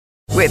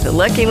With the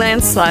Lucky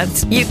Land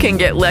Slots, you can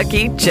get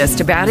lucky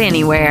just about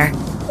anywhere.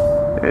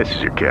 This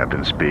is your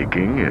captain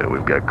speaking.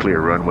 We've got clear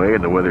runway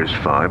and the weather's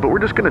fine, but we're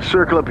just going to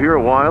circle up here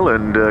a while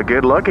and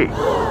get lucky.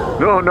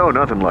 No,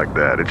 nothing like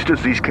that. It's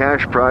just these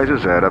cash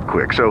prizes add up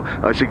quick. So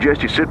I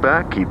suggest you sit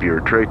back, keep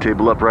your tray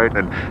table upright,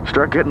 and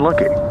start getting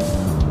lucky.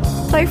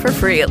 Play for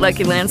free at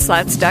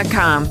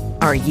LuckyLandSlots.com.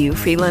 Are you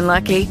feeling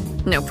lucky?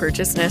 No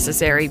purchase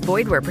necessary.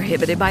 Void where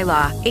prohibited by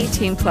law.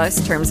 18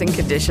 plus terms and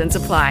conditions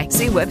apply.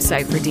 See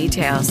website for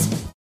details.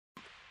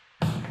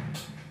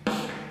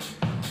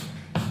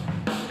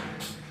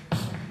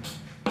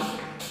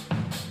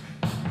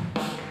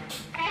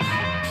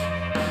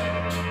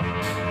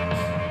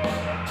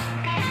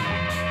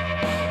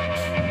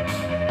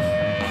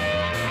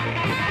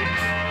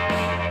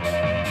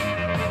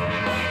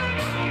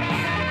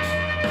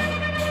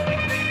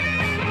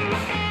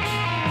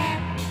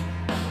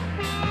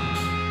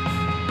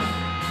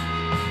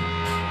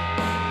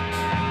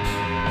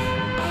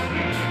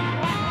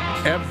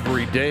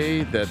 Every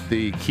day that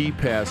the Key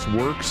Pass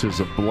works is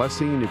a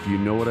blessing, if you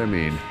know what I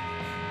mean.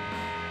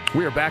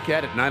 We are back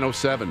at it,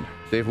 9:07.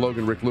 Dave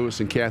Logan, Rick Lewis,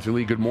 and Kathy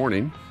Lee, good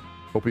morning.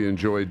 Hope you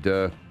enjoyed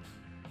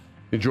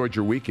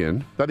your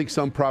weekend. I think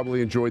some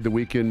probably enjoyed the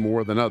weekend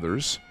more than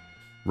others,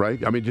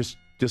 right? I mean, just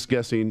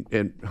guessing.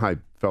 And hi,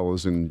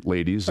 fellas and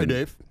ladies. Hi, and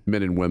Dave.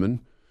 Men and women.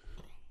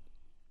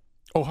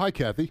 Oh, hi,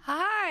 Kathy.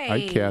 Hi.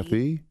 Hi,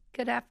 Kathy.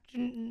 Good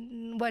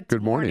afternoon. What?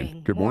 Good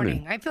morning. Good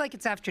morning. I feel like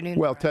it's afternoon.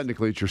 Well, for us.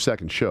 technically, it's your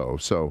second show,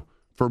 so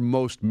for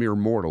most mere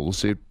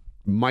mortals, it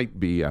might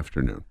be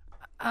afternoon.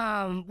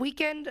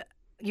 Weekend.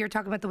 You're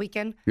talking about the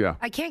weekend? Yeah.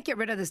 I can't get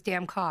rid of this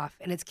damn cough,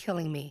 and it's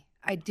killing me.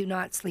 I do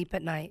not sleep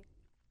at night.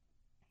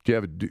 Do you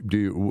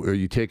have? Are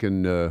you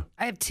taking?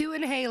 I have 2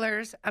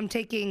 inhalers. I'm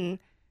taking.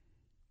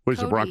 What is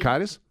it? Cody.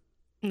 Bronchitis?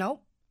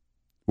 Nope.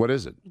 What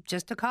is it?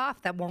 Just a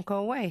cough that won't go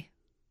away.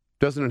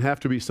 Doesn't it have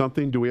to be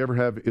something? Do we ever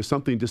have? Is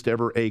something just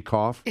ever a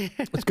cough?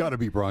 It's got to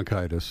be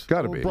bronchitis.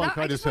 Got to Well, be. No, I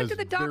Bronchitis just went has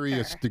to the doctor.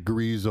 various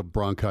degrees of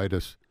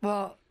bronchitis.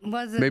 Well,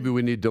 was it? Maybe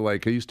we need to I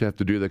used to have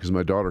to do that because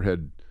my daughter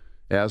had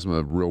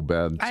asthma real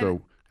bad,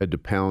 so had to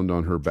pound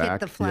on her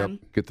back. the phlegm.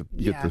 Get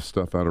the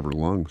stuff out of her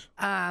lungs.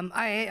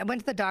 I went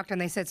to the doctor,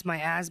 and they said it's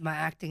my asthma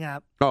acting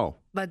up. Oh,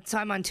 But so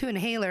I'm on 2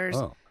 inhalers,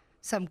 Oh.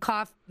 some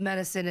cough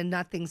medicine, and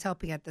nothing's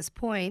helping at this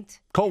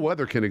point. cold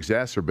weather can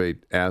exacerbate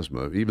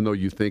asthma, even though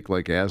you think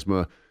like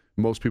asthma.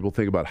 Most people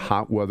think about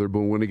hot weather, but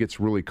when it gets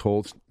really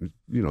cold,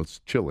 it's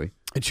chilly.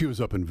 And she was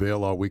up in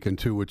Vail all weekend,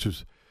 too, which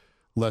is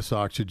less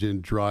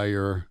oxygen,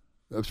 drier.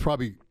 That's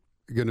probably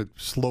going to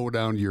slow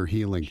down your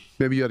healing.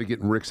 Maybe you ought to get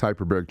in Rick's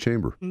hyperbaric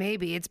chamber.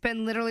 Maybe. It's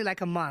been literally like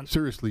a month.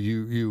 Seriously,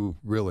 you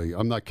really,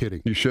 I'm not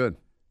kidding. You should.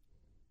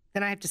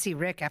 Then I have to see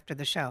Rick after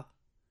the show.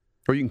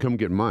 Or you can come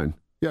get mine.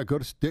 Yeah,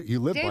 you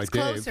live Dave's by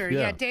Dave. closer.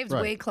 Yeah, Dave's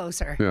right. way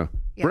closer. Yeah.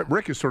 Yeah.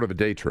 Rick is sort of a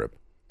day trip.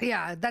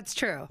 Yeah, that's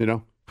true.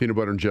 Peanut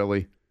butter and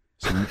jelly,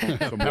 some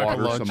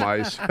water, lunch. some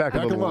ice, pack a Back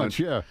little of lunch,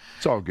 yeah.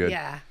 It's all good.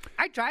 Yeah.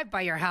 I drive by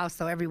your house,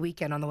 though, every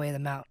weekend on the way to the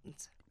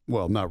mountains.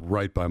 Well, not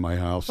right by my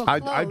house. Well, I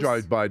close.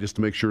 drive by just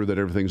to make sure that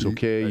everything's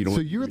okay. You don't.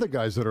 So you're the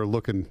guys that are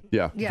looking,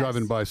 Yeah. Yes.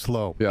 driving by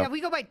slow. Yeah. Yeah,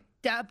 we go by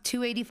up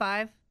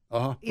 285,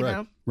 Uh-huh. you right.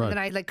 know? Right. And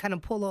then I kind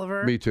of pull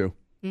over. Me too.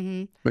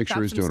 Mm-hmm. Make sure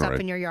Drop he's some doing stuff all right.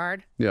 in your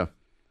yard. Yeah.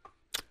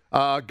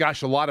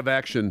 Gosh, a lot of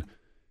action,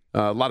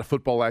 a lot of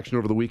football action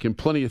over the weekend.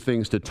 Plenty of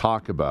things to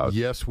talk about.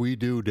 Yes, we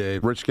do,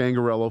 Dave. Rich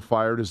Gangarello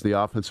fired as the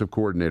offensive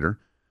coordinator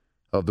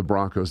of the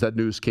Broncos. That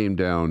news came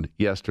down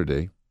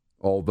yesterday,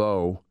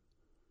 although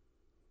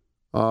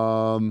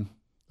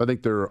I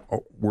think there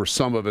were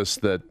some of us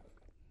that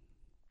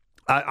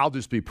I'll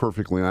just be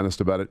perfectly honest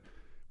about it.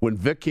 When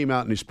Vic came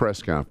out in his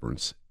press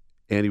conference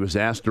and he was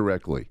asked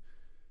directly,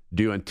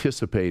 do you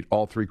anticipate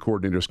all 3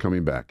 coordinators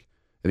coming back?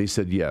 And he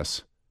said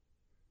yes.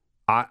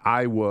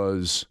 I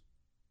was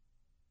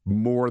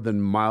more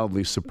than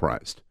mildly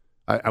surprised.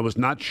 I was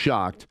not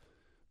shocked,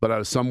 but I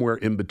was somewhere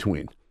in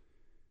between.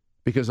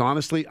 Because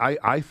honestly,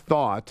 I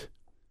thought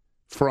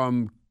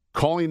from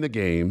calling the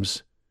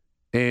games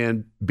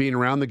and being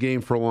around the game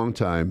for a long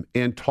time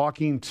and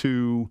talking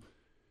to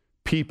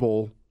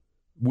people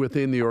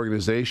within the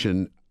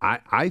organization,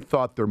 I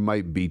thought there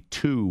might be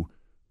 2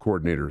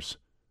 coordinators,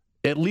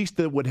 at least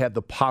that would have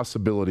the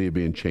possibility of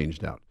being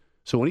changed out.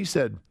 So when he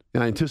said,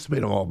 I anticipate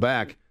them all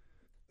back,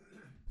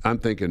 I'm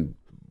thinking,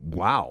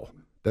 wow,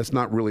 that's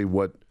not really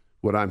what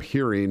I'm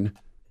hearing,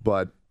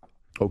 but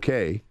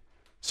okay.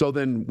 So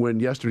then when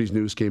yesterday's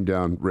news came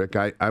down, Rick,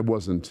 I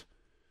wasn't,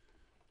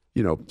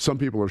 some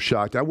people are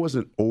shocked. I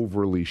wasn't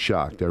overly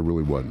shocked. I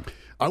really wasn't.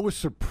 I was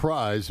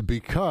surprised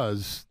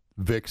because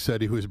Vic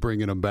said he was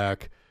bringing him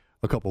back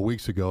a couple of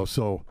weeks ago.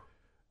 So,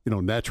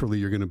 naturally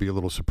you're going to be a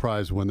little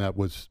surprised when that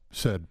was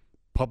said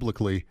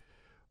publicly.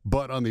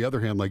 But on the other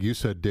hand, like you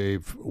said,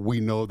 Dave, we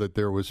know that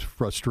there was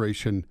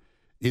frustration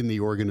in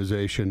the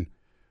organization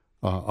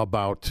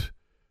about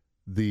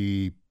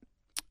the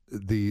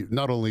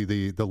not only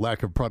the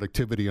lack of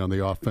productivity on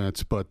the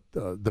offense, but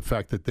the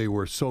fact that they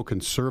were so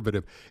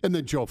conservative. And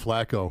then Joe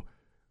Flacco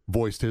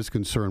voiced his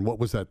concern. What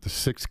was that? The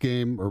 6th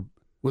game, or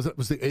was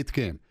the 8th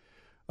game?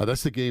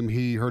 That's the game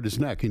he hurt his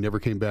neck. He never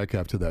came back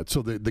after that.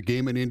 So the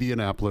game in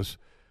Indianapolis,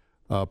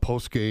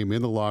 post-game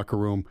in the locker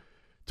room,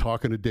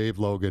 talking to Dave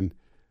Logan,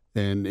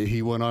 and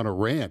he went on a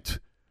rant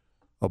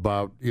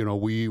about,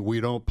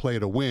 we don't play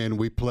to win,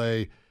 we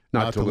play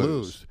not to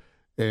lose.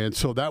 And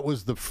so that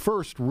was the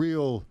first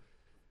real,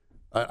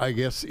 I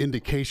guess,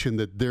 indication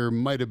that there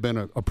might have been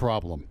a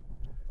problem.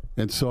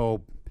 And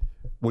so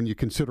when you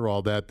consider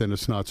all that, then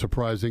it's not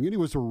surprising. And he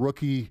was a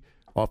rookie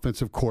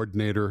offensive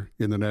coordinator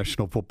in the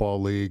National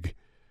Football League.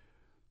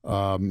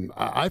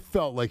 I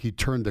felt like he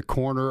turned the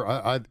corner.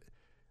 I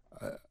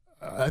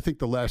think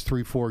the last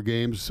 3-4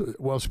 games,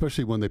 well,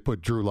 especially when they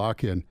put Drew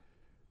Lock in,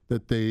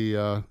 that they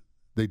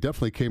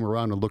definitely came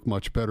around and looked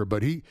much better.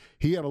 But he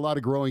had a lot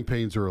of growing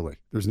pains early.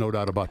 There's no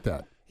doubt about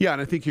that. Yeah,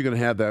 and I think you're going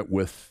to have that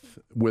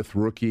with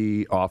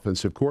rookie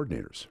offensive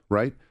coordinators,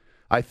 right?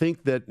 I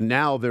think that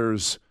now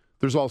there's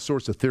all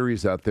sorts of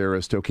theories out there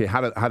as to, okay,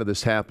 how did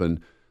this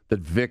happen? That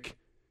Vic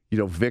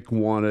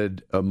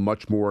wanted a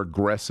much more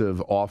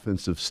aggressive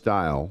offensive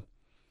style.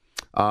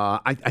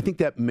 I think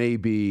that may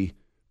be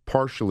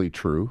partially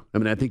true. I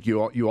mean, I think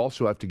you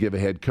also have to give a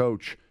head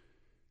coach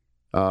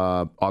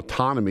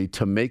autonomy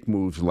to make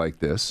moves like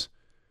this.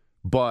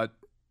 But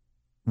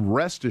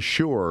rest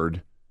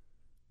assured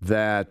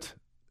that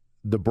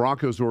the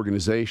Broncos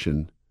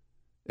organization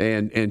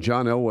and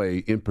John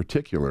Elway in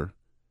particular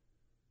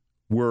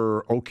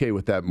were okay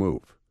with that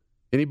move.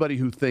 Anybody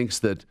who thinks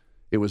that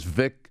it was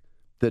Vic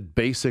that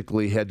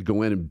basically had to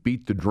go in and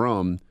beat the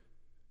drum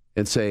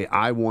and say,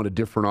 I want a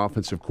different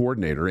offensive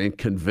coordinator, and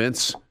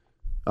convince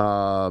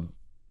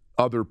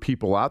other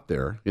people out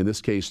there, in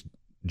this case,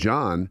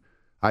 John,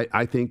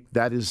 I think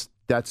that's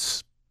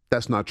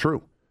not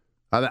true.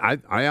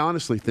 I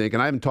honestly think,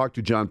 and I haven't talked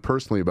to John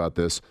personally about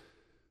this,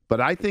 but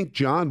I think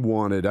John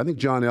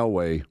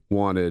Elway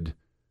wanted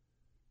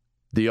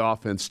the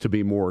offense to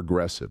be more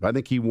aggressive. I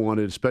think he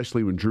wanted,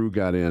 especially when Drew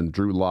got in,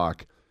 Drew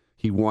Lock,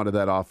 he wanted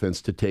that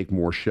offense to take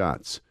more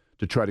shots,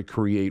 to try to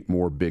create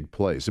more big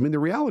plays. I mean, the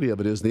reality of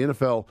it is the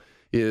NFL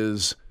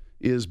is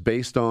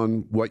based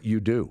on what you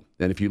do.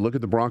 And if you look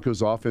at the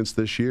Broncos offense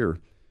this year,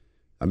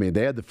 I mean,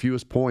 they had the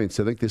fewest points.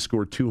 I think they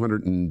scored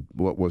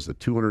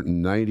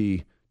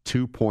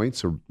 292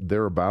 points or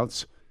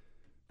thereabouts.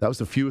 That was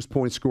the fewest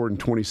points scored in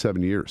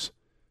 27 years.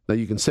 Now,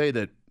 you can say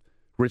that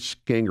Rich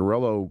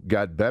Scangarello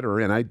got better,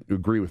 and I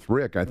agree with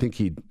Rick. I think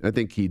he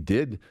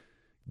did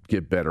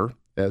get better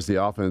as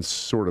the offense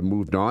sort of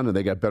moved on, and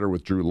they got better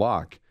with Drew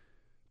Lock.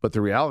 But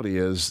the reality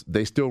is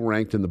they still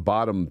ranked in the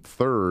bottom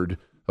third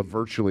of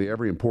virtually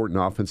every important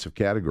offensive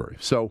category.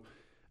 So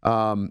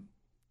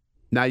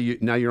now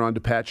you're on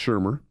to Pat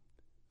Shurmur.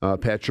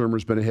 Pat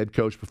Shurmur's been a head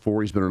coach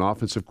before. He's been an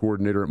offensive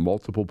coordinator at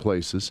multiple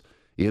places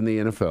in the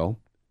NFL.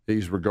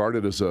 He's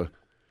regarded as a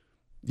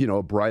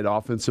bright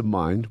offensive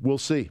mind. We'll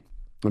see.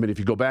 I mean, if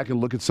you go back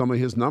and look at some of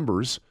his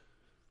numbers,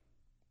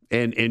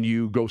 and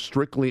you go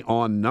strictly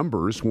on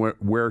numbers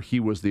where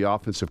he was the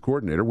offensive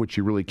coordinator, which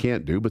you really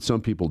can't do, but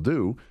some people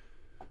do,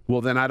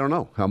 well, then I don't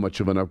know how much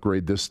of an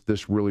upgrade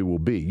this really will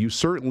be. You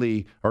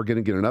certainly are going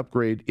to get an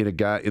upgrade in a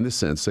guy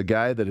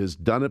that has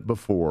done it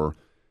before,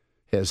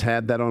 has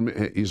had that on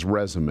his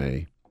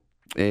resume,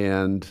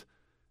 and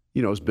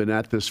has been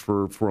at this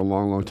for a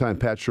long, long time.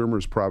 Pat Shurmur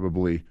is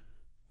probably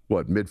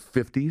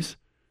mid-50s.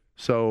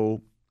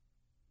 So,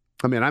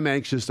 I mean, I'm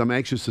anxious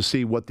to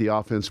see what the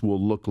offense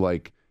will look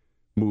like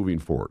moving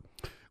forward.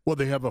 Well,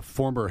 they have a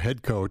former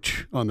head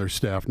coach on their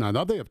staff now.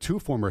 Now they have two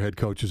former head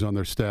coaches on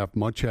their staff,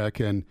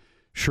 Munchak and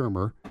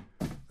Shurmur,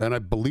 and I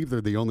believe they're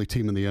the only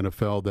team in the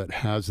NFL that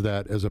has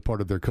that as a part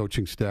of their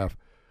coaching staff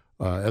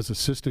as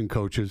assistant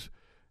coaches.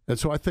 And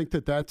so I think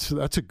that's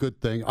a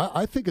good thing.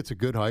 I think it's a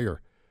good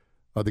hire.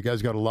 The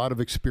guy's got a lot of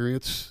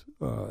experience,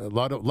 a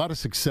lot of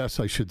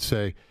success, I should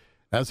say,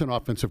 as an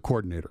offensive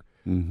coordinator.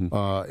 Mm-hmm.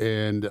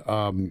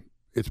 And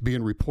it's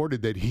being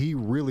reported that he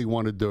really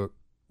wanted to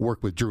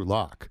work with Drew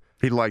Lock.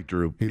 He liked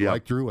Drew. He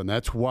liked Drew, and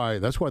that's why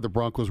the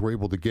Broncos were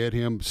able to get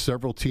him.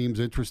 Several teams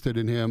interested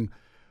in him.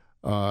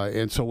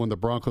 And so when the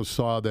Broncos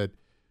saw that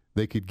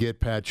they could get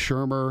Pat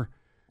Shurmur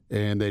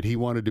and that he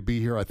wanted to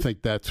be here, I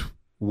think that's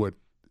what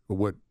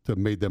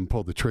made them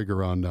pull the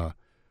trigger on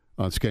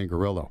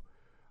Scangarello.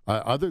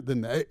 Other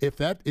than that, if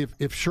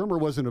Shurmur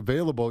wasn't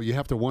available, you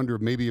have to wonder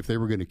maybe if they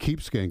were going to keep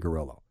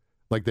Scangarello,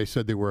 like they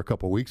said they were a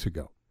couple weeks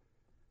ago.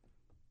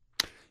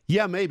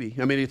 Yeah, maybe.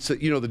 I mean, it's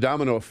the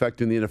domino effect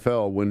in the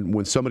NFL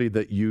when somebody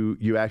that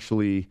you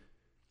actually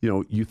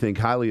you think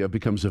highly of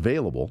becomes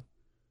available,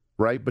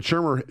 right? But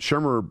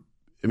Shurmur,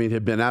 I mean,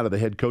 had been out of the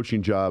head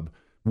coaching job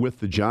with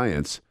the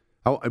Giants.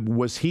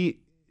 Was he?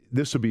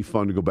 This would be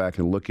fun to go back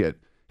and look at.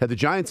 Had the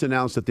Giants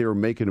announced that they were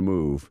making a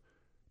move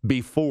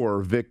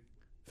before Vic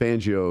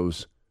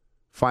Fangio's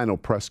final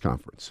press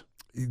conference?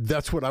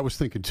 That's what I was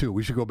thinking too.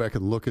 We should go back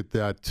and look at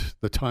the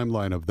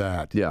timeline of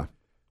that. Yeah,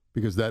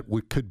 because that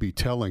could be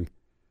telling.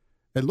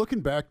 And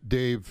looking back,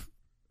 Dave,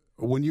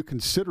 when you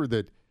consider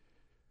that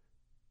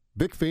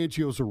Vic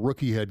Fangio's a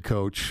rookie head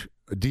coach,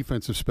 a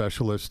defensive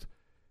specialist,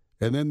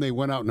 and then they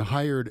went out and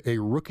hired a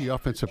rookie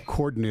offensive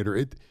coordinator,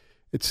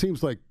 it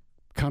seems like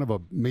kind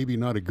of maybe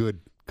not a good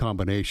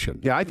combination.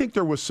 Yeah, I think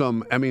there was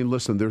some. I mean,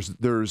 listen,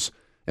 there's,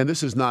 and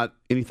this is not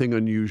anything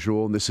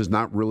unusual, and this is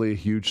not really a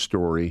huge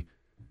story.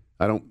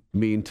 I don't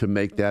mean to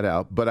make that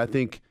out, but I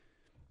think,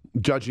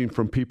 judging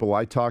from people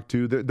I talked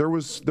to, there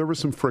was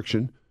some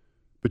friction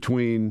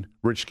between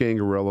Rich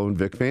Scangarello and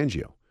Vic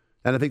Fangio,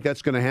 and I think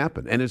that's going to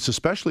happen, and it's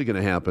especially going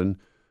to happen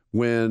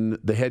when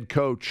the head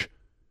coach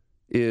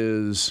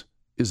is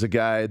a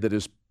guy that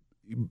is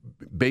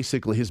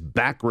basically his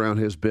background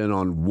has been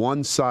on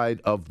one side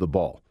of the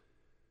ball.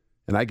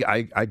 And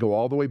I go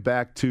all the way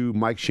back to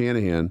Mike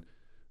Shanahan.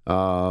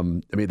 I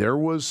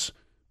mean,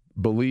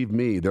 believe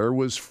me, there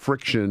was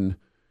friction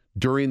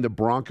during the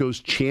Broncos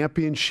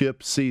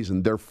championship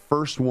season, their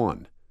first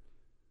one,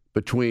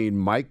 between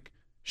Mike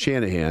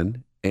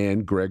Shanahan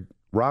and Greg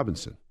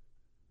Robinson.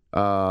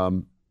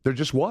 There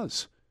just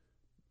was.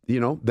 You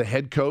know, the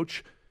head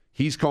coach,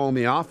 he's calling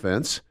the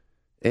offense,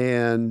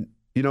 and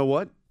you know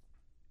what?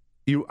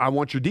 I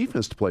want your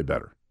defense to play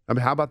better. I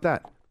mean, how about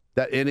that?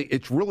 And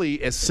it's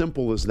really as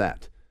simple as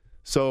that.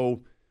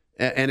 So,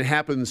 and it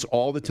happens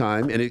all the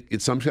time, and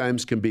it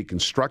sometimes can be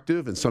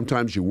constructive, and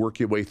sometimes you work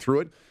your way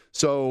through it.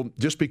 So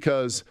just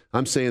because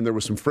I'm saying there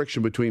was some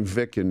friction between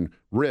Vic and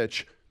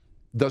Rich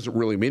doesn't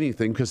really mean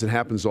anything, because it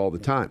happens all the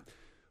time.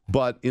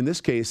 But in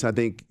this case, I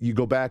think you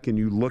go back and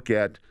you look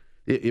at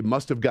it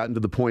must have gotten to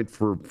the point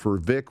for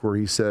Vic where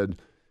he said,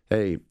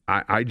 hey,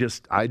 I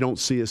don't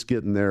see us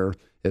getting there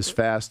as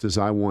fast as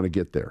I want to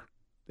get there.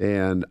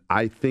 And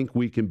I think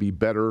we can be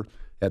better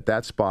at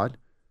that spot.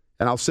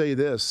 And I'll say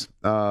this,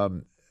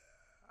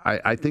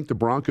 I think the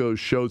Broncos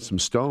showed some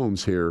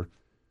stones here,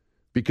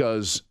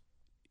 because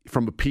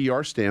from a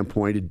PR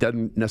standpoint, it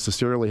doesn't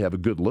necessarily have a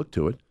good look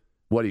to it.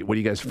 What are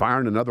you guys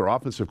firing another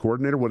offensive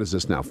coordinator? What is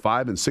this now,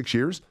 5 and 6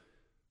 years?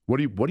 What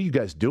are you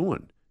guys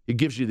doing? It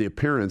gives you the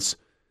appearance,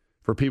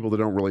 for people that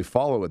don't really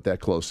follow it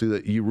that closely,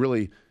 that you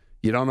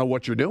don't know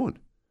what you're doing.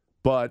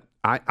 But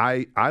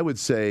I would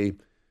say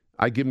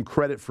I give him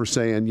credit for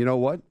saying, you know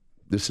what,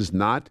 this is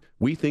not,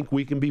 we think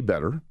we can be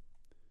better.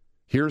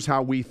 Here's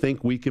how we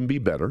think we can be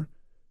better.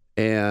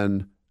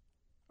 And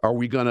are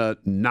we going to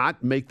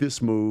not make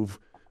this move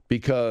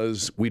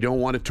because we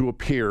don't want it to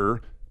appear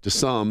to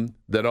some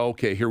that,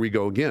 okay, here we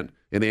go again?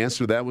 And the answer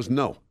to that was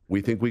no. We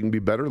think we can be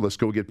better. Let's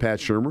go get Pat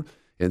Shurmur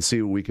and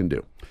see what we can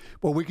do.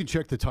 Well, we can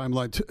check the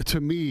timeline.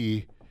 To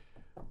me,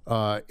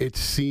 it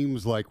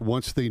seems like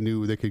once they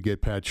knew they could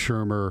get Pat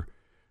Shurmur,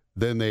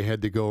 then they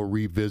had to go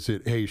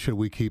revisit, hey, should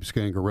we keep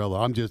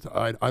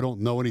Scangarello? I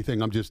don't know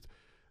anything.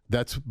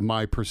 That's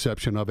my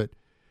perception of it.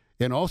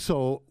 And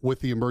also with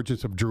the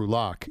emergence of Drew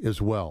Lock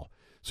as well.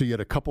 So you had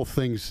a couple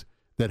things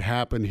that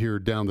happened here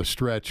down the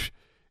stretch,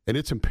 and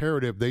it's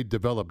imperative they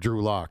develop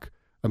Drew Lock.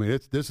 I mean,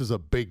 this is a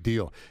big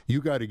deal.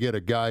 You got to get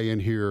a guy in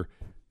here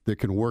that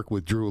can work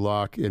with Drew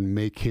Lock and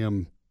make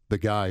him the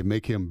guy,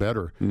 make him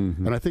better.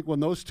 Mm-hmm. And I think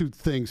when those two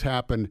things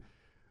happened,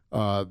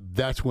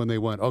 that's when they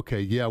went,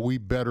 okay, yeah, we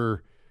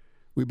better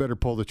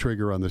pull the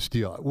trigger on this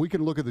deal. We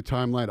can look at the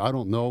timeline. I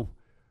don't know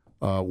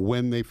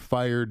when they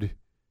fired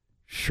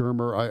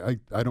Shurmur.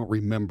 I don't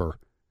remember.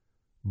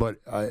 But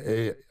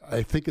I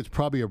think it's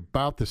probably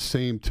about the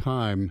same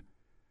time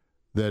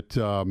that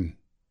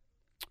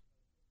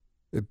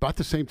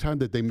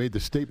they made the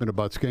statement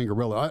about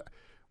Scangarello.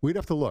 We'd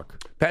have to look.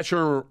 Pat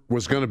Shurmur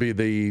was going to be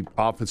the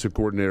offensive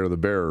coordinator of the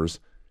Bears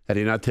had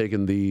he not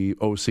taken the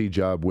OC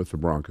job with the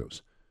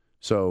Broncos.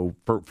 So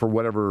for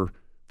whatever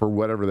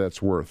that's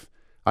worth.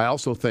 I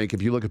also think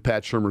if you look at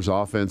Pat Shurmur's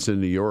offense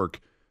in New York,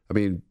 I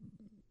mean,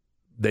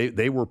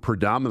 they were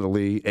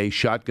predominantly a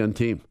shotgun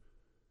team.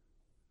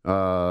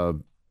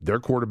 Their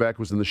quarterback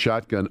was in the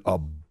shotgun a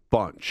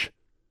bunch.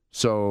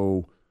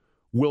 So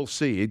we'll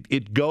see.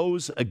 It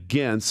goes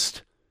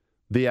against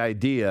the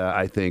idea,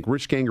 I think.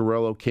 Rich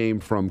Scangarello came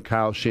from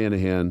Kyle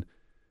Shanahan,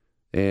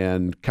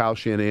 and Kyle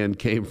Shanahan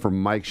came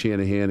from Mike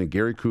Shanahan and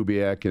Gary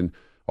Kubiak and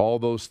all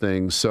those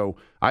things. So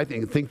I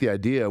think the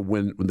idea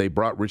when they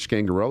brought Rich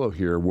Scangarello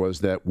here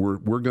was that we're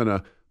going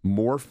to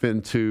morph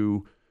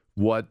into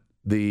what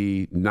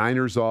the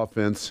Niners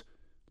offense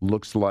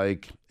looks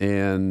like,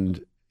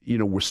 and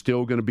we're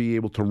still going to be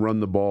able to run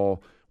the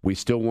ball. We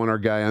still want our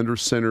guy under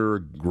center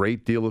a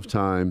great deal of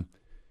time.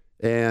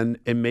 And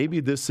maybe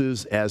this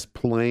is as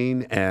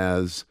plain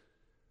as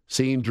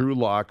seeing Drew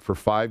Lock for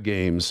 5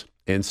 games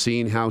and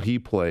seeing how he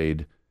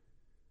played,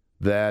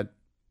 that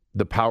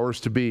the powers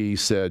to be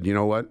said, you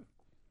know what,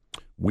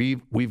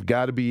 we've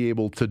got to be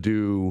able to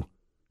do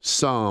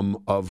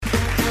some of.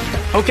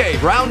 Okay,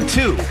 round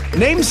 2.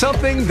 Name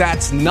something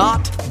that's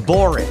not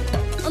boring.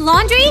 A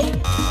laundry?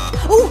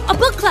 Ooh, a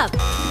book club.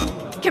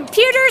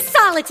 Computer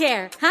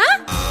solitaire,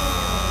 huh?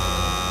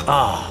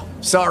 Ah,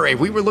 sorry,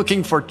 we were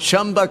looking for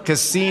Chumba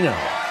Casino.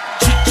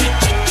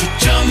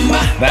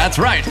 That's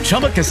right,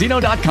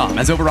 ChumbaCasino.com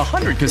has over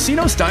 100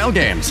 casino-style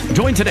games.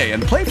 Join today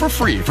and play for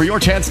free for your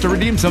chance to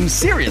redeem some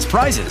serious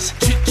prizes.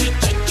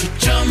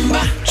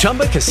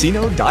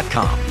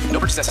 ChumbaCasino.com. No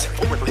purchase necessary.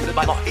 Void where prohibited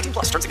by law. 18+.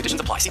 Terms and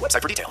conditions apply. See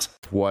website for details.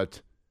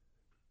 What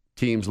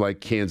teams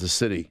like Kansas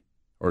City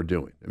are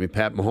doing. I mean,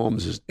 Pat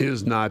Mahomes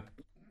is not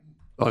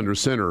under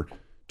center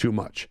too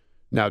much.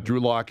 Now, Drew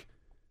Lock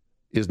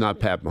is not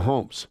Pat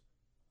Mahomes.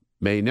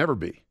 May never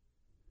be.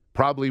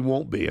 Probably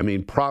won't be. I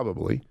mean,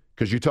 probably,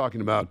 because you're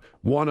talking about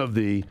one of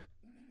the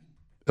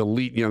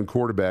elite young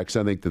quarterbacks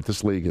I think that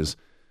this league has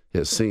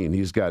seen.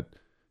 He's got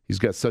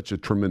such a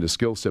tremendous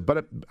skill set.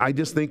 But I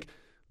just think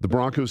the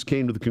Broncos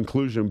came to the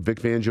conclusion, Vic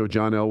Fangio,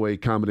 John Elway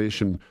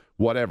combination,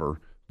 whatever,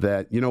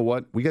 that, you know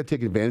what, we got to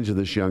take advantage of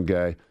this young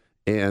guy.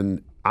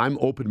 And I'm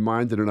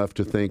open-minded enough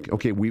to think,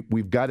 okay,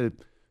 we've got to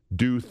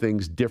do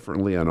things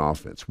differently on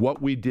offense.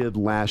 What we did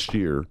last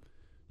year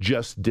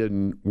just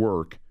didn't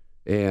work,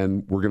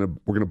 and we're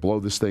gonna blow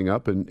this thing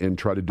up and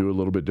try to do it a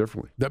little bit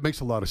differently. That makes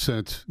a lot of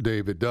sense,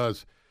 Dave. It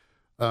does.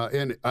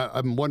 And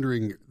I'm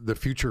wondering the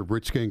future of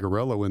Rich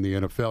Scangarello in the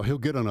NFL. He'll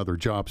get another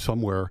job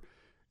somewhere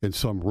in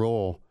some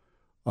role.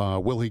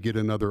 Will he get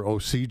another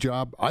OC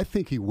job? I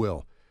think he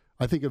will.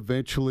 I think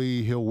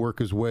eventually he'll work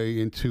his way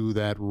into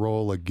that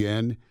role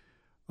again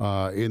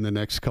in the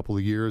next couple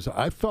of years.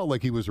 I felt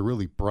like he was a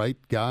really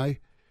bright guy.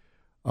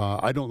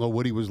 I don't know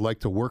what he was like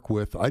to work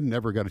with. I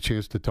never got a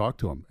chance to talk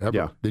to him, ever.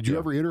 Yeah. Did you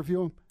ever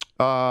interview him?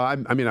 I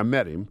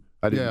met him.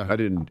 I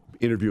didn't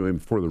interview him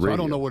for the radio. I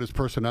don't know what his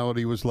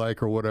personality was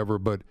like or whatever,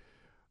 but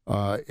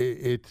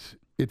it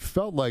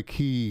felt like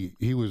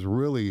he was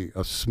really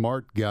a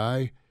smart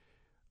guy.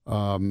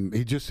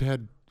 He just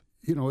had,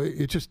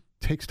 it just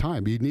takes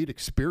time. You need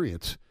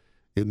experience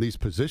in these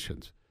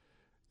positions,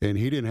 and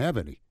he didn't have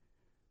any.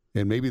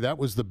 And maybe that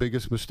was the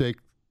biggest mistake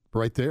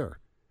right there.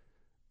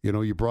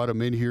 You brought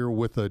him in here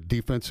with a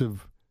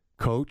defensive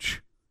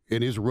coach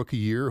in his rookie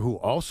year who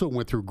also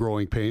went through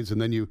growing pains, and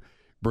then you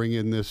bring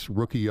in this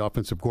rookie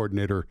offensive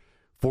coordinator,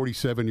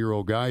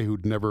 47-year-old guy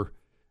who'd never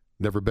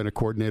been a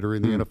coordinator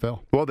in the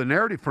NFL. Well, the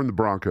narrative from the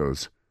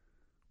Broncos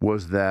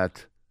was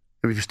that,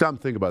 if you stop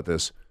and think about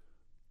this,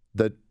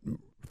 that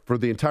for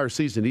the entire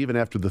season, even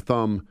after the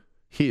thumb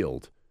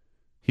healed,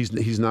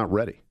 he's not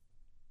ready.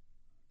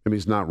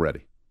 He's not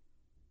ready.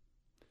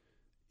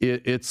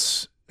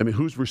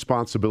 Whose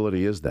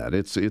responsibility is that?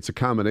 It's a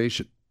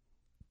combination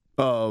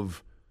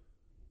of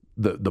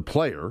the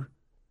player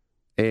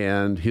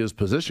and his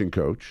position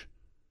coach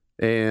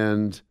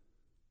and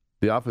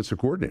the offensive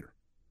coordinator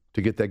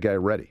to get that guy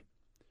ready.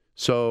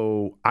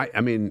 So I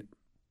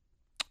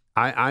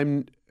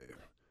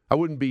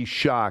wouldn't be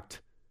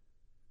shocked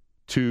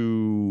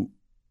to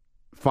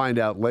find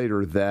out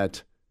later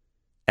that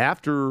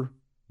after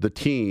the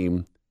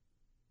team,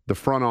 the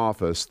front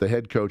office, the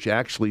head coach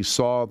actually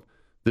saw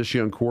this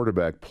young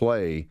quarterback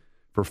play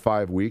for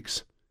 5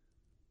 weeks,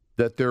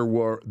 that there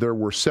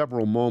were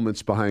several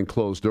moments behind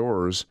closed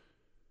doors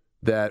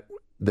that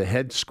the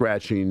head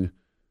scratching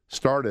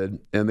started,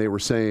 and they were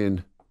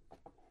saying,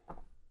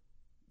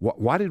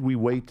 why did we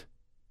wait?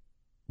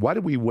 Why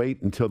did we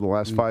wait until the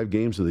last 5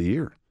 games of the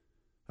year?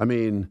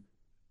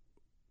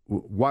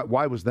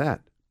 Why was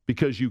that?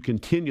 Because you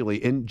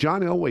continually, and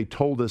John Elway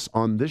told us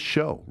on this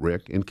show,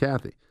 Rick and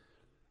Kathy,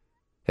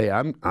 hey,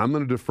 I'm going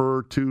to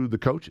defer to the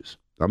coaches.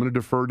 I'm going to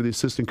defer to the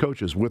assistant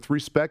coaches with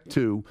respect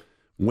to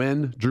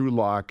when Drew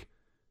Lock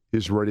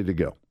is ready to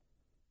go.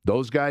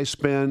 Those guys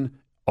spend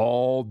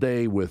all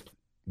day with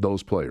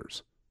those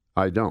players.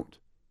 I don't.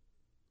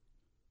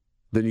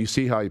 Then you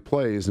see how he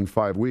plays in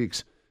 5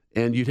 weeks,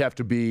 and you'd have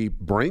to be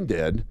brain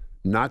dead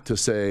not to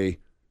say,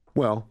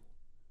 well,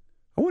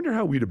 I wonder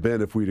how we'd have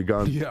been if we'd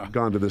have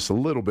gone to this a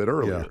little bit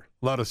earlier. Yeah.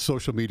 A lot of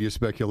social media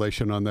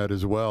speculation on that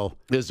as well.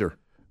 Is there?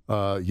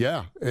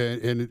 Yeah.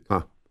 And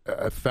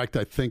in fact,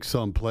 I think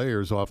some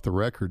players off the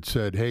record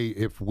said, hey,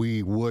 if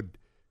we would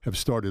have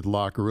started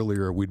Locke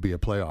earlier, we'd be a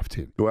playoff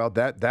team. Well,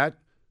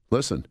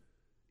 listen,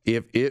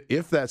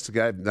 if that's the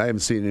guy, I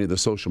haven't seen any of the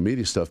social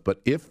media stuff,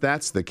 but if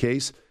that's the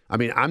case,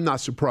 I'm not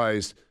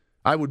surprised.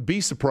 I would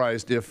be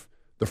surprised if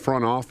the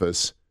front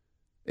office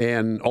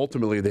and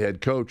ultimately the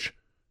head coach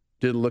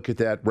didn't look at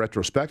that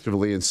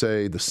retrospectively and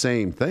say the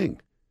same thing,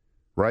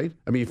 right?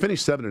 He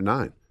finished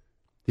 7-9.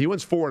 He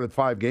wins 4 out of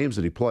 5 games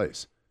that he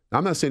plays.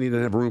 I'm not saying he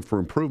didn't have room for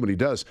improvement. He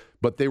does,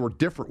 but they were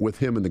different with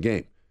him in the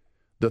game.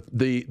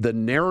 The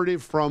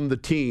narrative from the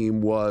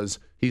team was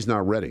he's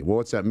not ready. Well,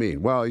 what's that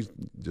mean? Well, he's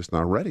just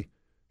not ready.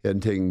 He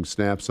hadn't taken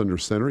snaps under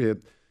center.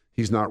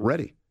 He's not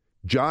ready.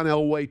 John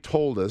Elway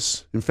told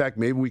us, in fact,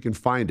 maybe we can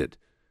find it.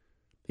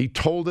 He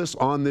told us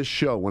on this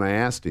show when I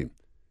asked him,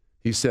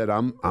 he said,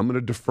 I'm going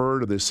to defer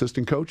to the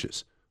assistant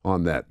coaches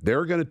on that.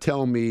 They're going to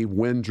tell me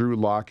when Drew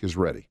Lock is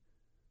ready.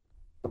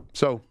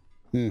 So,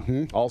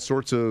 all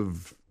sorts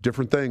of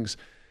different things.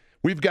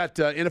 We've got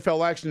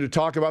NFL action to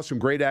talk about, some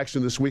great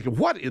action this week.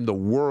 What in the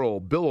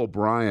world, Bill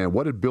O'Brien,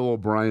 what did Bill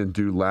O'Brien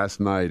do last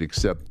night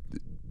except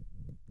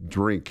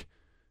drink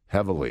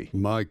heavily?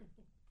 My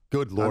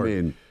good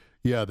Lord.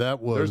 Yeah,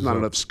 that was... There's not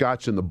enough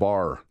scotch in the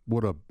bar.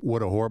 What a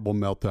horrible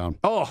meltdown.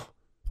 Oh,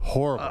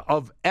 horrible.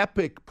 Of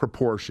epic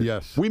proportion.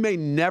 Yes. We may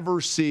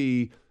never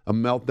see a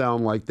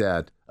meltdown like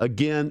that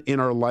again in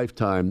our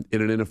lifetime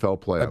in an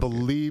NFL playoff. I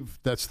believe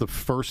that's the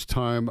first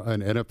time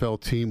an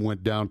NFL team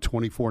went down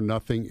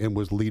 24-0 and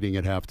was leading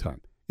at halftime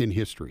in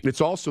history.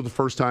 It's also the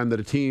first time that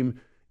a team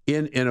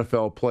in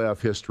NFL playoff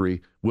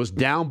history was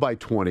down by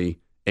 20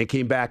 and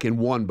came back and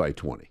won by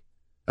 20.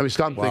 I mean,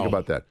 stop and think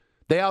about that.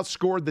 They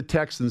outscored the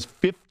Texans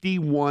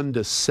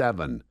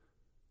 51-7.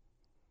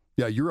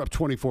 Yeah, you're up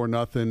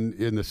 24-0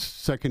 in the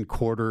second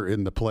quarter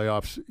in the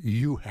playoffs.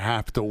 You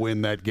have to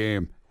win that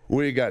game.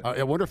 What do you got?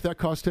 I wonder if that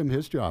cost him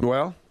his job.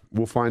 Well,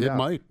 we'll find out. It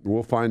might.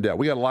 We'll find out.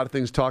 We got a lot of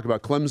things to talk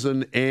about.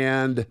 Clemson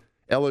and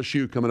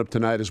LSU coming up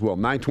tonight as well.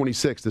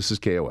 9:26. This is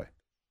KOA.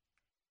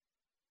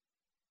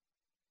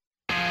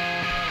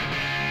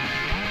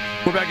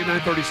 We're back at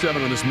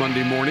 9:37 on this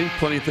Monday morning.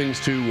 Plenty of things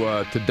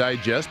to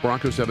digest.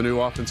 Broncos have a new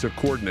offensive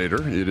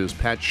coordinator. It is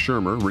Pat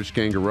Shurmur. Rich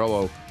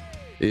Gangarello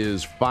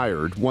is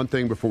fired. One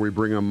thing before we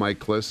bring on Mike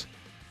Klis.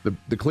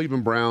 The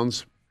Cleveland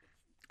Browns,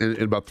 and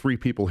about 3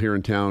 people here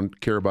in town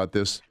care about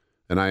this,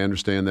 and I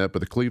understand that, but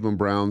the Cleveland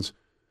Browns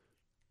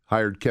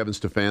hired Kevin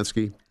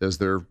Stefanski as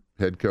their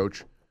head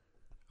coach.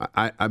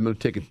 I'm going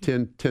to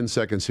take 10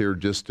 seconds here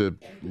just to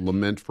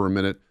lament for a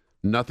minute.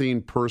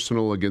 Nothing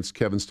personal against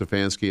Kevin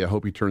Stefanski. I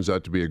hope he turns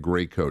out to be a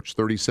great coach.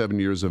 37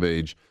 years of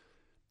age.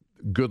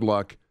 Good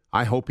luck.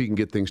 I hope he can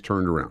get things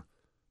turned around.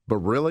 But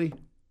really?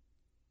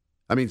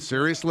 I mean,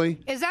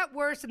 seriously? Is that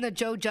worse than the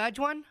Joe Judge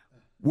one?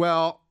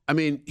 Well, I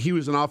mean, he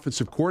was an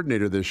offensive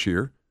coordinator this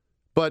year,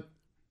 but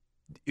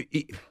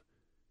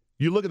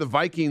you look at the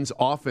Vikings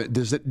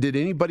offense. Did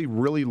anybody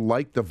really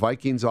like the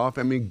Vikings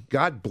offense? I mean,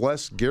 God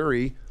bless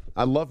Gary.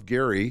 I love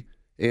Gary,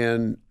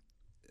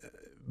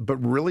 but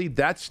really,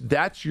 that's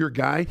your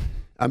guy.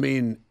 I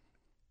mean,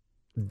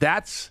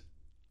 that's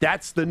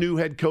the new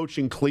head coach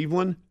in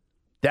Cleveland.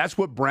 That's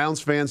what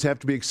Browns fans have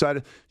to be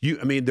excited.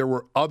 I mean, there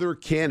were other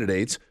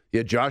candidates. You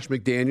had Josh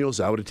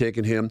McDaniels. I would have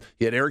taken him.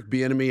 You had Eric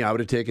Bieniemy. I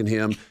would have taken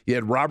him. You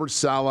had Robert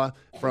Saleh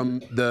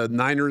from the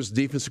Niners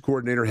defensive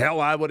coordinator.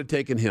 Hell, I would have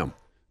taken him.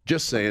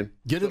 Just saying.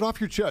 Get it off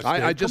your chest.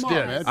 I just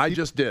did. Man. I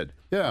just did.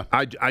 Yeah.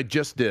 I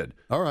just did.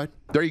 All right.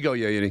 There you go,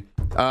 Yayini.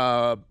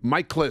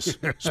 Mike Klis,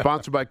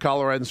 sponsored by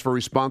Coloradans for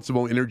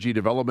Responsible Energy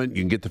Development.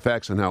 You can get the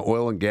facts on how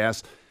oil and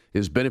gas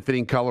is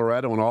benefiting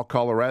Colorado and all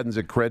Coloradans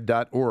at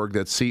cred.org.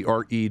 That's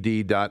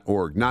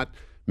CRED.org. Not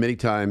many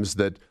times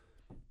that,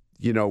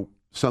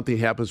 something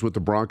happens with the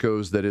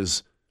Broncos that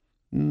is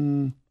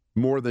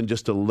more than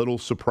just a little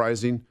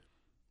surprising.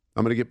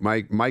 I'm going to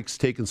get Mike's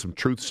taking some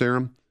truth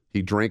serum.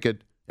 He drank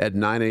it at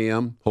 9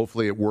 a.m.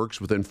 Hopefully it works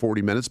within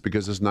 40 minutes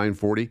because it's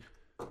 9:40.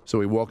 So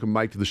we welcome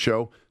Mike to the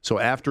show. So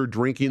after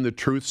drinking the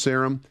truth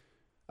serum,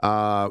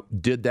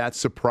 did that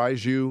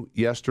surprise you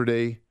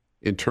yesterday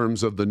in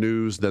terms of the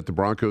news that the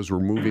Broncos were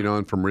moving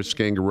on from Rich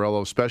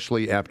Gangarello,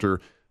 especially after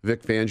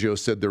Vic Fangio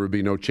said there would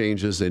be no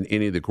changes in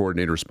any of the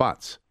coordinator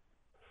spots?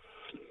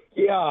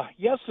 Yeah,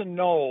 yes and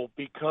no,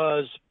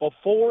 because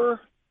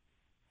before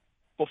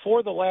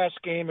the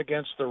last game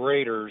against the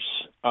Raiders,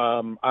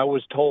 I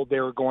was told they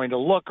were going to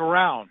look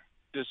around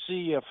to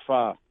see if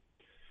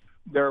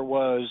there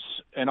was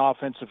an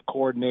offensive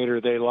coordinator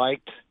they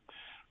liked.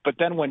 But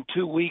then when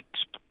 2 weeks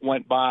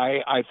went by,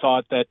 I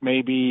thought that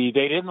maybe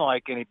they didn't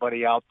like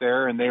anybody out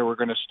there and they were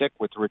going to stick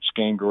with Rich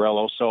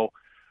Gangarello. So,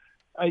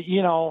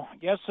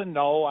 yes and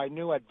no. I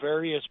knew at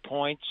various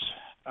points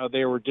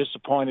they were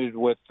disappointed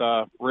with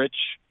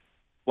Rich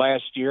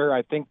last year.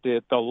 I think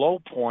that the low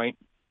point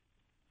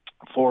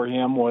for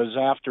him was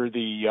after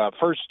the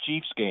first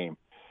Chiefs game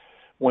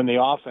when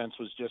the offense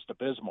was just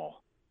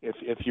abysmal.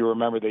 If you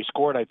remember, they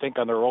scored, I think,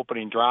 on their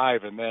opening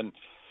drive, and then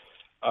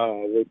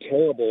were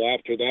terrible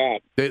after that.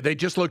 They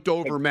just looked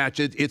overmatched.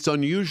 It's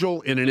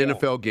unusual in an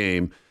NFL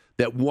game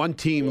that one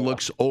team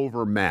looks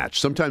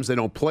overmatched. Sometimes they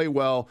don't play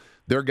well.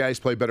 Their guys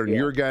play better than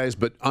your guys,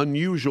 but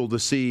unusual to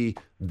see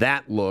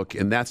that look,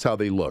 and that's how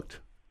they looked.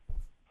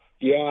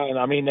 Yeah, and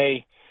I mean,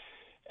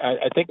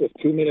 I think with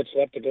 2 minutes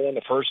left to go in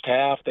the first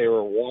half, they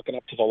were walking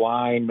up to the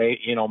line.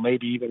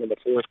 Maybe even in the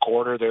fourth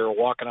quarter, they were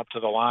walking up to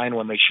the line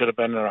when they should have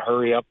been in a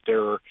hurry up.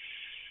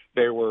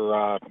 They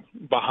were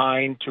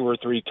behind 2 or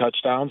 3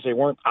 touchdowns. They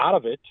weren't out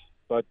of it,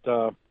 but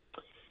but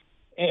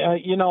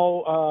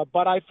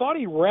I thought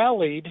he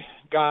rallied,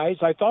 guys.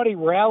 I thought he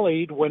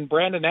rallied when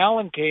Brandon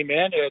Allen came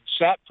in. Had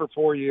sat for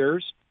 4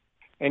 years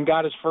and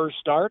got his first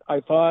start.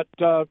 I thought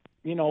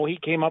he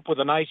came up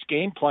with a nice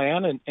game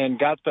plan and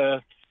got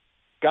the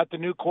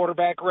new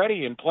quarterback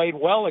ready and played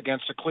well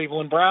against the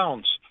Cleveland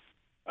Browns.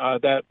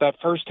 That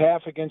first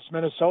half against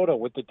Minnesota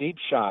with the deep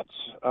shots.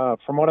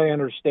 From what I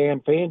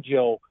understand,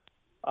 Fangio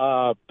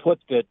put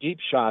the deep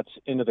shots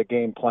into the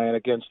game plan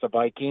against the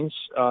Vikings.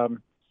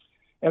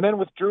 And then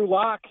with Drew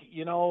Lock,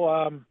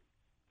 even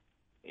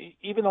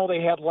though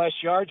they had less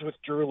yards with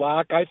Drew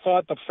Lock, I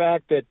thought the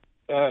fact that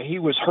he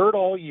was hurt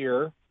all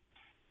year,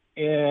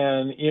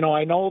 and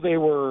I know they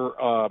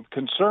were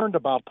concerned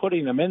about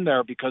putting him in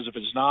there because of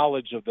his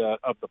knowledge of the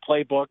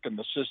playbook and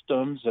the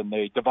systems, and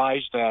they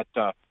devised that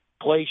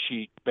play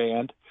sheet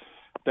band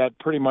that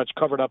pretty much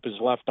covered up his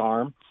left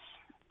arm.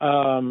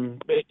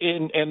 And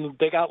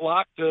they got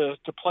Lock to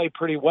play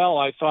pretty well.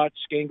 I thought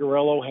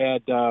Scangarello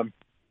had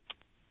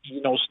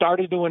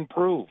started to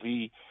improve.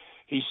 He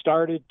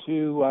started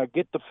to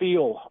get the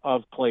feel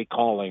of play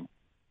calling.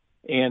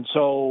 And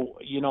so,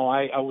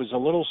 I was a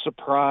little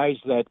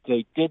surprised that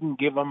they didn't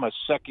give him a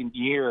second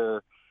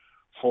year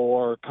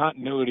for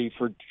continuity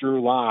for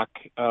Drew Lock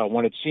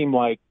when it seemed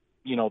like,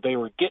 they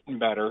were getting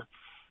better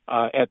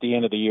at the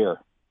end of the year.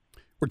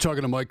 We're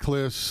talking to Mike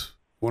Klis,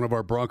 one of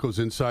our Broncos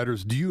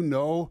insiders. Do you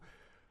know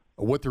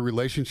what the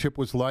relationship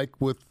was like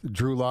with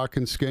Drew Lock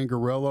and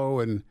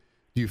Scangarello? And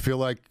do you feel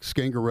like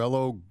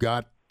Scangarello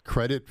got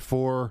credit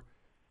for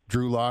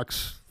Drew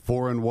Lock's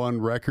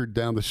 4-1 record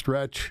down the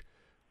stretch?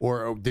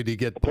 Or did he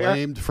get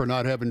blamed for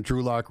not having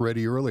Drew Lock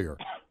ready earlier?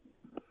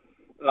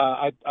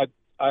 I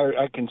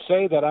can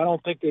say that I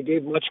don't think they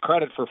gave much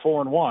credit for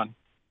 4-1.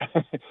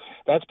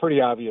 That's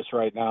pretty obvious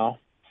right now.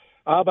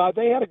 But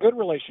they had a good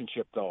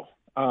relationship, though.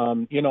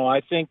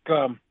 I think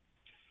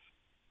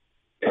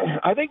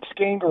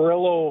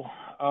Scangarello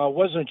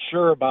wasn't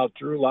sure about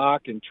Drew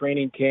Lock in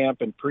training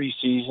camp and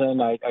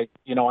preseason. I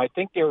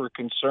think they were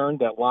concerned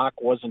that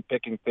Lock wasn't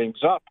picking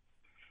things up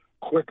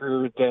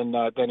quicker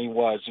than he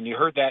was, and you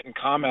heard that in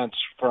comments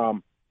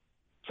from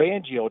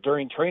Fangio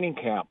during training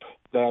camp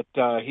that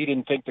he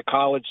didn't think the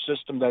college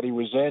system that he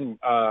was in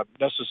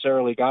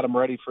necessarily got him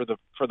ready for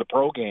the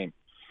pro game.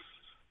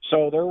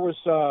 So there was,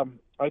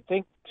 I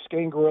think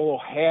Scangarello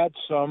had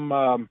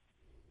some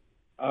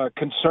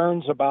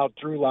concerns about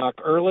Drew Lock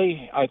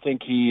early. I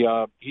think he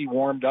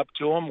warmed up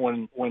to him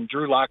when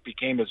Drew Lock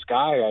became his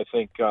guy. I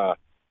think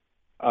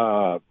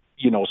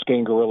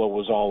Scangarello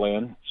was all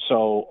in.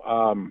 So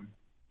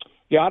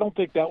I don't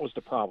think that was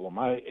the problem.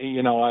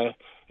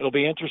 It'll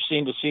be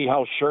interesting to see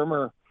how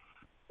Shermer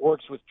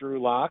works with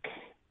Drew Lock,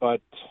 but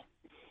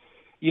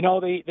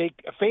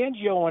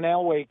Fangio and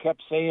Elway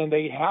kept saying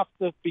they have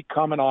to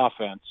become an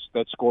offense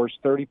that scores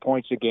 30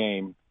 points a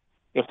game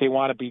if they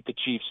want to beat the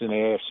Chiefs in the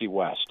AFC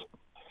West.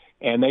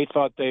 And they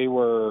thought they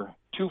were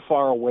too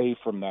far away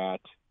from that.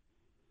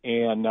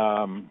 And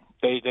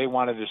they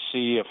wanted to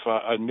see if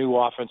a new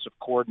offensive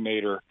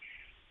coordinator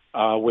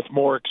with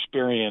more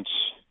experience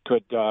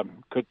could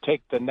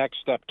take the next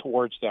step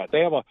towards that.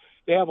 They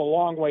have a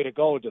long way to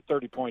go to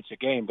 30 points a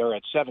game. They're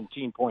at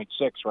 17.6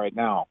 right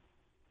now.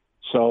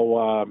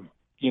 So,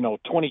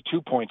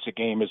 22 points a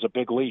game is a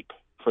big leap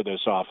for this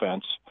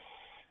offense.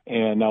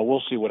 And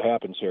we'll see what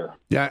happens here.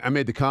 Yeah, I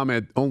made the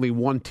comment, only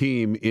one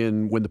team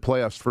when the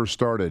playoffs first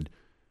started,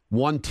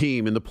 one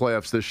team in the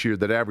playoffs this year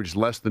that averaged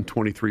less than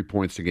 23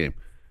 points a game,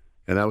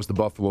 and that was the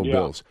Buffalo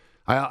Bills.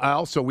 I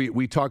also,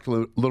 we talked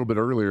a little bit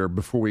earlier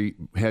before we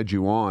had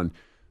you on,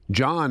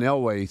 John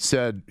Elway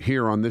said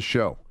here on this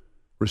show,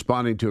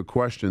 responding to a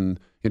question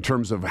in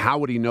terms of how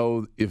would he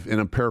know if, and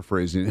I'm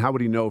paraphrasing, how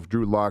would he know if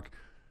Drew Lock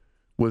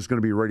was going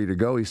to be ready to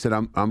go? He said,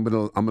 I'm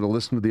going to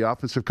listen to the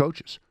offensive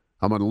coaches.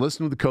 I'm going to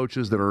listen to the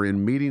coaches that are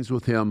in meetings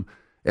with him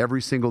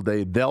every single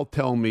day. They'll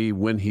tell me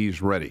when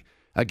he's ready.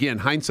 Again,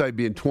 hindsight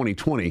being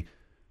 20/20,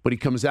 but he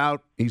comes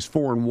out, he's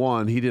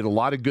 4-1. He did a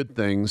lot of good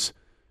things.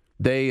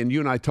 And you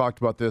and I talked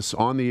about this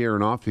on the air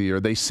and off the air,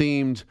 they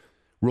seemed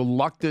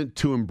reluctant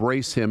to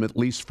embrace him, at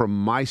least from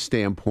my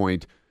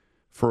standpoint,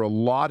 for a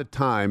lot of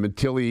time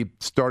until he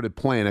started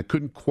playing. I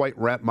couldn't quite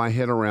wrap my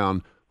head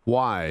around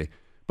why.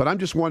 But I'm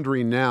just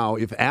wondering now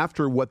if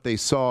after what they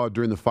saw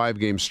during the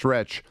 5-game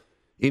stretch,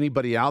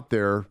 anybody out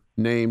there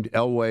named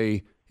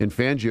Elway and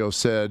Fangio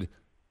said,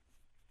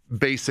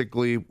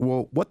 basically,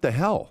 well, what the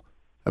hell?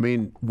 I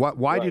mean,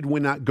 why did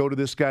we not go to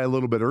this guy a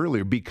little bit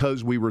earlier?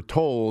 Because we were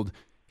told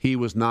he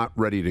was not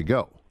ready to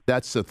go.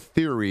 That's a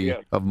theory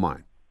of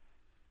mine.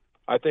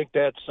 I think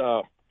that's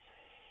a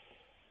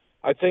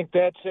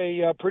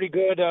pretty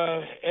good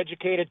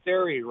educated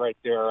theory right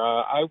there.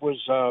 I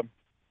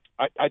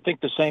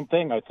think the same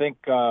thing. I think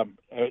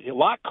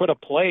Locke could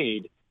have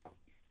played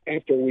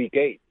after Week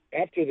 8,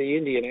 after the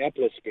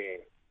Indianapolis game.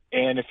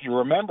 And if you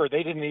remember,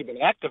 they didn't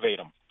even activate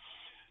him.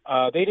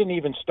 They didn't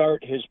even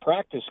start his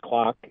practice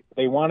clock.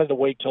 They wanted to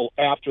wait till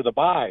after the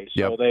bye.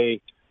 So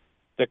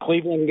the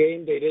Cleveland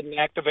game, they didn't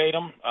activate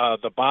him.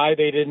 The bye,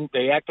 they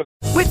activated.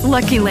 With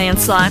Lucky Land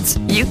Slots,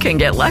 you can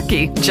get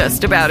lucky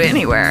just about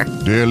anywhere.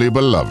 Dearly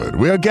beloved,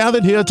 we are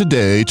gathered here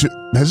today to...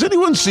 Has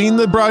anyone seen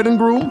the bride and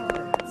groom?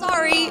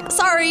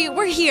 Sorry,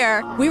 we're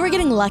here. We were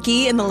getting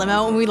lucky in the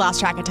limo and we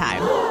lost track of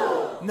time.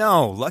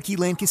 No, Lucky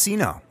Land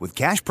Casino, with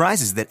cash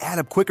prizes that add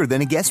up quicker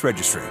than a guest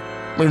registry.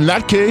 In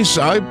that case,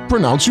 I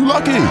pronounce you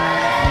lucky.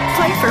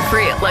 Play for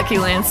free at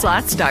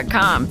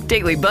LuckyLandSlots.com.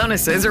 Daily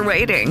bonuses are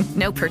waiting.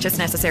 No purchase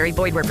necessary.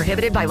 Void where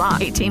prohibited by law.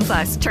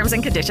 18+. Terms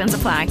and conditions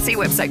apply. See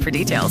website for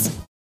details.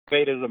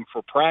 Activated them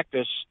for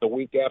practice the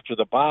week after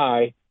the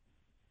bye,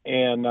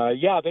 and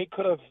they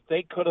could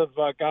have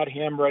got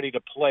him ready to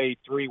play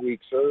 3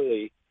 weeks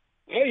early.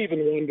 I even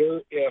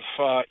wonder if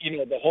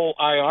the whole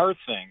IR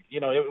thing.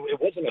 It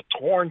wasn't a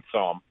torn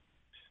thumb,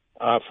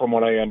 from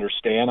what I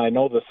understand. I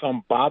know the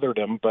thumb bothered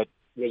him, but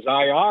was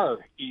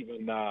IR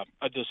even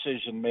a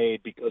decision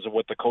made because of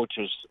what the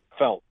coaches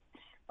felt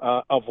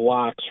of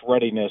Locke's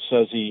readiness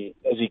as he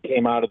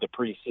came out of the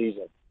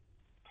preseason?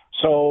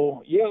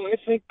 So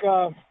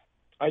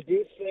I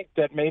do think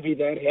that maybe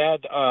that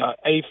had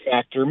a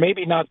factor,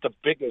 maybe not the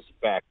biggest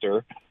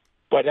factor,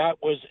 but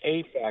that was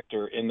a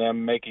factor in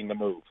them making the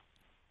move.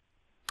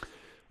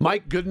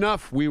 Mike, good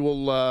enough. We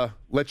will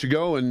let you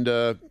go and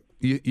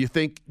you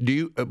think,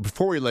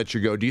 before we let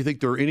you go, do you think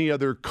there are any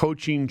other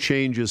coaching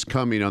changes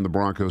coming on the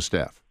Broncos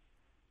staff?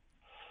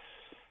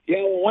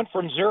 Yeah, well, went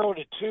from 0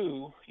 to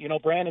 2.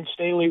 Brandon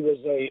Staley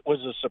was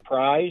a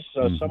surprise.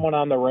 Someone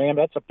on the Rams,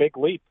 that's a big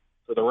leap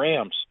for the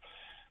Rams.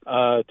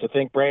 To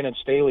think Brandon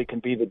Staley can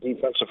be the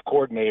defensive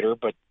coordinator,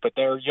 but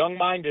they're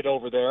young-minded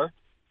over there,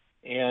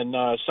 and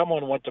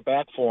someone went to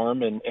bat for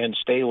him, and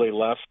Staley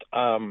left.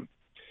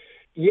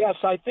 Yes,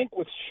 I think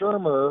with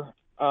Shurmur,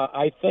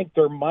 I think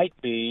there might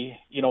be,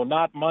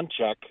 not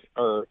Munchak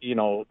or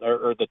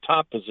the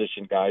top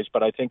position guys,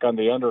 but I think on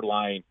the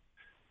underlying,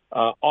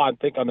 I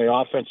think on the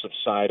offensive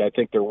side, I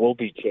think there will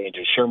be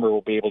changes. Shurmur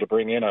will be able to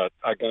bring in a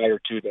guy or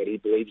two that he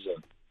believes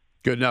in.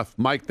 Good enough.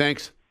 Mike,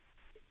 thanks.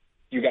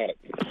 You got it.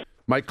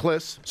 Mike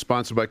Kliss,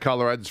 sponsored by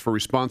Coloradans for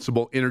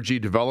Responsible Energy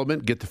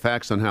Development. Get the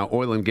facts on how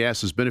oil and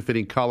gas is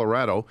benefiting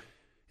Colorado.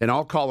 And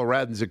all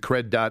Coloradans at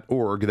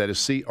cred.org. That is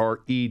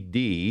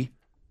CRED.org.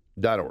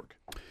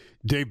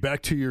 Dave,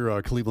 back to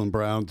your Cleveland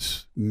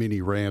Browns mini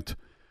rant.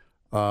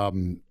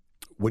 When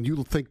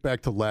you think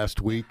back to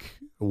last week,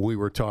 we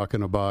were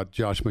talking about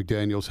Josh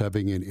McDaniels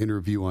having an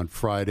interview on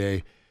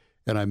Friday,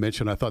 and I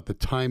mentioned I thought the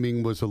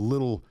timing was a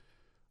little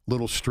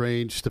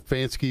strange.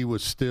 Stefanski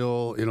was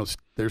still,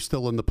 they're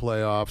still in the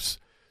playoffs,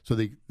 so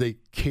they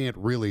can't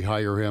really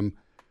hire him.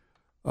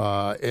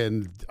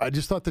 And I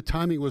just thought the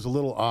timing was a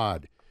little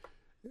odd.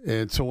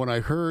 And so when I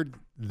heard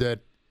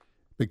that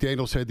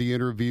McDaniels had the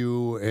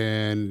interview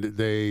and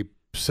they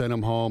sent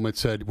him home and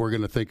said, we're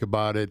going to think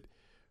about it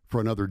for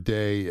another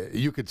day,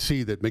 you could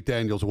see that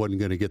McDaniels wasn't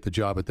going to get the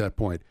job at that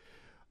point.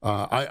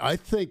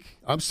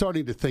 I'm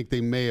starting to think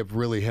they may have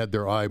really had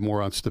their eye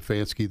more on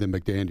Stefanski than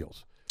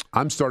McDaniels.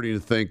 I'm starting to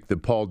think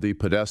that Paul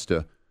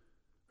DePodesta,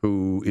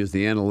 who is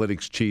the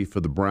analytics chief for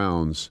the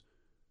Browns,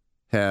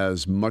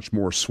 has much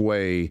more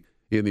sway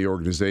in the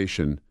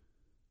organization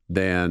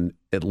than,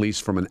 at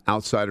least from an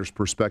outsider's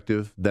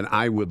perspective, than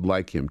I would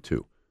like him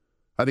to.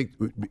 I think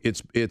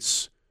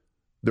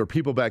there are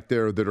people back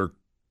there that are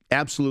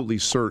absolutely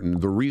certain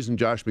the reason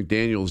Josh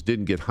McDaniels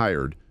didn't get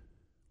hired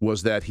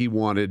was that he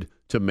wanted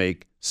to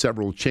make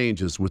several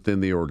changes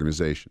within the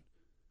organization.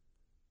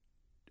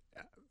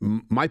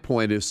 My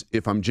point is,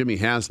 if I'm Jimmy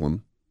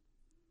Haslam,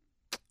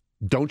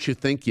 don't you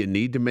think you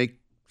need to make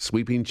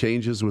sweeping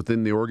changes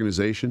within the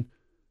organization?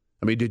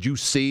 I mean, did you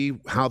see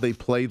how they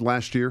played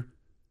last year?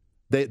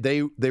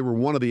 They were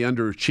one of the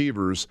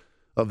underachievers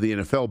of the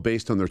NFL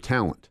based on their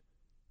talent.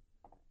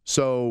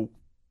 So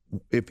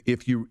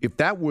if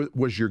that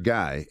was your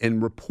guy,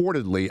 and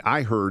reportedly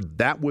I heard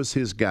that was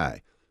his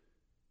guy,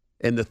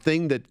 and the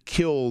thing that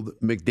killed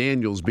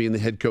McDaniels being the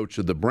head coach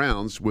of the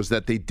Browns was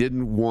that they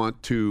didn't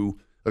want to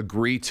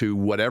agree to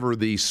whatever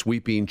the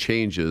sweeping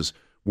changes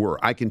were.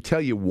 I can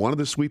tell you one of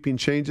the sweeping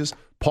changes,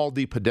 Paul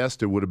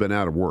DePodesta would have been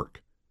out of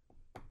work.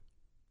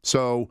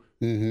 So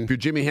if you're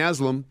Jimmy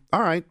Haslam,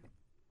 all right,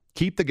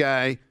 keep the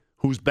guy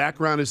whose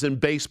background is in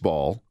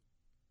baseball,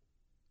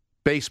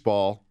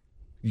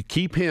 you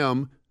keep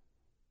him,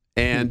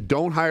 and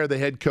don't hire the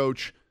head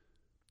coach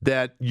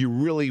that you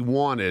really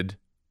wanted,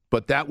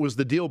 but that was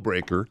the deal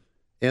breaker,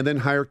 and then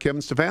hire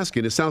Kevin Stefanski.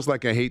 And it sounds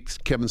like I hate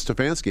Kevin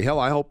Stefanski. Hell,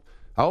 I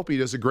hope he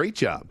does a great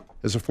job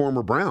as a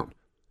former Brown.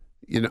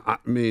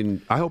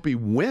 I hope he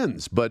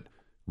wins, but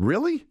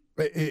really?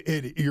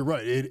 You're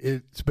right.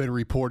 It's been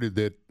reported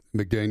that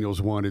McDaniels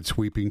wanted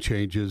sweeping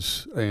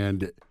changes,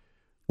 and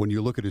when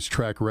you look at his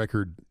track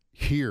record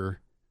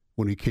here,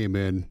 when he came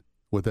in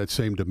with that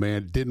same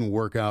demand, didn't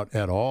work out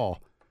at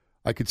all.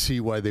 I could see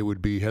why they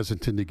would be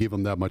hesitant to give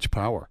him that much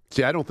power.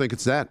 See, I don't think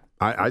it's that.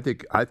 I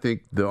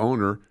think the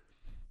owner,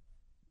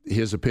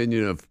 his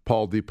opinion of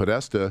Paul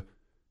DePodesta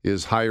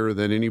is higher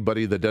than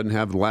anybody that doesn't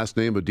have the last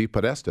name of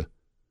DePodesta.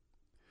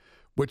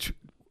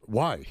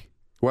 Why?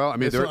 Well, I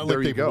mean, it's not like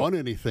they've won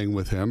anything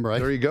with him, right?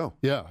 There you go.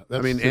 Yeah.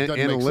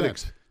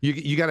 Analytics.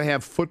 You got to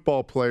have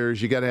football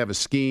players. You got to have a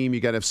scheme. You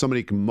got to have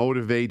somebody who can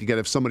motivate. You got to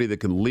have somebody that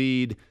can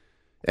lead.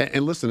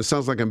 And listen, it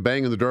sounds like I'm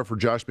banging the door for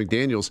Josh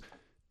McDaniels.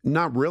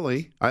 Not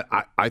really.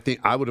 I think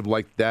I would have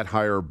liked that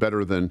hire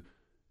better than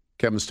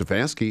Kevin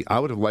Stefanski. I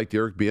would have liked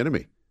Eric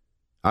Bieniemy.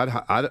 I'd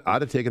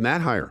have taken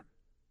that hire.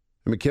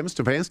 I mean, Kevin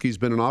Stefanski's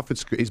been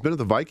he's been at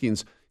the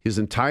Vikings his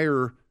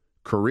entire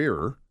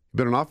career.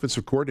 Been an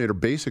offensive coordinator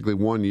basically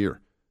 1 year.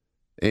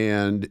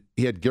 And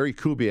he had Gary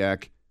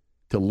Kubiak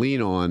to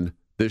lean on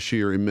this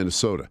year in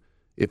Minnesota.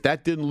 If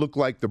that didn't look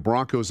like the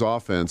Broncos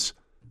offense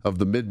of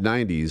the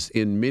mid-'90s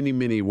in many,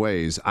 many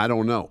ways, I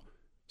don't know.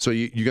 So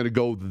you're going to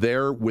go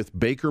there with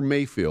Baker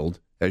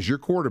Mayfield as your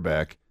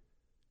quarterback.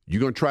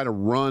 You're going to try to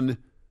run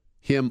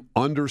him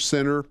under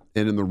center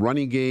and in the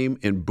running game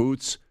and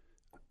boots.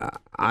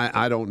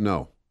 I don't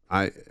know.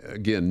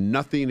 Again,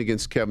 nothing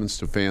against Kevin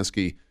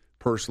Stefanski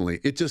personally.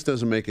 It just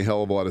doesn't make a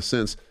hell of a lot of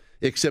sense,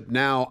 except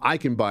now I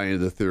can buy into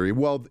the theory.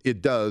 Well,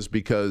 it does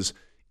because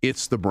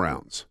it's the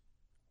Browns.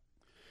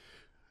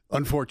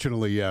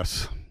 Unfortunately,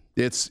 yes.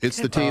 It's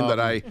the team that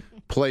I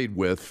played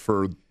with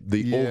for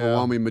the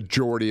overwhelming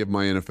majority of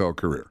my NFL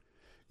career.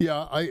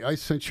 Yeah, I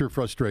sense your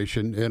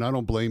frustration, and I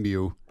don't blame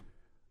you.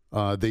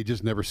 They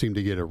just never seem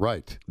to get it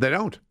right. They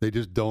don't. They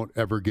just don't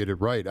ever get it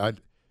right.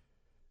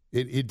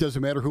 It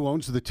doesn't matter who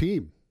owns the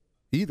team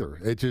either.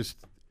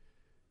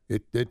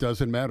 It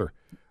doesn't matter.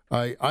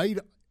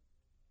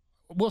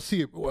 We'll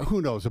see.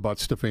 Who knows about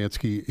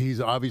Stefanski?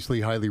 He's obviously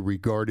highly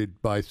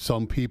regarded by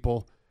some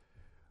people,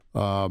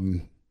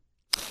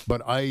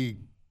 but I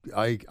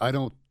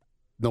don't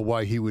know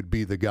why he would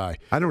be the guy.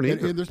 I don't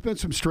either. And there's been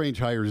some strange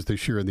hires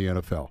this year in the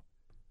NFL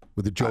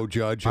with the Joe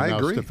Judge and I now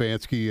agree.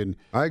 Stefanski. And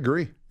I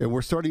agree. And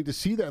we're starting to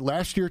see that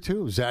last year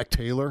too. Zach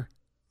Taylor,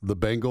 the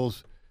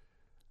Bengals.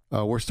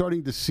 We're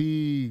starting to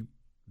see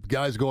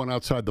guys going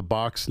outside the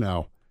box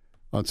now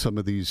on some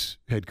of these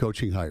head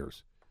coaching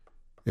hires,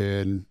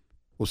 and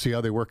we'll see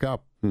how they work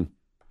out.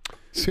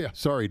 Yeah,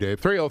 sorry, Dave.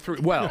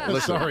 303. Well,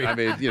 listen, Sorry. I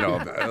mean,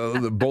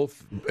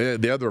 both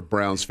the other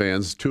Browns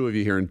fans, two of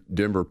you here in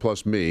Denver,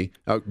 plus me.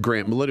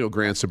 Millennial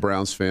Grant's a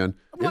Browns fan.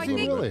 Well, Is he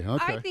really?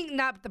 Okay. I think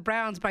not the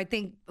Browns, but I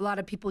think a lot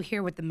of people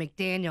here with the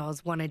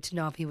McDaniels wanted to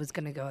know if he was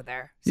going to go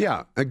there. So.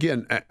 Yeah,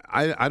 again,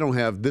 I don't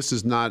have. This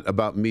is not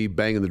about me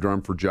banging the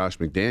drum for Josh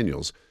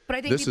McDaniels. But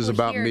I think this is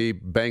people about here- me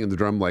banging the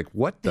drum like,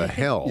 what the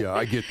hell? Yeah,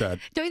 I get that.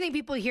 Don't you think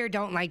people here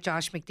don't like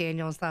Josh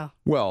McDaniels, though?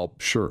 Well,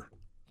 sure.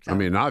 I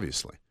mean,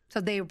 obviously. So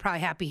they were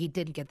probably happy he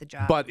didn't get the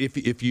job. But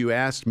if you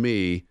asked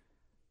me,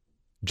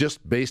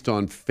 just based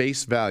on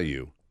face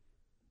value,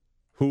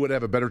 who would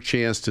have a better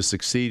chance to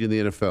succeed in the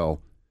NFL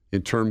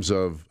in terms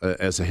of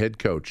as a head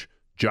coach,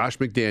 Josh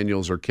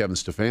McDaniels or Kevin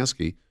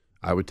Stefanski,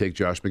 I would take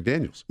Josh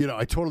McDaniels.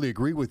 I totally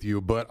agree with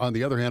you. But on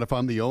the other hand, if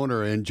I'm the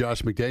owner and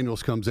Josh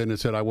McDaniels comes in and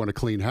said, I want a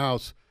clean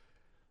house,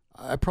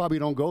 I probably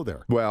don't go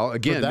there. Well,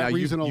 again, for that now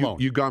reason alone.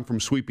 you've gone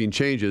from sweeping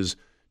changes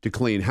to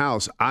clean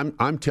house.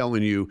 I'm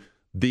telling you,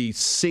 the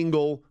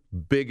single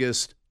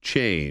biggest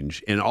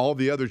change, and all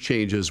the other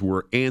changes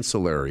were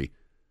ancillary,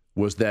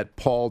 was that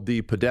Paul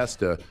D.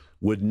 Podesta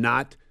would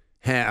not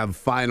have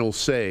final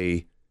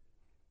say.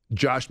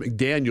 Josh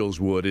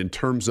McDaniels would in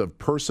terms of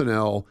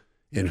personnel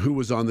and who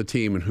was on the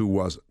team and who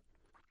wasn't.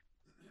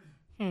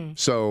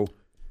 So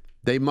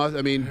they must,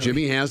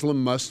 Jimmy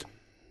Haslam must,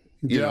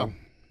 you know,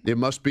 it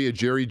must be a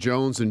Jerry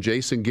Jones and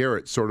Jason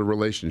Garrett sort of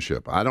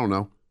relationship. I don't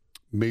know.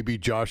 Maybe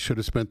Josh should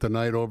have spent the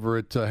night over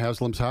at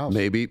Haslam's house.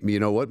 Maybe, you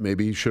know what?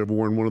 Maybe he should have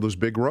worn one of those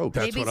big robes.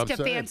 That's maybe what I'm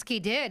saying.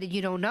 Stefanski did, and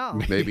you don't know.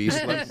 Maybe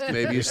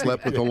he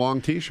slept with a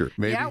long T-shirt.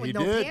 Maybe Yeah, with he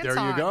no did. pants There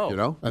you on. go. You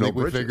know, I no think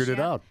we britches. figured it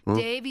out.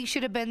 Dave, you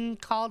should have been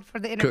called for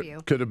the interview.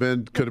 Could have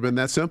been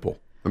that simple.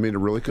 I mean, it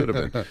really could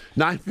have been.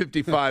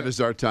 9:55 is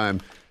our time.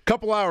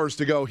 Couple hours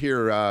to go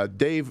here.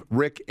 Dave,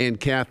 Rick, and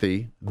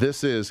Kathy.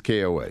 This is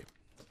KOA.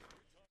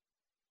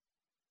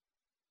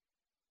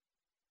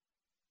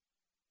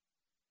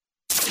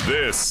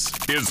 This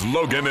is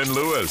Logan and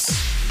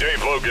Lewis.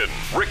 Dave Logan,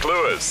 Rick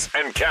Lewis,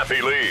 and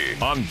Kathy Lee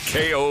on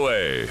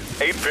KOA.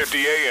 850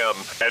 AM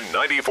and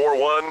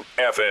 94.1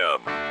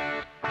 FM.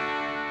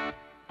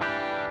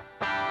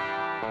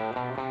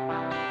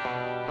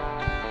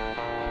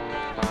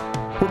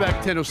 We're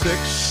back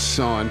 10:06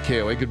 on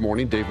KOA. Good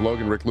morning. Dave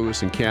Logan, Rick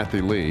Lewis, and Kathy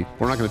Lee.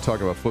 We're not going to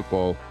talk about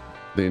football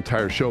the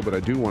entire show, but I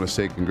do want to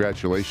say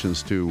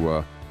congratulations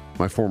to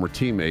my former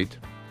teammate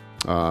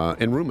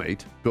and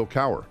roommate, Bill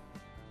Cowher,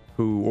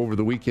 who over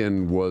the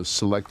weekend was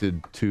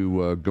selected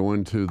to go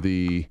into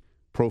the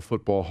Pro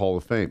Football Hall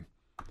of Fame.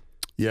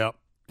 Yep.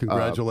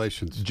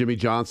 Congratulations. Jimmy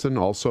Johnson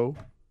also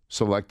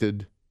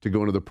selected to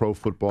go into the Pro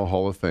Football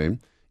Hall of Fame.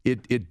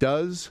 It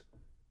does,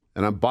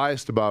 and I'm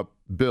biased about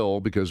Bill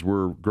because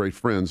we're great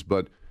friends,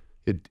 but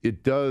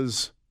it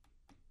does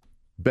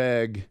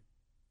beg,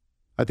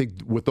 I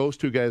think, with those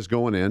two guys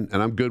going in,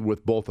 and I'm good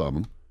with both of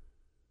them,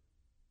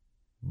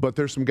 but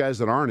there's some guys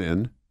that aren't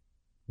in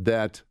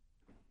that,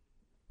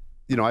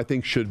 I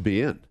think should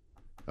be in.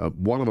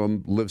 One of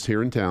them lives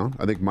here in town.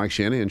 I think Mike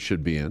Shanahan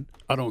should be in.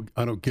 I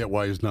don't get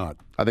why he's not.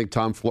 I think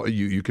Tom Flores,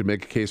 you could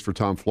make a case for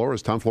Tom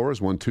Flores. Tom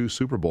Flores won 2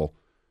 Super Bowl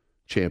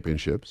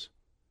championships,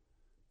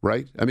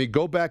 right? I mean,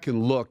 go back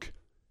and look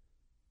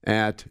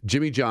at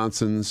Jimmy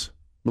Johnson's,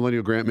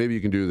 Millennial Grant, maybe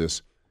you can do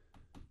this.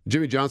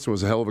 Jimmy Johnson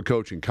was a hell of a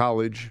coach in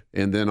college,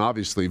 and then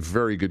obviously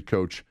very good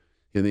coach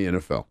in the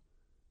NFL.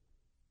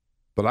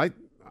 But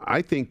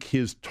I think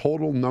his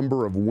total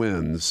number of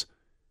wins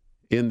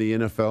in the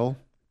NFL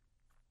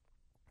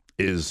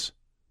is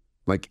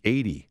like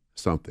 80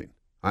 something.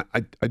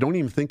 I don't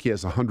even think he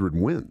has 100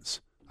 wins.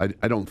 I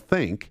don't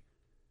think.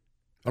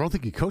 I don't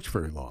think he coached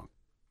very long.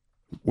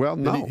 Well,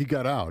 no. And he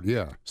got out,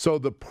 yeah. So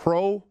the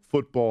Pro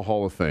Football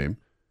Hall of Fame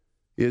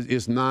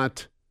is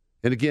not,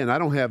 and again, I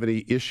don't have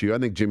any issue. I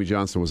think Jimmy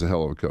Johnson was a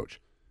hell of a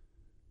coach.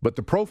 But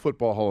the Pro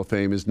Football Hall of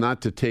Fame is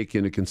not to take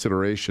into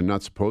consideration,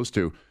 not supposed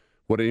to,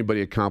 what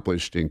anybody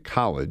accomplished in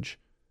college.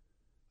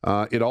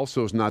 It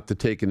also is not to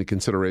take into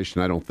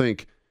consideration, I don't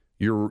think,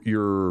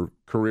 your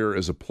career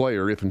as a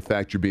player, if in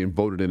fact you're being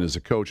voted in as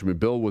a coach. I mean,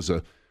 Bill was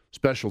a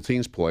special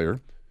teams player.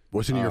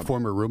 Wasn't he your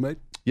former roommate?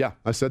 Yeah,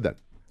 I said that.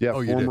 Yeah,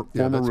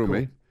 former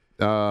roommate.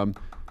 Cool.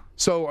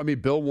 So, I mean,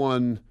 Bill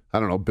won, I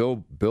don't know,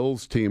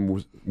 Bill's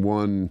team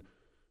won,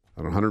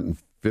 I don't know,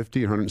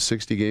 150,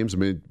 160 games. I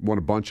mean, won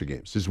a bunch of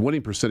games. His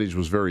winning percentage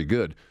was very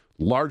good.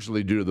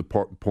 largely due to the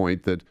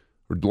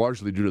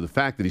largely due to the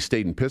fact that he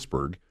stayed in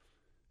Pittsburgh.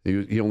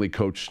 He only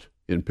coached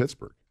in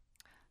Pittsburgh.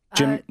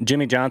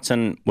 Jimmy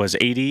Johnson was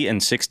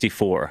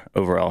 80-64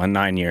 overall in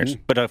 9 years,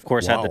 but of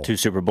course had the 2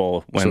 Super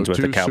Bowl wins with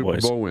the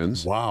Cowboys. Super Bowl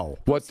wins. Wow.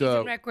 What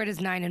season record is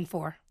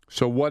 9-4.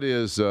 So what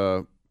is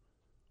Bill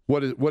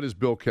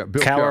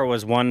Cowher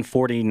was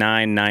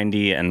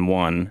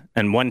 149-90-1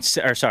 and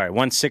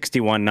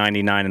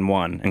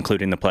 161-99-1,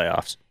 including the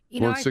playoffs.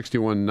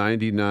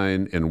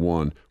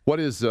 161-99-1. What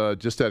is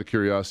just out of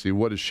curiosity?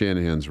 What is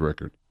Shanahan's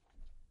record?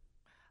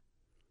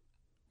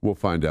 We'll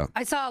find out.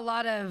 I saw a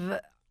lot of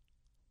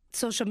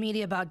social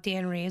media about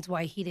Dan Reeves,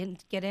 why he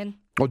didn't get in.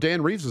 Well,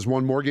 Dan Reeves has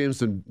won more games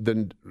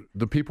than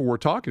the people we're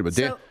talking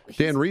about.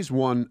 Dan Reeves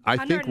won,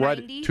 I think, right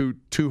at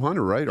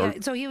 200, right? Yeah,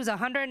 so he was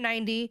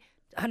 190,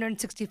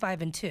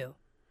 165, and 2.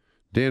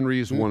 Dan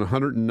Reeves won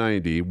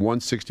 190,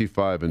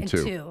 165, and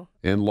 2.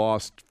 And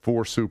lost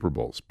 4 Super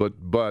Bowls,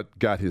 but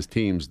got his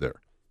teams there.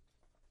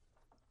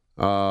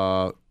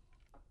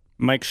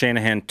 Mike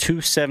Shanahan,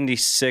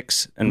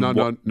 276 and No.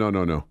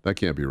 That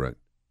can't be right.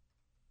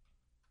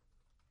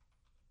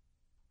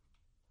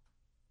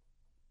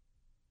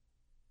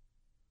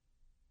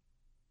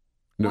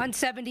 No.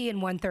 170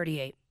 and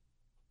 138.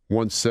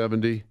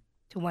 170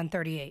 to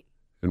 138.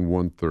 And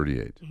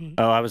 138. Mm-hmm.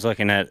 Oh, I was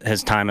looking at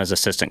his time as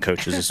assistant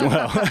coaches as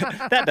well.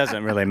 That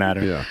doesn't really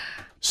matter. Yeah.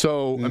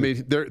 So, I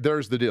mean,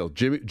 there's the deal.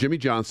 Jimmy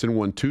Johnson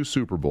won 2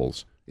 Super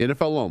Bowls,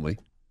 NFL only,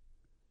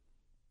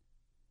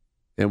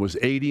 and was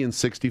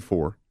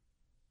 80-64.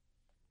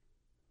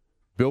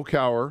 Bill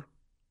Cowher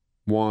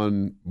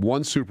won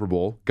 1 Super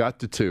Bowl, got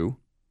to 2,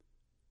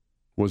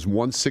 was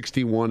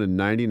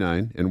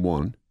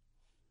 161-99-1.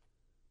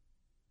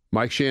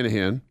 Mike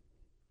Shanahan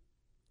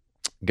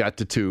got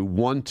to 2,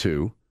 won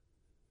 2,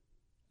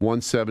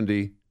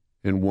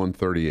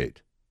 170-138.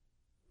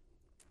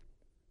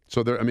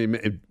 So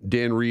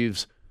Dan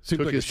Reeves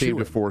took his team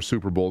to 4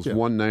 Super Bowls,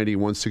 190,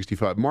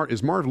 165.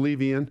 Is Marv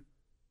Levy in?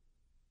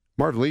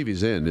 Marv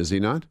Levy's in, is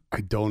he not?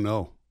 I don't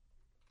know.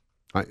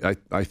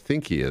 I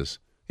think he is.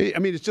 I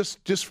mean, it's just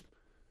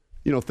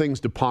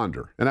things to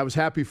ponder. And I was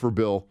happy for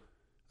Bill.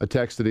 I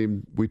texted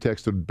him. We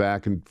texted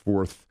back and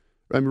forth.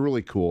 I mean,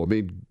 really cool. I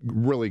mean,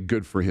 really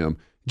good for him.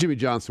 Jimmy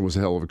Johnson was a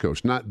hell of a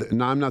coach.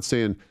 I'm not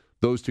saying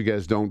those 2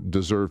 guys don't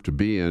deserve to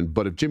be in,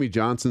 but if Jimmy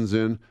Johnson's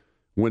in,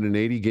 winning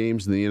 80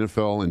 games in the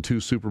NFL and 2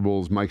 Super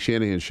Bowls, Mike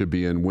Shanahan should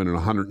be in, winning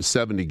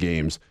 170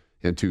 games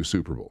and 2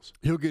 Super Bowls.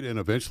 He'll get in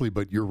eventually,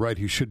 but you're right.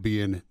 He should be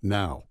in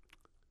now.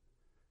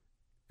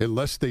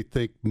 Unless they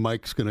think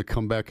Mike's going to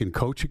come back and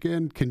coach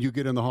again. Can you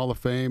get in the Hall of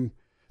Fame?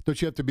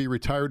 Don't you have to be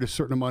retired a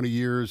certain amount of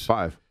years?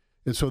 5.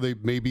 And so they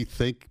maybe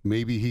think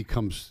he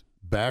comes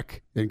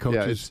back and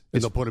coaches,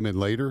 and they'll put him in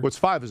later? What's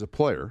 5 as a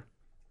player?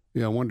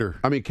 Yeah, I wonder.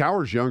 I mean,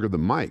 Cowher's younger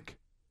than Mike.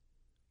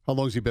 How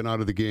long's he been out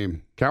of the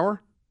game? Cowher?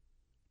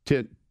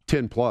 10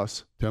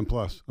 plus. 10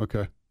 plus,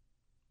 okay.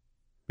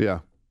 Yeah.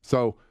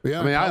 So,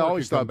 yeah, I mean, I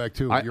always thought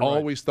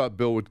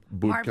Bill would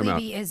Marv come out.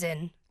 Levy is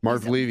in.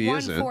 Marv Levy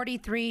is in.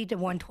 143 to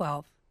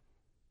 112.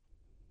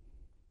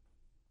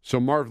 So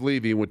Marv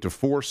Levy went to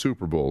 4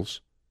 Super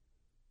Bowls,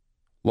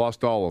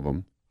 lost all of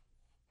them,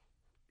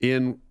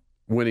 in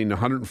winning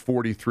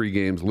 143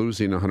 games,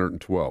 losing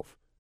 112.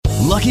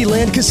 Lucky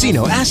Land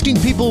Casino, asking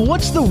people,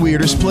 what's the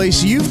weirdest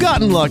place you've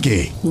gotten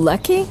lucky?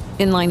 Lucky?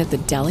 In line at the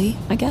deli,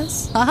 I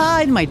guess?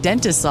 Aha, in my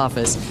dentist's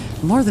office.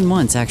 More than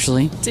once,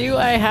 actually. Do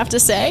I have to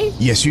say?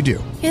 Yes, you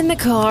do. In the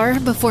car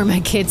before my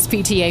kids'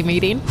 PTA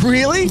meeting.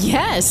 Really?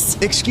 Yes.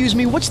 Excuse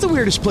me, what's the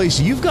weirdest place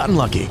you've gotten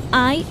lucky?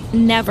 I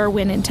never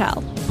win and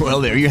tell.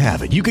 Well, there you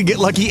have it. You can get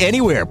lucky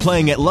anywhere,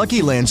 playing at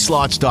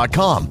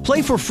LuckyLandSlots.com.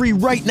 Play for free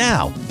right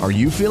now. Are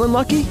you feeling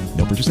lucky?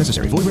 No purchase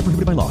necessary. Void where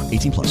prohibited by law.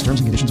 18 plus. Terms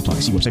and conditions apply.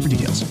 See website for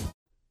details.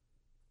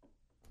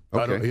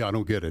 Okay. I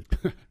don't get it.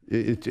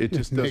 It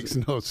just makes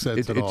no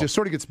sense at all. It just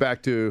sort of gets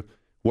back to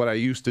what I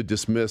used to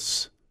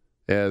dismiss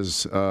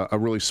as a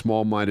really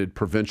small-minded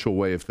provincial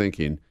way of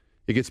thinking.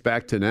 It gets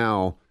back to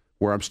now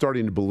where I'm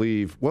starting to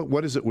believe,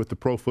 what is it with the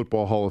Pro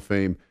Football Hall of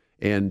Fame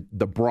and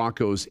the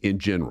Broncos in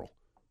general?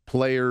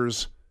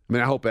 Players, I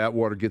mean, I hope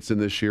Atwater gets in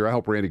this year. I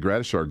hope Randy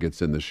Gradishar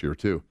gets in this year,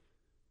 too.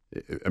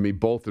 I mean,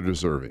 both are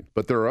deserving.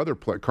 But there are other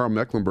players. Carl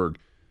Mecklenburg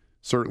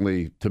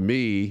certainly, to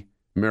me,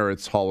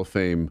 merits Hall of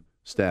Fame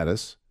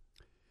status.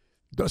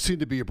 Does seem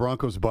to be a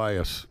Broncos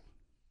bias.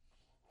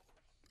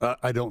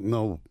 I don't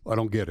know. I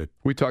don't get it.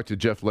 We talked to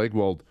Jeff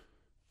Legwold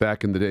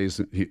back in the days.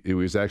 He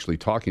was actually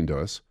talking to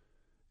us.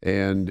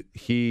 And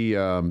he's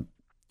done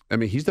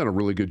a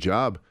really good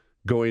job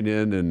going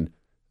in and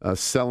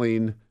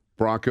selling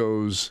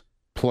Broncos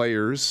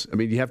players. I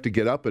mean, you have to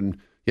get up and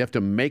you have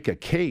to make a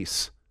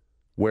case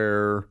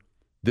where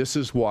this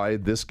is why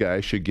this guy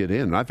should get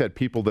in. And I've had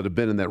people that have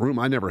been in that room,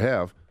 I never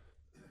have,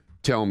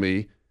 tell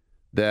me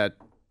that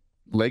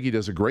Leggy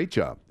does a great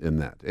job in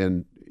that.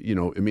 And,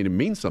 it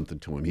means something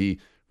to him. He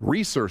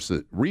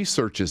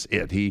researches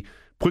it. He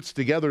puts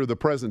together the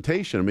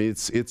presentation. I mean,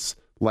 it's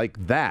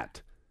like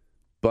that.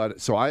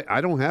 But so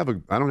I don't have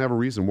a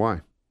reason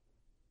why.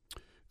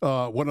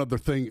 One other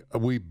thing,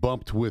 we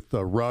bumped with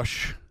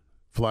Rush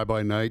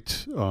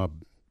fly-by-night.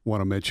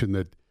 Want to mention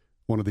that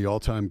one of the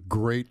all-time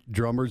great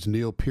drummers,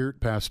 Neil Peart,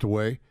 passed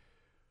away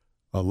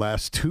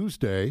last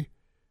Tuesday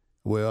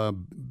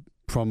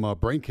from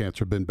brain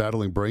cancer. Been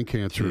battling brain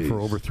cancer for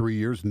over 3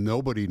 years.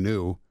 Nobody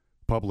knew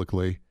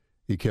publicly.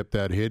 He kept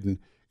that hidden.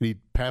 And he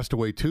passed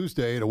away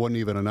Tuesday, and it wasn't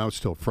even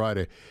announced till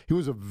Friday. He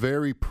was a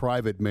very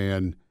private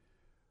man.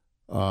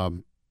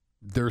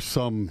 There's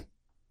some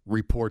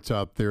reports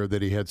out there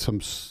that he had some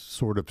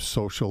sort of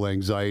social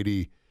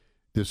anxiety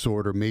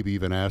disorder, maybe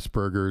even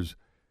Asperger's,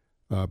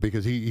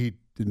 because he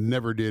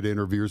never did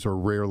interviews or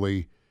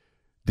rarely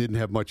didn't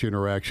have much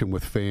interaction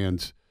with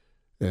fans.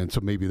 And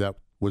so maybe that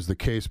was the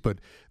case. But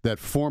that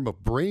form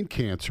of brain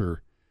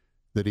cancer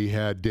that he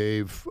had,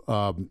 Dave,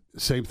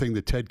 same thing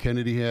that Ted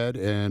Kennedy had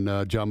and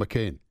John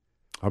McCain.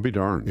 I'll be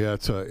darned. Yeah,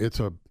 it's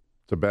a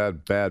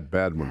bad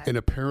one. And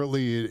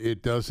apparently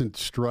it doesn't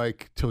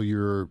strike till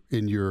you're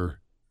in your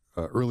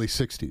early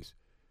 60s.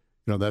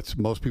 You know, that's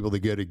most people that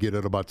get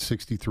at about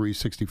 63,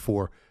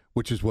 64,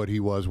 which is what he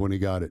was when he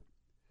got it.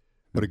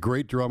 But a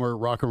great drummer,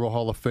 Rock and Roll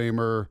Hall of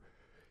Famer.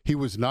 He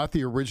was not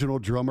the original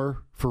drummer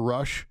for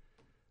Rush.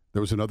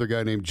 There was another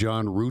guy named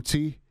John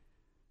Rutsey.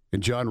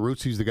 And John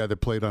Rutsey's the guy that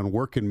played on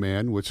Workin'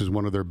 Man, which is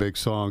one of their big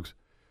songs.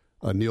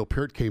 Neil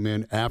Peart came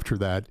in after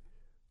that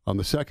on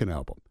the second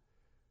album.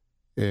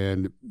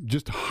 And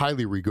just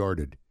highly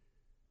regarded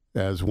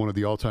as one of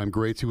the all-time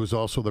greats. He was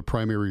also the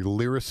primary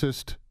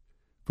lyricist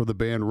for the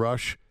band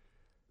Rush.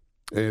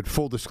 And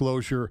full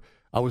disclosure,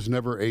 I was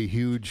never a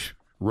huge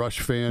Rush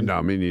fan.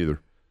 No, me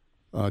neither.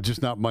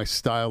 Just not my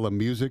style of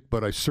music,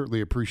 but I certainly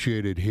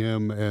appreciated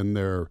him and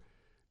their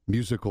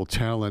musical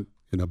talent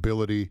and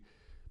ability.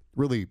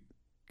 Really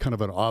kind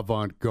of an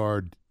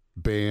avant-garde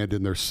band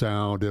in their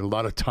sound and a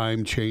lot of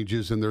time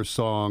changes in their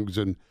songs.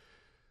 And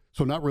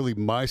so not really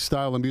my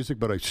style of music,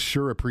 but I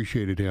sure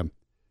appreciated him,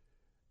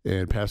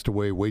 and passed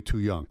away way too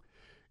young.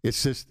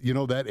 It's just,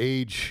 that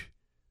age,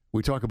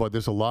 we talk about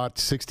this a lot,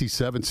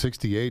 67,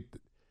 68,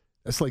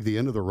 that's like the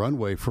end of the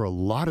runway for a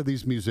lot of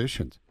these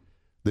musicians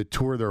that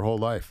tour their whole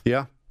life.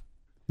 Yeah.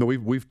 No,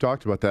 we've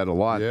talked about that a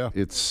lot. Yeah.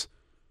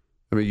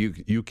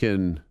 You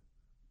can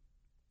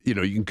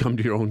come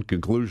to your own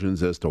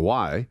conclusions as to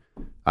why.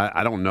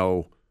 I don't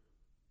know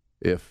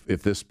if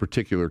this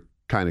particular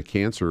kind of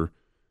cancer,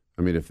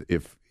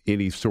 if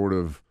any sort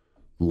of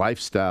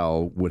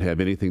lifestyle would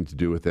have anything to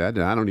do with that.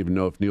 And I don't even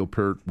know if Neil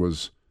Peart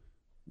was,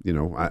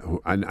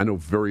 I know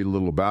very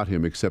little about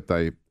him, except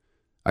I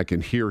can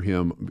hear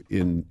him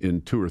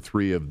in two or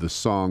three of the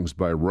songs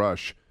by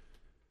Rush.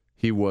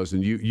 He was,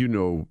 and you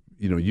know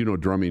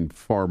drumming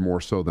far more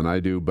so than I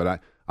do,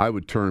 but I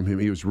would term him,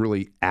 he was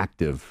really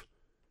active.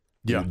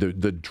 Yeah.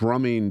 The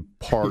drumming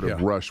part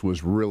of Rush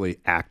was really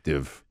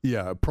active.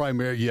 Yeah,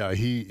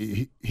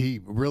 he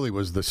really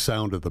was the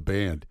sound of the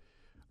band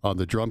on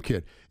the drum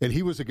kit. And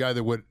he was a guy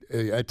that would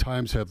at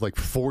times have like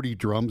 40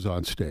 drums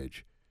on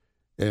stage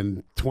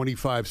and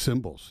 25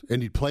 cymbals,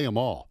 and he'd play them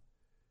all.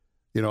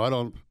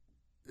 To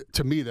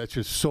me, that's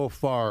just so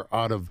far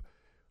out of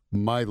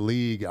my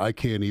league. I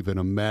can't even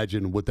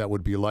imagine what that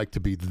would be like to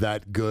be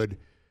that good,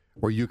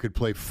 where you could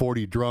play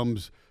 40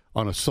 drums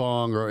on a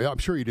song, or I'm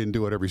sure he didn't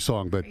do it every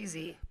song, but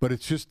Crazy. But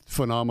it's just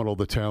phenomenal,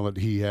 the talent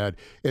he had,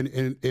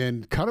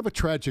 and kind of a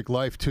tragic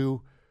life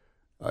too.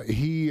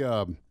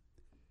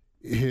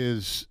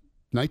 His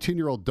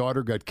 19-year-old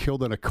daughter got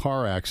killed in a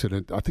car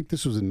accident. I think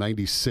this was in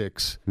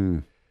 '96,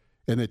 and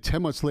then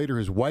 10 months later,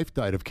 his wife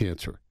died of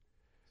cancer.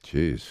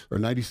 Jeez. Or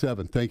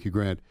 97. Thank you,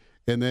 Grant.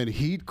 And then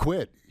he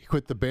quit. He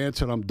quit the band,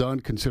 said, "I'm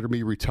done. Consider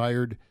me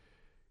retired."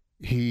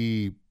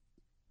 He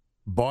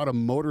bought a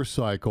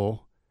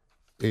motorcycle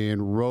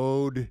and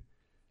rode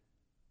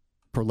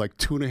for like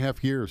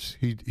 2.5 years.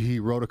 He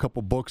wrote a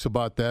couple books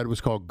about that. It was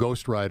called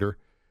Ghost Rider.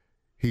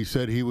 He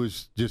said he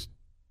was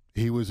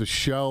a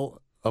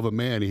shell of a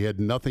man. He had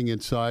nothing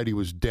inside. He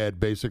was dead,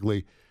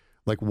 basically,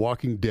 like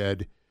Walking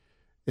Dead.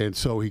 And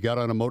so he got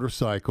on a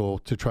motorcycle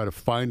to try to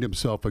find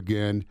himself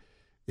again.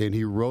 And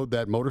he rode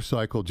that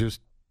motorcycle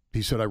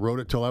he said, I rode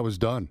it till I was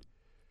done.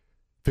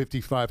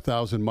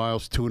 55,000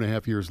 miles,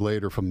 2.5 years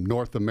later, from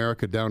North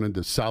America down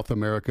into South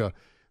America,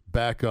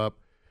 back up.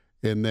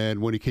 And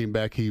then when he came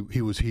back, he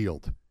was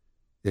healed.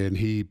 And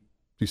he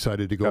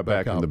decided to go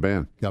back out. In the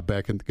band. Got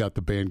back and got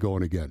the band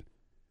going again.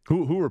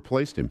 Who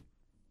replaced him?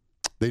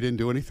 They didn't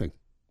do anything.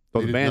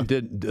 Oh, the band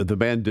did.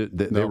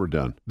 They were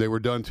done. They were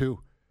done too.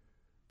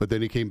 But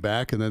then he came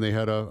back, and then they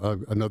had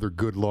another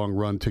good long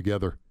run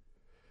together.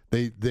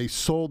 They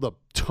sold a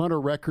ton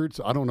of records.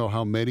 I don't know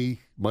how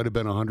many. Might have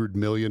been 100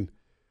 million,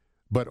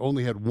 but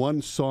only had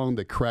one song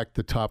that cracked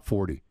the top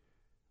 40.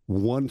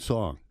 One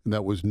song, and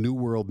that was New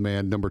World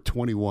Man, number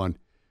 21,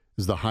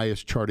 is the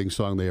highest charting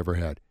song they ever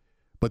had.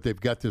 But they've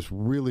got this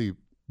really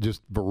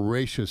just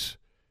voracious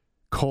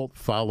cult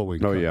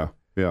following. Oh, yeah.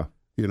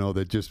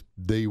 That just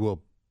they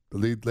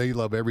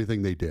love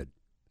everything they did.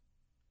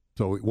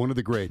 So one of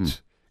the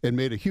greats, and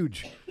made a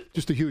huge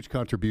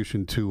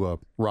contribution to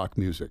rock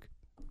music.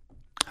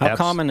 How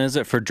common is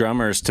it for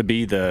drummers to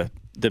be the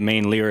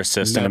main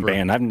lyricist in a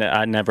band?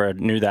 I never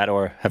knew that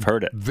or have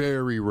heard it.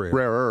 Very rare.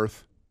 Rare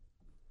earth.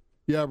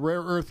 Yeah,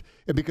 Rare Earth,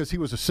 and because he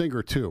was a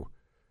singer too.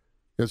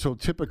 And so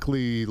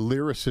typically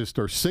lyricists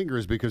are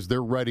singers because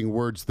they're writing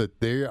words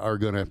that they are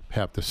going to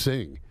have to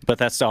sing. But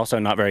that's also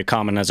not very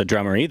common as a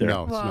drummer either.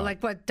 No, it's Well, not.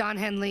 like what, Don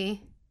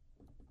Henley,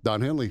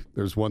 Don Henley,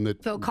 there's one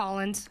that... Phil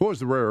Collins, What was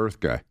the Rare Earth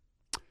guy?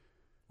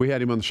 We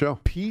had him on the show.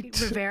 Pete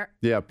Rivera.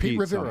 Yeah, Pete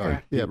Rivera.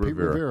 something. Yeah, Pete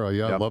Rivera.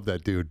 Yeah, I love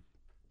that dude.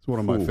 It's one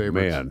of my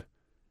favorites. Man.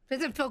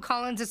 Isn't Phil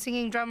Collins a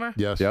singing drummer?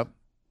 Yes. Yep.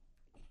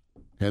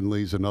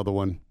 Henley's another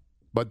one.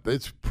 But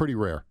it's pretty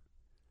rare.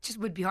 Just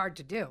would be hard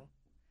to do.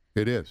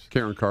 It is.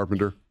 Karen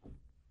Carpenter.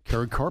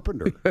 Karen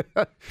Carpenter.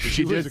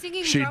 She was a did.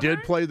 singing She drummer?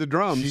 did play the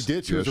drums. She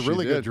did. She Yes, was a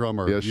really did. good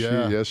drummer. Yes,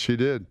 yeah. she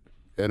did.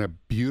 And a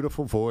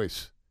beautiful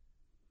voice.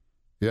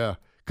 Yeah.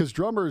 Because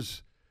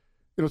drummers,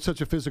 it's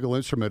such a physical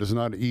instrument. It's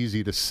not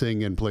easy to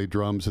sing and play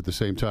drums at the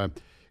same time.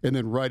 And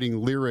then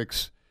writing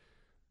lyrics,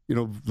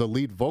 the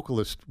lead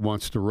vocalist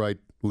wants to write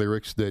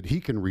lyrics that he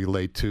can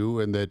relate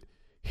to and that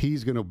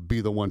he's going to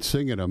be the one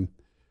singing them.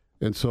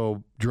 And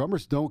so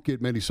drummers don't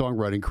get many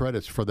songwriting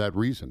credits for that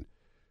reason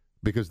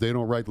because they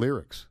don't write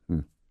lyrics.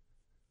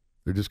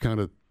 They're just kind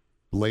of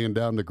laying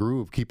down the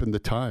groove, keeping the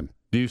time.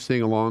 Do you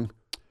sing along?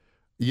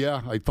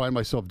 Yeah, I find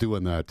myself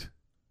doing that.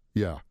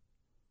 Yeah.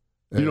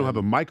 You don't have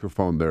a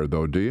microphone there,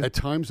 though, do you? At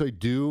times I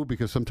do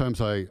because sometimes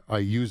I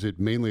if it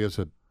mainly as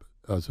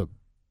a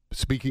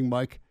speaking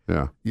mic.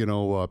 Yeah.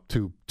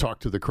 To talk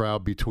to the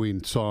crowd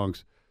between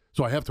songs.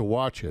 So I have to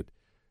watch it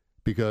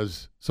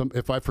because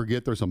if I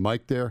forget there's a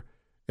mic there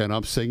and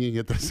I'm singing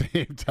at the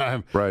same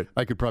time, right,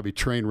 I could probably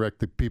train wreck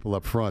the people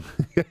up front.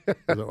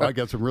 I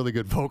got some really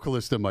good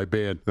vocalists in my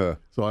band,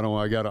 so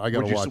I got to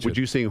watch it. Would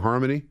you sing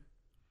harmony?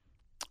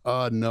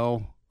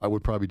 No, I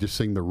would probably just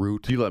sing the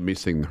root. You let me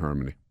sing the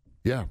harmony.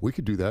 Yeah, we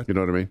could do that. You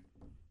know what I mean?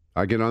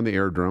 I get on the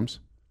air drums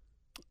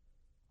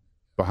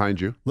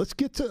behind you. Let's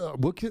get to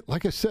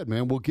like I said,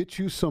 man. We'll get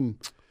you some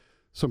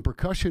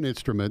percussion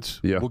instruments.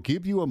 Yeah. We'll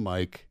give you a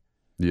mic.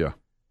 Yeah.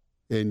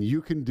 And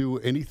you can do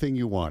anything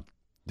you want.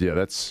 Yeah,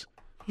 that's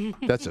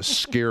a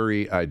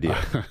scary idea.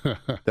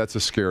 That's a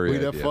scary idea.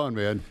 We'd have fun,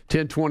 man.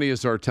 10:20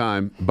 is our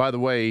time. By the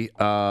way,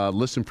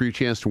 listen for your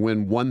chance to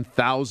win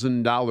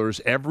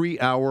 $1,000 every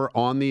hour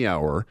on the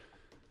hour.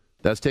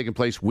 That's taking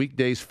place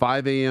weekdays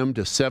 5 a.m.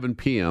 to 7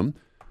 p.m.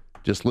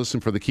 Just listen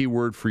for the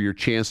keyword for your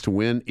chance to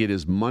win. It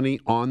is money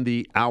on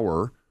the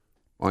hour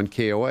on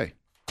KOA.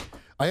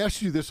 I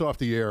asked you this off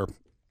the air,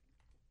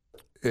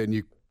 and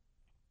you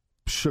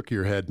shook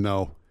your head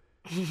no.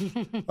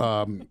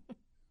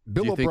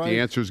 Bill Do you think O'Brien,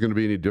 the answer is going to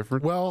be any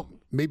different? Well,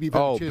 maybe you've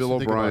had a chance Bill to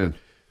think about O'Brien.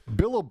 it.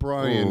 Bill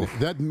O'Brien,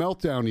 that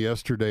meltdown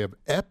yesterday of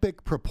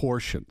epic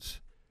proportions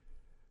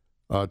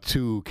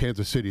to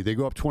Kansas City. They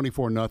go up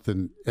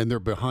 24-0, and they're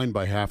behind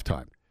by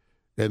halftime,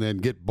 and then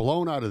get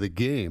blown out of the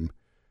game.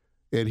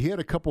 And he had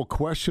a couple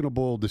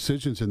questionable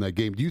decisions in that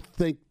game. Do you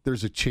think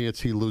there's a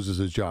chance he loses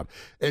his job?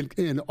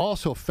 And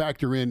also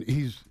factor in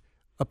he's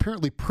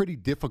apparently pretty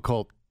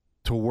difficult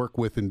to work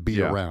with and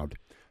be around.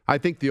 I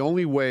think the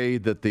only way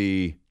that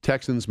the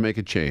Texans make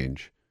a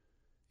change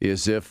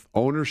is if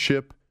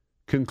ownership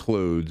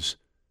concludes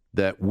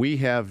that we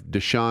have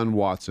Deshaun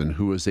Watson,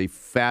 who is a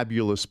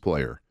fabulous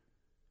player,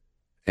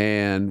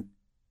 and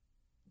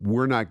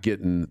we're not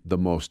getting the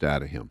most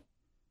out of him.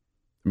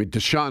 I mean,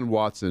 Deshaun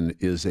Watson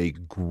is a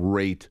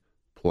great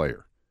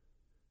player.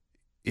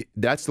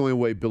 That's the only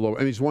way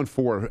he's won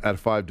 4 out of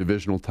 5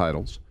 divisional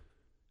titles.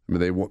 I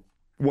mean, they won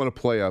a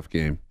playoff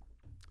game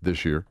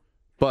this year.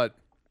 But,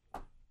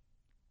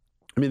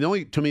 I mean, the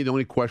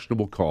only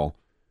questionable call,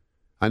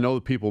 I know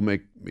that people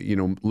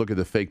look at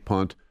the fake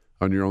punt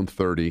on your own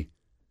 30.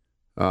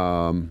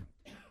 I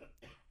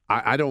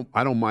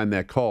don't mind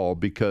that call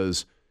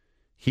because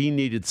he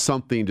needed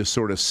something to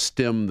sort of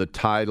stem the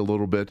tide a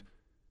little bit.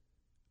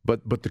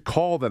 But the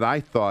call that I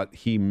thought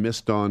he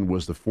missed on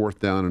was the 4th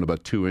down and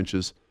about 2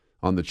 inches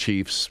on the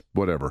Chiefs,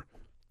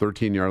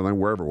 13-yard line,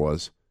 wherever it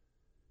was.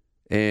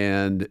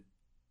 And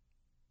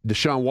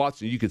Deshaun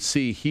Watson, you could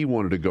see he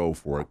wanted to go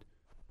for it.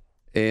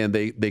 And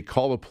they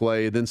call a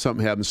play, then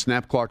something happens,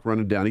 snap clock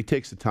running down. He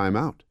takes the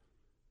timeout.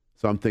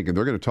 So I'm thinking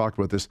they're going to talk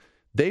about this.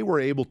 They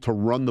were able to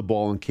run the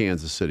ball in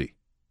Kansas City,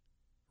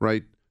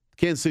 right?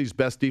 Kansas City's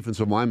best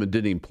defensive lineman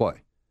didn't even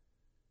play.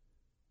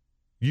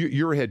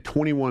 You're ahead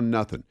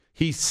 21-0.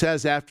 He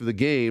says after the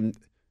game,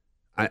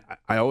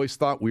 I always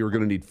thought we were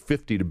going to need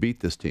 50 to beat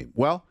this team.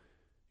 Well,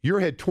 you're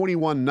ahead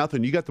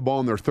 21-0. You got the ball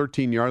on their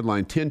 13-yard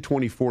line,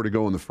 10:24 to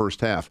go in the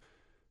first half.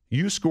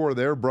 You score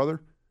there,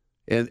 brother,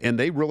 and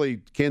they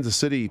really, Kansas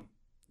City,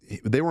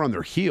 they were on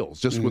their heels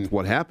just with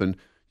what happened.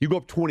 You go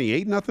up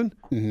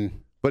 28-0,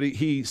 but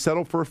he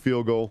settled for a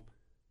field goal.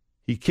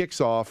 He kicks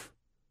off.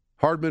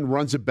 Hardman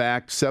runs it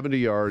back 70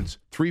 yards.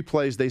 3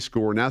 plays, they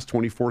score. Now it's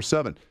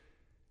 24-7.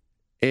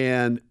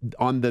 And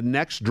on the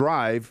next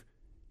drive,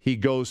 he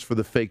goes for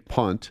the fake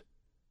punt.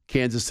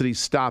 Kansas City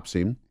stops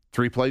him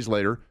 3 plays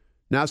later.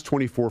 Now it's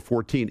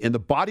 24-14. And the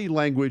body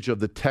language of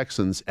the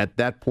Texans at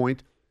that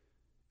point,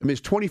 I mean,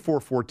 it's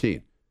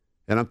 24-14.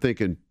 And I'm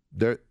thinking,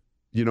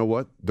 you know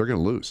what? They're going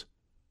to lose.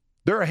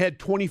 They're ahead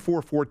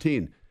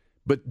 24-14.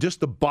 But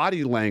just the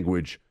body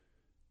language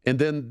And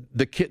then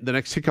the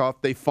next kickoff,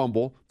 they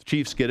fumble. The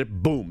Chiefs get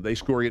it. Boom, they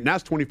score it. Now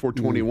it's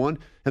 24-21,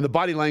 and the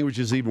body language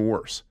is even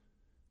worse.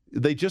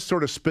 They just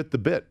sort of spit the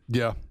bit.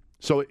 Yeah.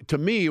 So to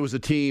me, it was a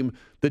team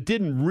that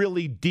didn't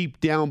really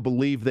deep down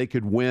believe they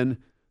could win.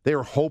 They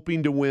were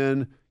hoping to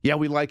win. Yeah,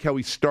 we like how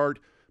we start.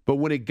 But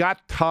when it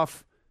got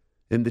tough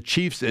and the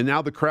Chiefs, and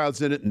now the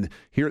crowd's in it, and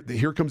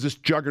here comes this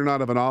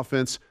juggernaut of an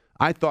offense,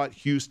 I thought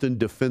Houston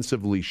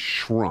defensively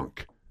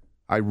shrunk.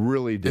 I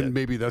really did. And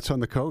maybe that's on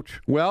the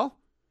coach. Well,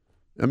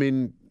 I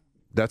mean,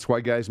 that's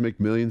why guys make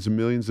millions and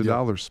millions of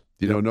dollars.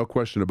 No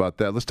question about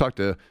that. Let's talk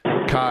to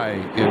Kai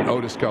in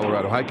Otis,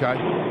 Colorado. Hi, Kai.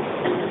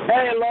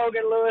 Hey,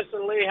 Logan, Lewis,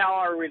 and Lee. How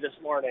are we this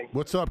morning?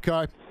 What's up,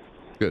 Kai?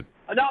 Good.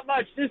 Not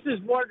much. This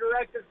is more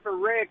directed for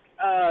Rick.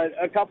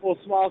 A couple of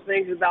small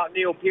things about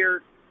Neil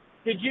Peart.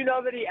 Did you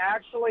know that he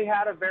actually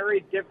had a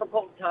very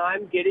difficult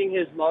time getting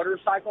his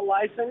motorcycle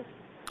license?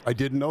 I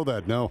didn't know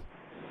that, no.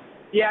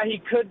 Yeah,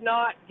 he could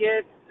not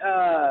get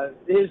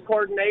his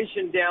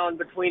coordination down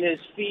between his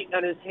feet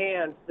and his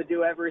hands to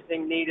do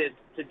everything needed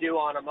to do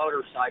on a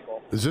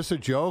motorcycle. Is this a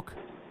joke?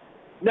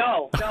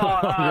 No.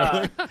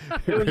 Really?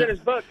 It was in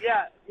his book,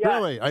 yeah.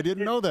 Really? I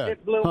didn't know that.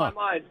 It blew my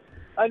mind.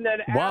 And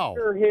then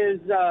after his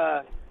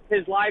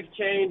life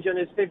change and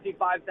his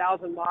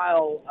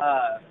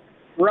 55,000-mile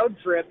road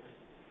trip,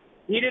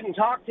 he didn't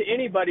talk to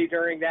anybody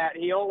during that.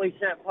 He only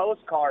sent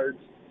postcards.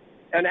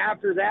 And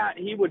after that,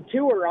 he would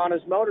tour on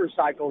his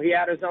motorcycle. He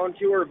had his own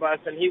tour bus,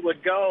 and he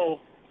would go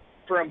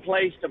from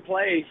place to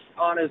place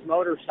on his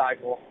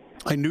motorcycle.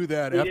 I knew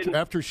that.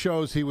 After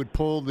shows, he would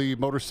pull the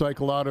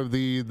motorcycle out of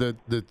the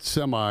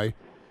semi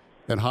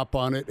and hop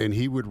on it, and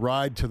he would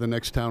ride to the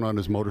next town on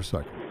his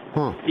motorcycle.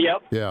 Huh.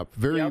 Yep. Yeah,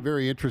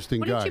 very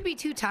interesting guy. Wouldn't you be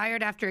too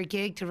tired after a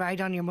gig to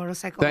ride on your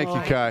motorcycle? Thank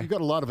you, Kai. You got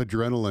a lot of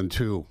adrenaline,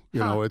 too. You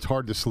know, it's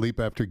hard to sleep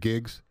after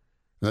gigs.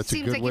 That's a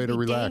good way to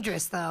relax. Seems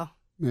dangerous, though.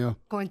 Yeah.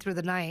 Going through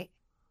the night.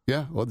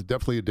 Yeah, well,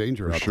 definitely a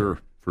danger out there.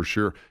 For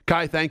sure.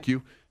 Kai, thank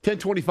you.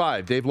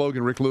 10:25, Dave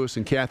Logan, Rick Lewis,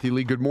 and Kathy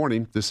Lee. Good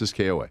morning. This is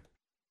KOA.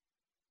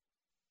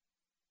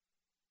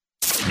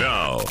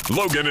 Now,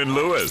 Logan and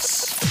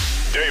Lewis.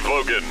 Dave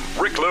Logan,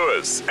 Rick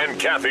Lewis, and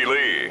Kathy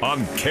Lee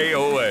on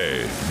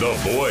KOA, the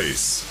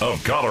voice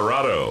of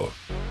Colorado.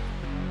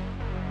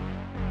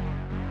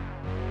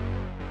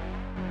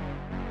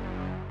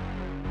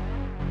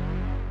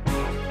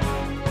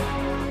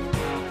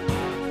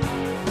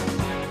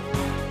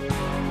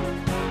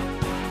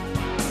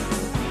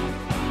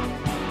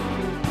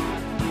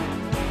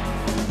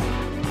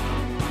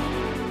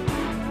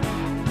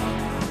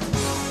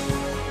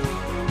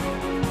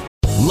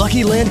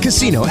 Lucky Land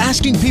Casino,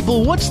 asking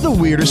people, what's the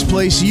weirdest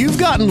place you've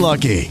gotten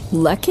lucky?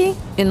 Lucky?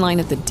 In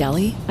line at the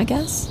deli, I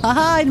guess?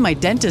 Aha, in my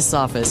dentist's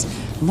office.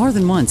 More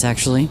than once,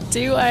 actually.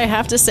 Do I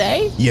have to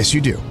say? Yes,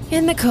 you do.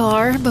 In the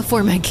car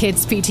before my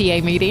kids'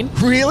 PTA meeting.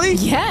 Really?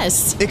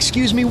 Yes.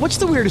 Excuse me, what's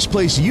the weirdest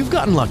place you've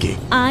gotten lucky?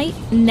 I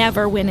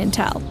never win and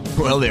tell.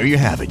 Well, there you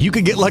have it. You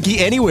can get lucky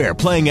anywhere,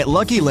 playing at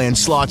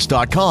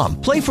LuckyLandSlots.com.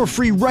 Play for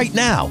free right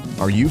now.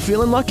 Are you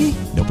feeling lucky?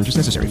 No purchase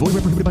necessary. Void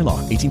where prohibited by law.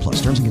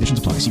 18+. Terms and conditions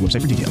apply. See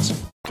website for details.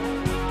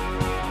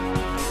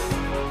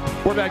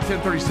 We're back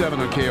 10:37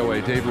 on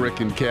KOA. Dave, Rick,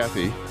 and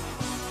Kathy.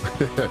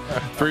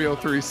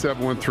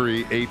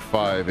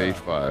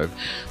 303-713-8585.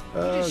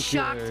 You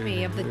shocked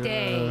me of the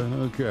day.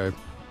 Okay.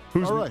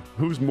 All right.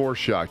 Who's more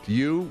shocked?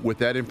 You with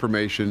that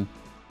information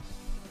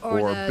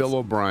or Bill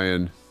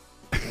O'Brien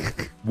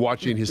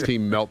watching his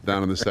team melt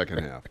down in the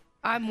second half?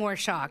 I'm more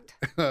shocked.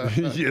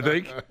 You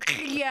think?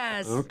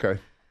 Yes. Okay.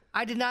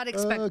 I did not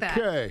expect that.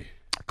 Okay.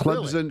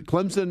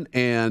 Clemson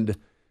and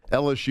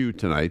LSU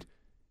tonight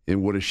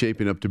in what is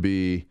shaping up to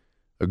be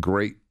a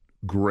great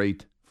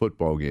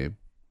football game.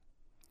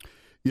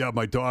 Yeah,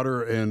 my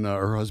daughter and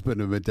her husband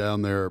have been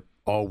down there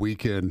all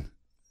weekend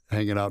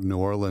hanging out in New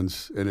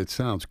Orleans, and it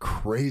sounds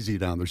crazy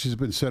down there. She's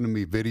been sending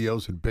me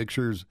videos and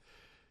pictures.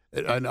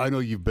 I know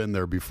you've been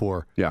there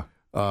before. Yeah.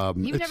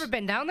 You've never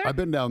been down there? I've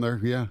been down there,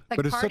 yeah.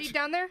 Like partied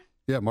down there?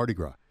 Yeah, Mardi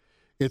Gras.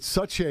 It's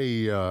such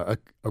a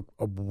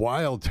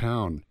wild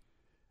town,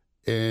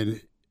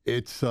 and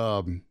it's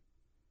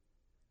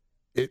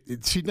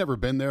she'd never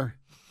been there.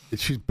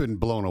 She's been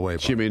blown away.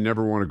 She may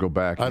never want to go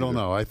back. I don't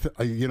know. I've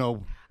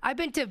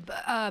been to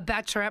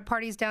bachelorette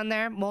parties down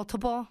there,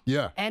 multiple.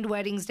 Yeah. And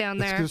weddings down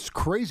there. It's just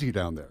crazy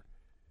down there.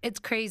 It's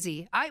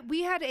crazy.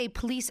 We had a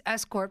police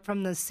escort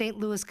from the St.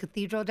 Louis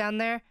Cathedral down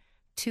there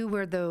to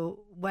where the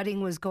wedding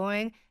was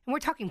going. And we're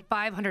talking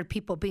 500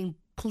 people being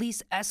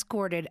police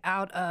escorted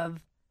out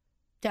of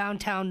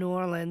downtown New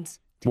Orleans.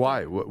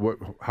 Why? What?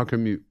 How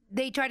come you?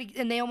 They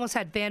and they almost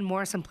had Van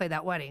Morrison play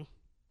that wedding.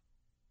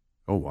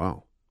 Oh,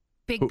 wow.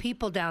 Big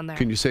people down there.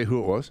 Can you say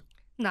who it was?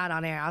 Not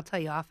on air. I'll tell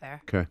you off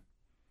air. Okay.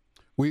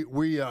 I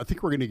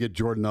think we're going to get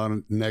Jordan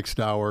on next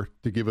hour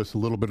to give us a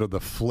little bit of the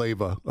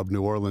flavor of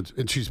New Orleans.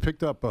 And she's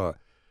picked up a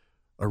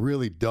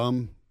really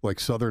dumb, like,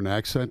 Southern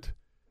accent.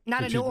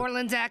 Not a New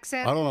Orleans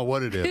accent? I don't know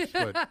what it is,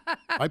 but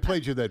I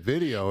played you that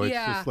video. It's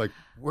just like,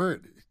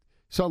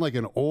 sound like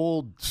an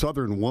old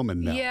Southern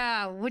woman now.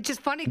 Yeah, which is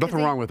funny.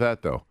 Nothing wrong with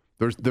that, though.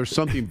 There's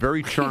something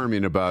very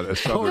charming about a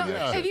Southern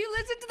accent. If you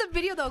listen to the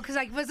video, though, because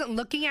I wasn't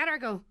looking at her, I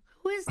go,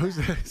 who is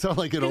that? It sounded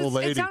like an old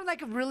lady. It sounded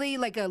like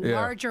a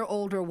larger,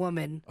 older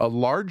woman. A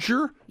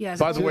larger? Yes.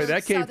 By the way,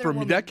 that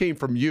came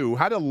from you.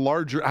 How does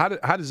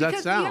that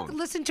because sound? you have to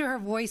listen to her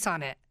voice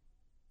on it.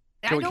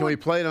 Can we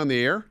play it on the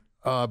air?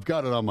 I've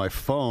got it on my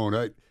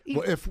phone.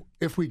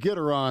 If we get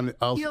her on,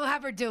 you'll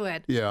have her do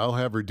it. Yeah, I'll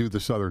have her do the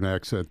Southern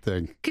accent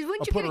thing. Because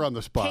wouldn't you put her on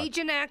the spot.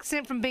 Cajun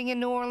accent from being in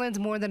New Orleans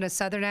more than a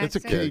Southern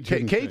accent? It's a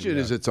Cajun. Cajun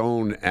is its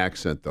own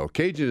accent, though.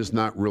 Cajun is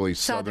not really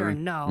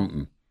Southern. No.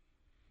 Mm-mm.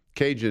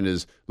 Cajun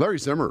is Larry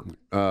Zimmer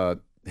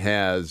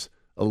has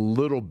a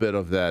little bit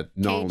of that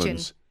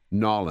Nolans.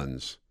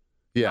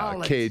 Yeah,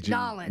 Nolans.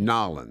 Cajun.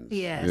 Nolans.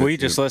 Yes. We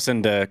just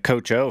listened to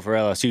Coach O for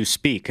LSU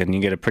speak, and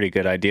you get a pretty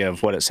good idea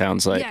of what it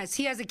sounds like. Yes,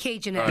 he has a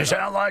Cajun You accent.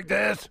 sound like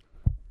this.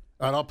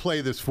 And I'll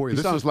play this for you.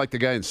 This sounds like the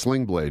guy in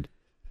Sling Blade.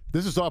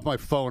 This is off my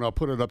phone. I'll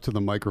put it up to the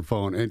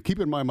microphone. And keep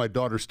in mind, my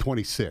daughter's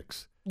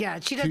 26. Yeah,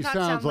 she does not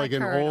sounds sound like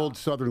an her at all. old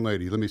Southern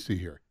lady. Let me see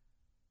here.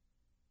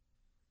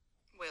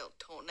 Well,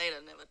 tornado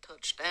never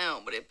touched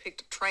down, but it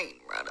picked a train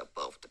right up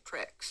off the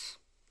tracks.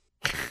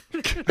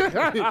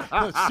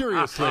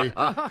 Seriously,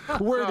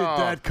 where did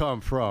that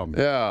come from?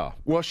 Yeah.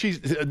 Well,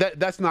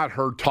 that's not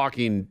her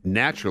talking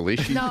naturally.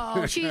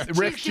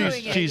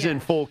 She's in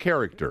full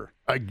character.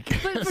 But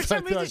for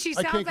some reason, she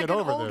sounds like an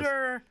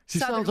older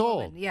Southern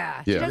woman.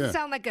 Yeah. She doesn't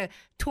sound like a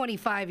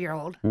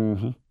 25-year-old.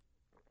 Mm-hmm.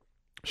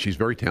 She's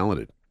very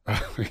talented.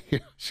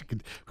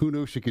 Who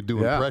knew she could do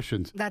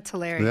impressions? That's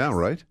hilarious. Yeah,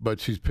 right. But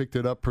she's picked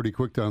it up pretty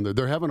quick down there.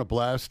 They're having a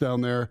blast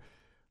down there,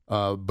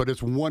 but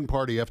it's one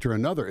party after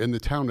another, and the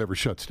town never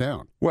shuts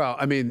down. Well,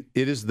 I mean,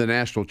 it is the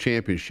national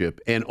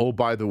championship, and oh,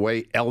 by the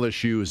way,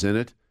 LSU is in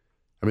it.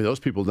 I mean,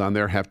 those people down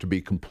there have to be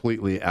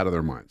completely out of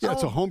their minds. Yeah,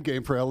 it's a home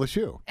game for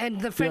LSU.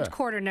 And the French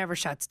Quarter never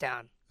shuts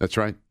down. That's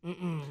right.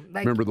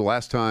 Remember the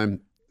last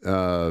time,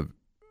 I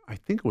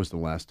think it was the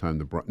last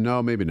time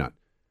no, maybe not.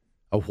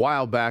 A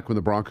while back when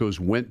the Broncos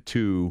went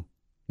to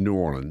New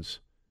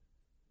Orleans,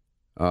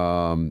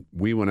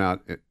 we went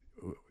out.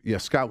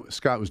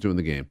 Scott was doing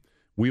the game.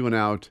 We went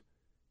out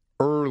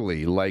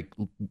early, like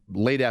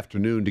late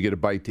afternoon, to get a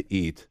bite to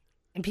eat.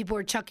 And people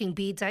were chucking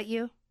beads at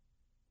you?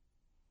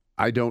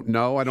 I don't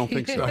know. I don't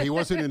think so. No, he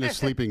wasn't in his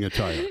sleeping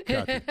attire,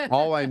 Kathy.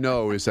 All I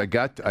know is I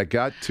got to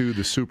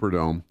the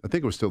Superdome. I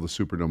think it was still the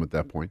Superdome at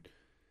that point.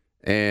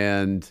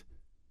 And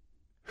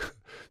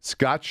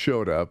Scott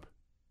showed up,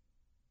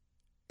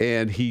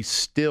 and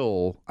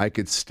I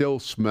could still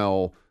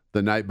smell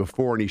the night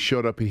before, and he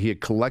showed up and he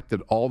had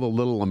collected all the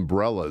little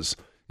umbrellas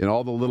and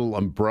all the little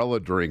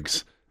umbrella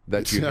drinks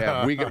that you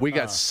have. We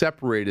got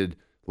separated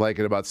like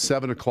at about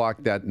 7 o'clock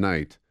that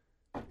night,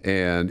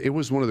 and it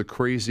was one of the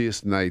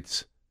craziest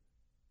nights.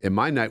 And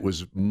my night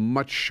was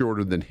much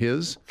shorter than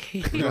his.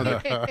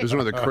 It was one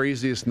of the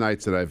craziest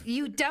nights that I've.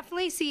 You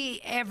definitely see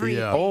everything.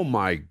 Yeah. Oh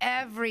my.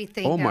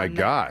 Everything. Oh my down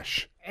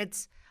gosh. There.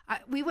 It's.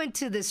 We went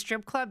to the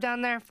strip club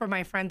down there for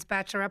my friend's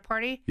bachelorette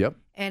party. Yep.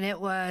 And it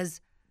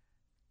was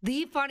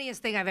the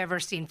funniest thing I've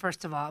ever seen.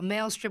 First of all, a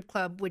male strip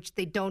club, which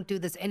they don't do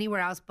this anywhere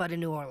else but in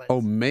New Orleans.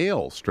 Oh,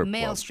 male strip club.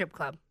 Male strip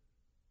club.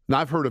 Now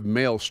I've heard of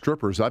male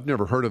strippers. I've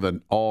never heard of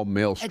an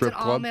all-male strip club.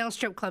 It's an all-male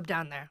strip club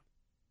down there.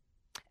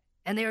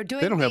 And they were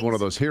doing. They don't have one of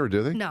those here,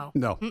 do they? No.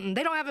 Mm-mm.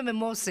 They don't have them in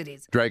most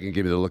cities. Dragon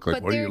gave me the look like,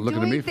 but what are you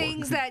looking at me for? they're doing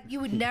things that you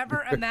would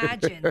never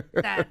imagine.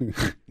 That,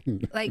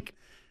 like,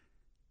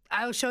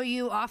 I'll show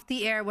you off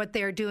the air what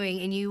they're doing,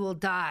 and you will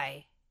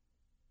die.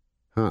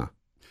 Huh.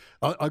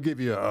 I'll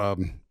give you,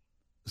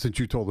 since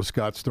you told the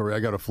Scott story, I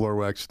got a floor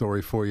wax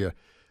story for you.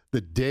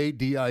 The day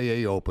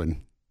DIA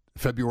opened,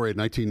 February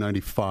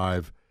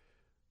 1995,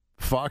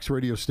 Fox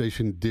radio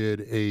station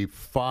did a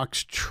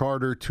Fox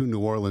charter to New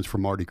Orleans for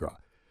Mardi Gras.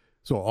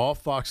 So all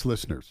Fox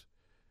listeners.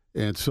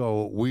 And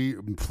so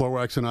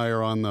Floorwax and I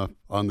are on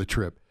the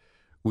trip.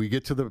 We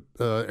get to the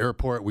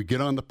airport, we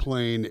get on the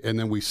plane, and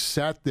then we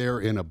sat there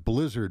in a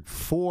blizzard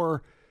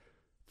for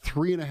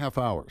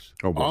 3.5 hours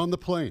on the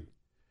plane.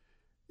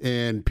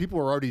 And people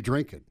were already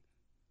drinking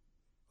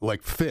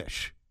like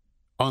fish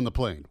on the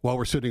plane while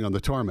we're sitting on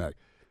the tarmac.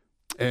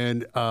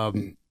 And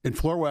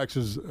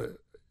Floorwax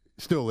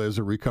still is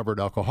a recovered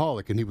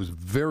alcoholic, and he was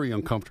very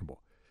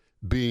uncomfortable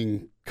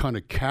being kind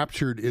of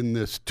captured in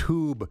this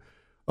tube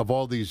of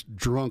all these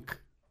drunk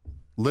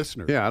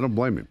listeners. Yeah, I don't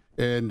blame him.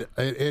 And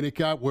it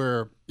got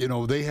where,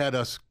 they had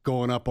us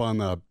going up on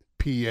the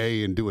PA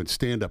and doing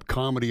stand-up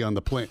comedy on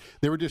the plane.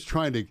 They were just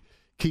trying to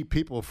keep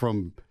people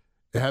from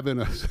having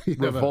a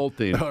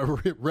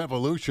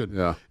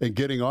revolution and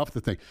getting off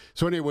the thing.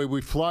 So anyway,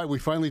 we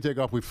finally take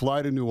off. We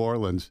fly to New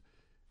Orleans,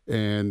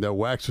 and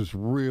Wax is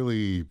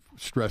really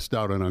stressed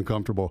out and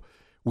uncomfortable.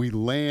 We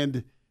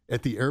land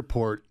at the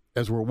airport.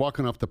 As we're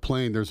walking off the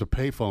plane, there's a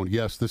payphone.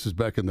 Yes, this is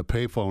back in the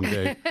payphone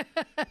day.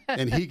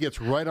 And he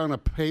gets right on a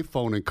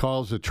payphone and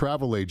calls a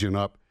travel agent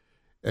up.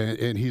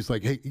 And he's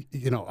like, hey,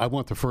 I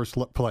want the first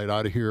flight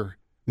out of here.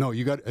 No,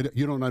 you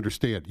don't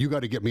understand. You got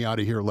to get me out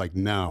of here like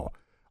now.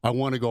 I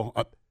want to go.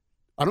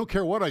 I don't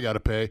care what I got to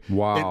pay.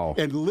 Wow.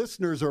 And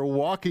listeners are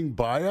walking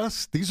by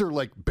us. These are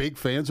like big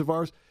fans of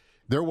ours.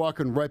 they're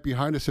walking right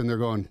behind us, and they're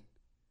going,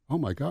 "Oh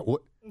my God,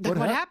 what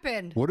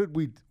happened?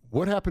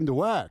 What happened to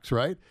Wax?"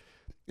 Right?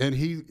 And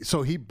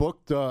he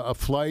booked a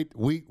flight.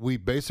 We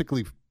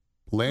basically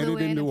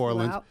landed in New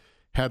Orleans,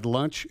 had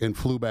lunch, and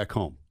flew back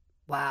home.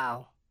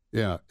 Wow.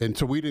 Yeah, and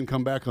so we didn't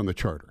come back on the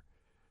charter.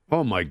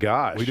 Oh my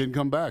gosh, we didn't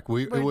come back.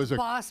 It was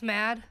boss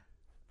mad.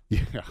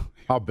 Yeah,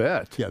 I'll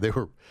bet. Yeah, they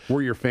were.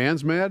 Were your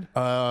fans mad?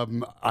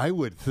 I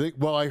would think.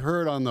 Well, I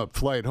heard on the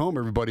flight home,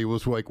 everybody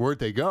was like, "Where'd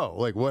they go?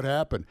 Like, what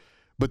happened?"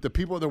 But the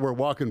people that were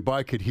walking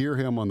by could hear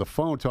him on the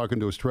phone talking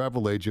to his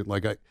travel agent.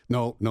 Like,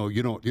 no,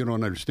 you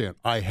don't understand.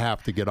 I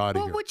have to get out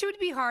of here. Which would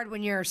be hard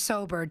when you're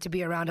sober to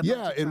be around a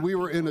bunch of and we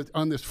were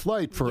on this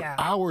flight for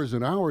hours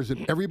and hours,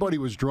 and everybody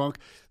was drunk.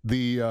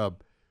 The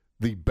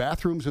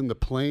bathrooms in the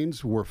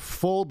planes were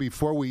full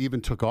before we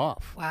even took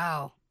off.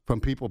 Wow. From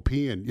people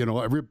peeing.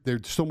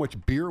 There's so much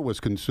beer was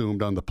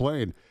consumed on the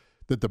plane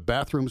that the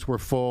bathrooms were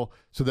full.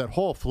 So that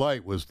whole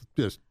flight was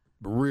just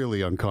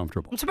really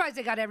uncomfortable. I'm surprised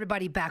they got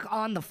everybody back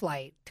on the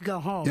flight to go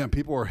home. Yeah,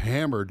 people were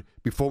hammered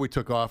before we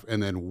took off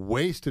and then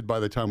wasted by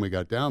the time we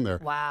got down there.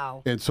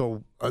 Wow. And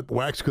so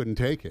Wax couldn't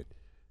take it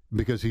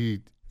because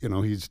he's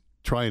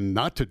trying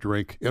not to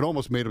drink. It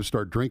almost made him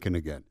start drinking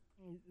again.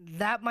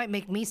 That might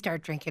make me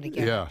start drinking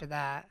again after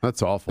that.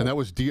 That's awful. And that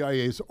was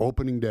DIA's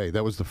opening day.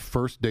 That was the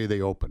first day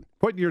they opened.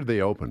 What year did they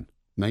open?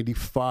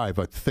 95.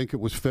 I think it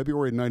was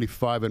February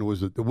 95. And it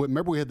was,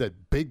 remember we had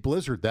that big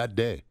blizzard that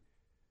day. It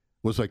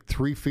was like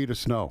 3 feet of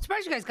snow. I'm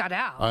surprised you guys got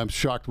out. I'm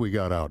shocked we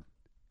got out.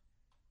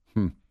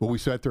 But we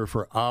sat there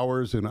for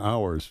hours and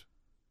hours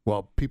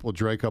while people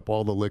drank up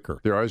all the liquor.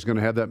 They're always going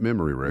to have that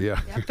memory, Rick. Yeah.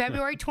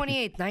 February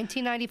 28th,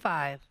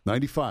 1995.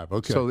 95,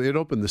 okay. So it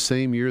opened the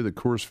same year that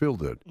Coors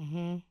Field did.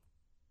 Mm-hmm.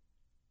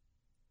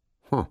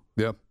 Huh.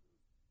 Yep.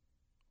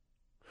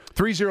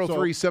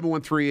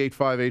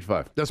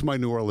 303-713-8585. That's my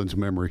New Orleans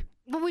memory.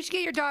 Well, we should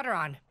get your daughter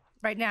on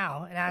right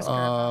now and ask her.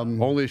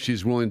 Only if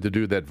she's willing to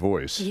do that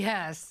voice.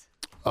 Yes.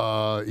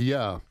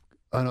 Yeah.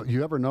 I don't.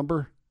 You have her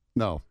number?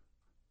 No.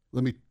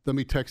 Let me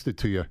text it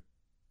to you.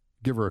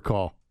 Give her a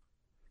call.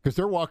 Because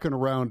they're walking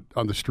around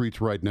on the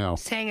streets right now.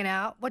 Just hanging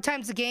out. What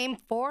time's the game?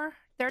 4?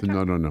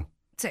 No.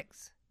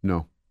 6.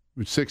 No.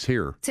 6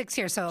 here. 6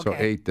 here, so okay. So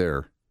 8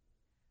 there.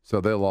 So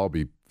they'll all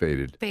be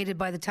faded. Faded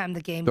by the time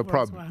the game They'll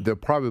rolls around. They'll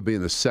probably be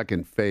in the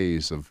second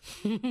phase of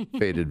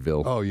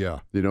Fadedville. Oh, yeah.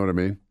 You know what I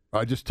mean?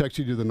 I just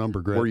texted you the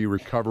number, Greg. Where you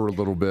recover a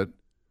little bit,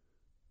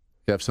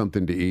 you have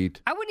something to eat.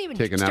 I wouldn't even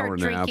take an start hour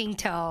drinking nap.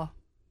 till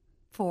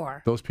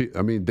 4. Those people,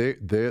 I mean,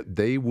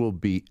 they will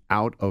be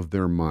out of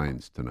their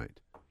minds tonight.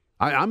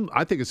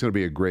 I think it's going to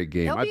be a great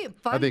game. It'll be a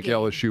fun I think game.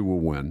 LSU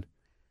will win,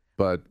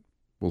 but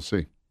we'll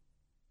see.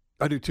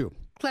 I do too.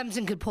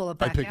 Clemson could pull it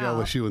back I pick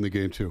out. LSU in the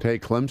game too. Hey,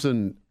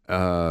 Clemson,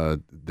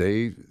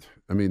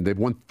 they've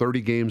won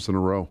 30 games in a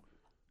row.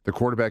 The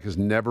quarterback has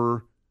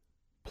never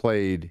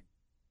played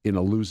in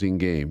a losing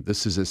game.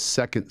 This is his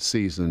second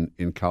season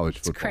in college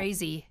football. It's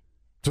crazy.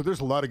 So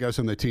there's a lot of guys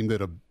on the team that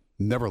have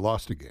never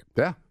lost a game.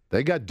 Yeah,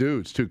 they got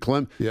dudes too. I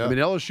mean,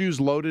 LSU's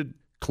loaded.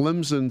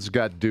 Clemson's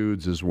got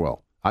dudes as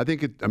well. I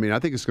think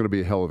it's going to be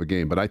a hell of a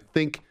game, but I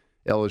think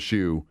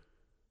LSU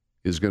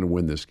is going to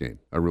win this game.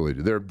 I really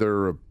do.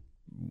 They're a,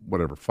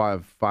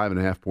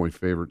 5.5 point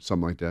favorite,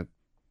 something like that.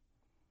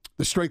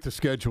 The strength of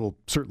schedule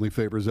certainly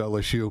favors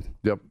LSU.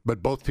 Yep.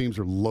 But both teams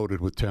are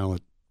loaded with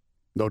talent.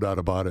 No doubt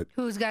about it.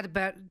 Who's got a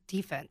better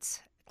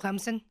defense?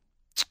 Clemson?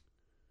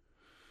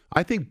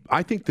 I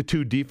think the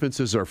two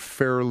defenses are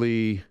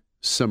fairly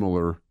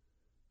similar.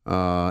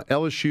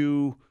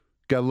 LSU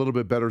got a little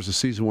bit better as the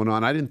season went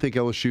on. I didn't think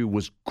LSU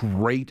was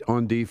great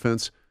on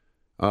defense.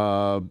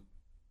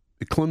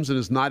 Clemson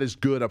is not as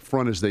good up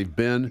front as they've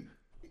been,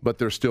 but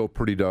they're still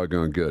pretty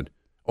doggone good.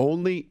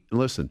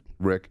 Listen,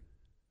 Rick,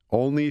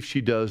 only if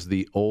she does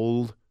the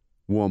old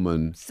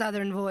woman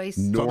Southern voice.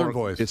 Southern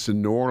voice. It's a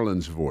New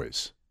Orleans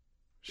voice.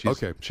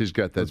 Okay. She's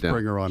got that Let's down.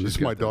 Bring her on. This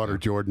is my daughter,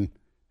 Jordan.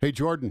 Hey,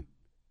 Jordan.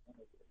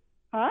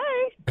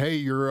 Hi. Hey,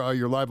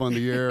 you're live on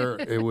the air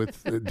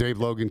with Dave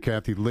Logan,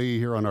 Kathy Lee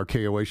here on our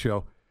KOA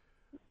show.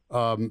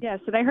 Yes,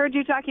 and I heard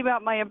you talking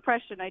about my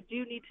impression. I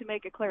do need to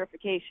make a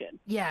clarification.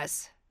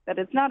 Yes. That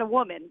it's not a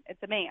woman,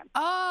 it's a man.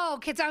 Oh,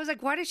 kids, I was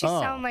like, why does she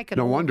sound like an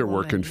No old wonder we're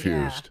woman?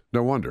 confused.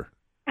 No wonder.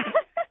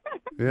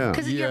 Yeah.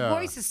 Because your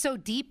voice is so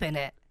deep in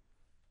it.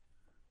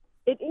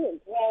 It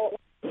is. Well,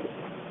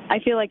 I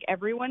feel like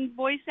everyone's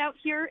voice out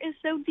here is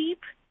so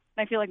deep.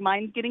 I feel like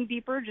mine's getting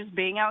deeper just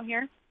being out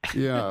here.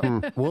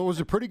 Yeah. Well, it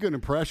was a pretty good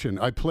impression.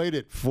 I played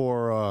it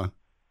for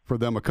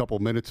them a couple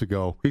minutes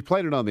ago. We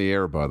played it on the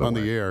air, by the way. On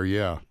the air,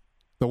 yeah.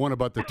 The one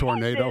about the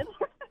tornado.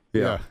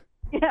 Yeah.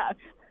 Yeah.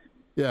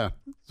 Yeah.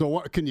 So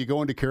what, can you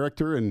go into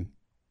character and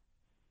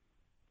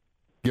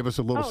give us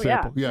a little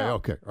sample? Yeah,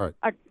 okay. All right.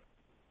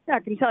 I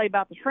can tell you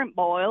about the shrimp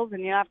boils,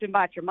 and you have to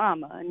invite your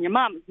mama and your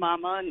mama's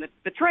mama, and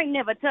the train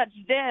never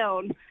touched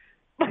down.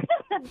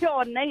 The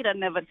tornado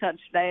never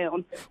touched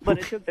down, but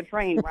it took the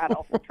train right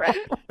off the track.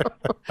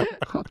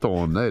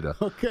 Tornado.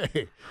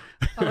 Okay.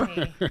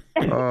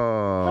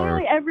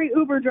 Literally every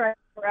Uber driver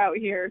out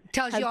here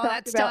tells has you all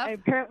talked that about, stuff.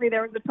 apparently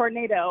there was a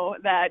tornado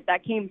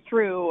that came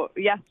through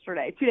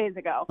yesterday, 2 days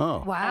ago.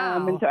 Oh.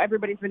 Wow. And so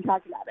everybody's been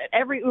talking about it.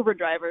 Every Uber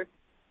driver.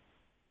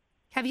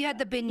 Have you had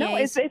the beignets? No,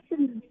 it's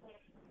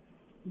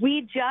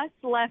we just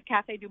left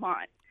Cafe Du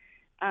Monde.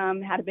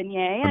 Had a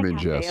beignet and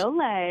a cafe au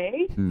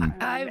lait.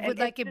 I would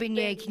like a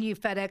beignet. Can you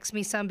FedEx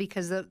me some?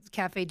 Because the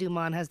Cafe Du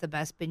Monde has the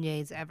best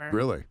beignets ever.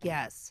 Really?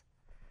 Yes.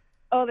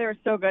 Oh, they're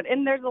so good.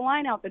 And there's a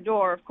line out the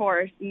door, of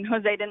course. And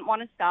Jose didn't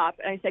want to stop.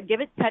 And I said, give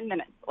it 10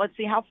 minutes. Let's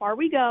see how far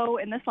we go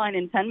in this line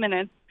in 10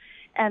 minutes.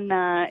 And,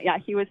 yeah,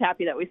 he was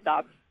happy that we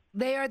stopped.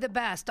 They are the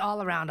best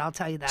all around, I'll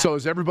tell you that. So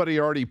is everybody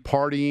already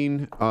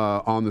partying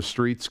on the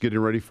streets, getting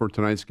ready for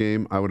tonight's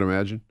game, I would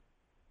imagine?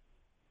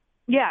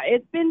 Yeah,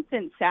 it's been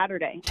since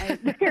Saturday.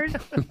 There's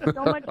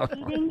so much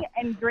eating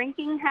and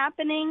drinking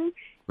happening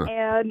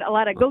and a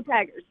lot of go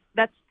Tigers.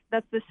 That's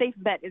the safe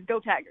bet is go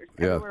Tigers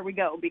everywhere we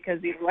go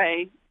because either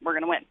way we're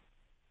going to win.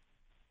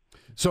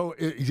 So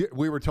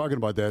we were talking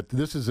about that.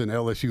 This is an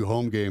LSU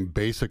home game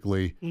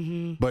basically,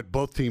 but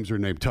both teams are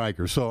named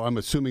Tigers. So I'm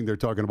assuming they're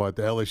talking about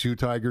the LSU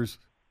Tigers?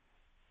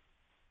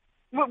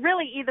 Well,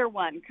 really either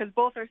one because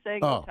both are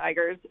saying go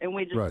Tigers and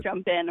we just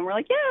jump in and we're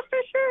like, yeah, for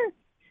sure.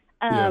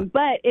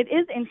 But it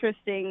is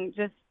interesting.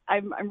 Just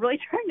I'm really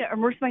trying to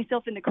immerse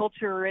myself in the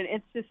culture, and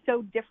it's just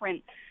so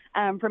different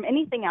from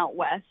anything out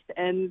west.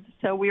 And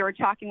so we were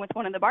talking with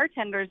one of the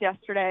bartenders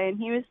yesterday, and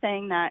he was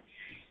saying that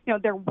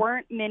there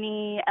weren't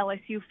many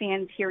LSU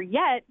fans here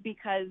yet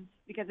because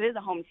it is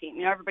a home team.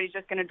 Everybody's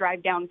just going to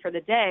drive down for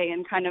the day,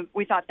 and kind of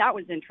we thought that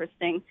was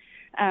interesting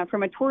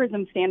from a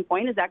tourism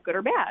standpoint. Is that good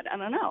or bad? I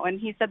don't know. And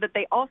he said that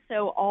they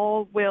also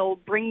all will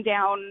bring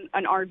down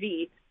an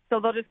RV. So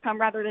they'll just come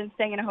rather than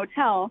staying in a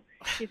hotel.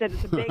 He said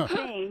it's a big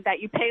thing that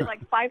you pay like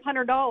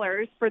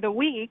 $500 for the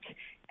week,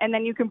 and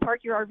then you can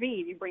park your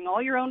RV. You bring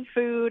all your own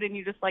food, and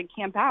you just like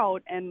camp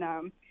out. And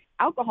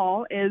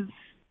alcohol is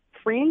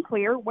free and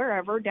clear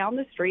wherever down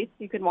the streets.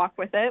 You can walk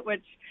with it,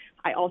 which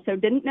I also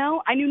didn't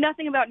know. I knew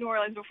nothing about New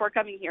Orleans before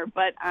coming here,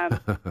 but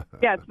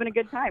yeah, it's been a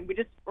good time.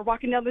 We're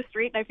walking down the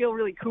street, and I feel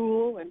really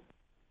cool. And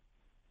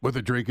with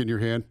a drink in your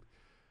hand.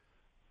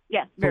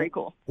 Yes, very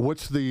cool.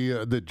 What's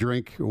the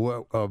drink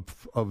of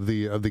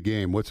the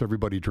game? What's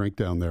everybody drink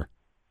down there?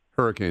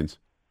 Hurricanes.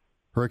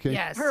 Hurricanes?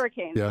 Yes.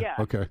 Hurricanes, yeah.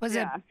 Okay. Was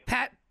it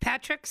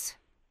Patrick's?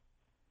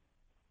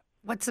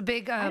 What's the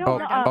big... Patty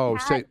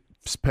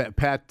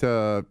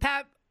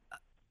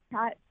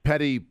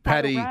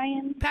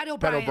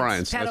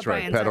O'Brien's. That's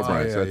right. Pat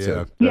O'Brien's. That's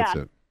it. That's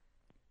it.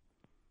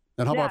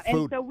 And how about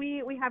food? And so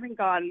we haven't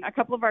gone. A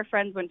couple of our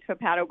friends went to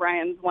Pat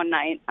O'Brien's one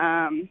night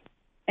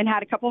and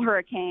had a couple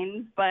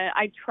Hurricanes, but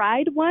I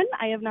tried one.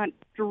 I have not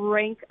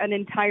drank an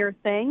entire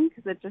thing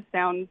because it just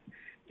sounds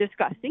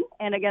disgusting.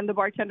 And again, the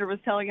bartender was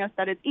telling us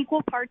that it's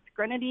equal parts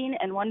grenadine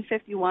and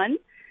 151.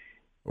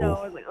 So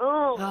I was like,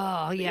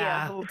 oh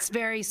yeah. It's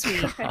very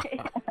sweet.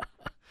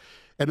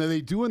 And are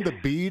they doing the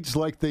beads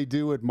like they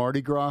do at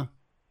Mardi Gras?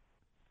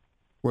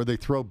 Where they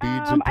throw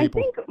beads at people? I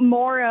think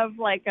more of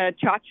like a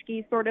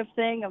tchotchke sort of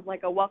thing, of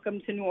like a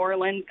welcome to New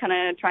Orleans, kind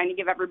of trying to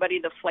give everybody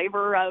the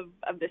flavor of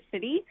the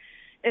city.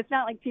 It's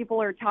not like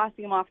people are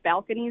tossing them off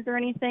balconies or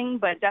anything,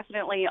 but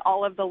definitely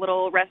all of the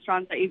little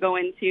restaurants that you go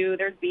into,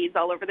 there's beads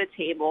all over the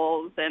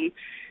tables, and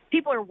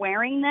people are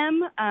wearing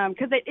them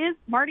because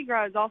Mardi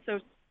Gras is also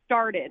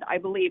started, I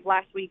believe,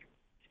 last week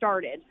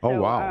started. Oh,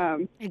 so, wow.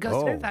 It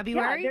goes through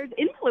February? Yeah, there's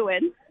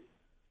influence.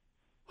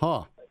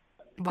 Huh.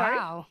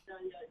 Wow.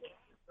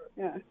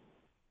 Yeah.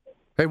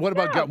 Hey, what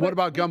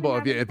about gumbo?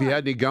 Have you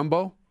had any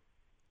gumbo?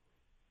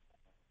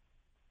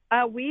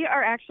 We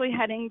are actually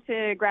heading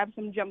to grab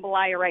some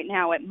jambalaya right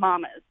now at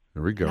Mama's.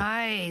 There we go.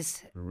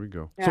 Nice. There we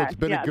go. Yeah, So it's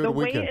been a good the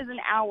weekend. wait is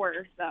an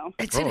hour, so.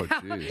 It's an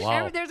hour. Geez.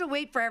 Wow. There's a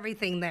wait for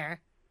everything there.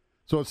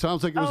 So it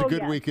sounds like it was a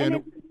good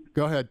weekend.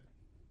 Go ahead.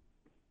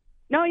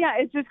 No, yeah,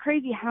 it's just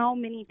crazy how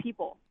many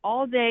people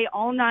all day,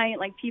 all night.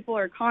 Like people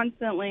are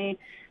constantly,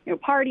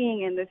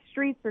 partying, and the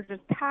streets are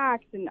just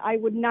packed. And I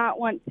would not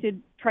want to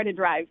try to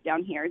drive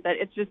down here. That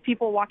it's just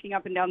people walking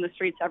up and down the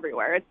streets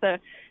everywhere. It's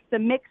the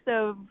mix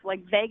of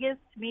like Vegas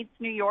meets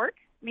New York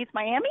meets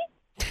Miami.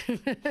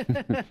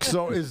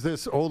 So is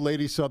this old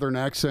lady Southern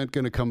accent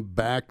going to come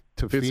back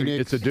to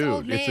Phoenix? It's a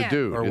dude. It's a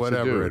dude. Or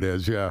whatever it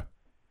is, yeah.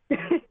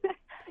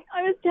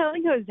 I was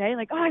telling Jose,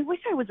 like, I wish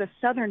I was a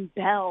Southern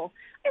belle.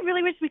 I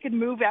really wish we could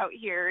move out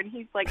here. And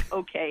he's like,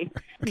 okay.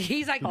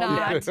 He's like,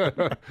 not.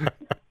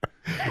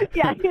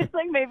 Yeah, he's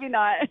like, maybe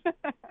not.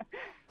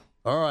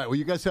 All right. Well,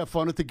 you guys have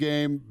fun at the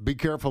game. Be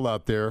careful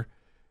out there.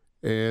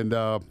 And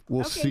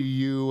we'll see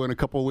you in a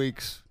couple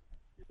weeks.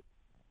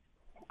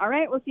 All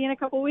right. We'll see you in a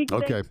couple weeks.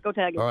 Okay. Thanks. Go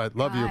Tigers. All right.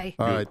 Love you. Bye.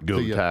 All right.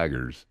 Go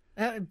Tigers.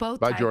 Both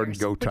Bye, Tigers. Jordan.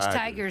 Go Which Tigers.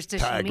 Tigers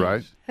does she mean?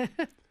 Right?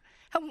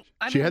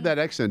 She had that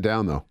accent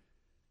down, though.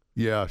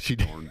 Yeah, she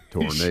did.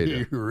 Tornado.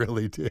 She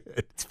really did.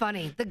 It's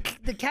funny.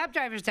 The cab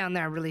drivers down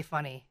there are really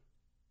funny.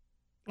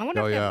 I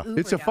wonder if they have Uber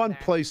it's a down fun there.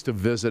 place to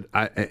visit.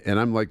 And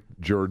I'm like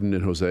Jordan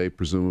and Jose,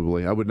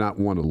 presumably. I would not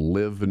want to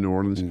live in New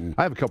Orleans.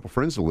 I have a couple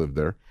friends that live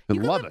there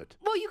and love it.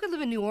 Well, you could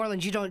live in New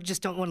Orleans. You don't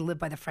want to live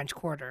by the French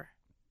Quarter.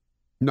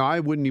 No,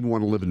 I wouldn't even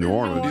want to live in New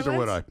Orleans. Neither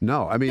would I.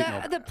 No, I mean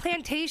The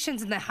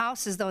plantations and the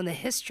houses, though, and the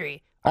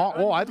history.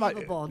 I'd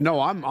like. No,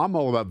 I'm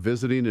all about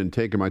visiting and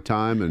taking my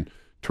time and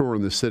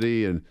touring the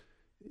city, and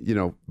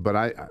but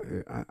I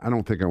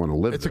don't think I want to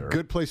live there. It's a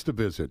good place to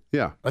visit.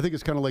 Yeah, I think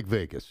it's kind of like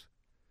Vegas.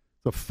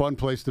 It's a fun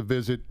place to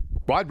visit.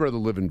 Well, I'd rather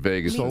live in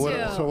Vegas. Me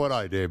too. So would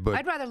I, Dave. But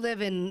I'd rather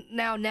live in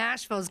now.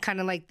 Nashville is kind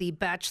of like the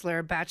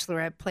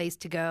bachelorette place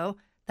to go.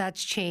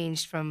 That's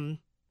changed from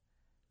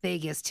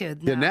Vegas too.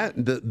 Yeah,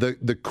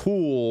 the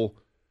cool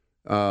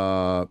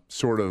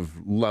sort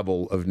of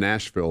level of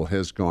Nashville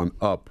has gone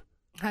up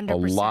 100%. a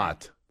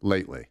lot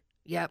lately.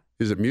 Yep.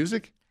 Is it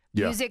music?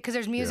 Yeah. Music, because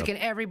there's music in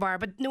every bar.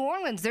 But New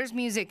Orleans, there's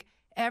music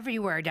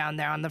everywhere down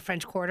there on the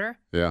French Quarter.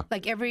 Yeah.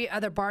 Like every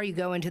other bar you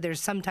go into,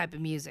 there's some type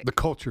of music. the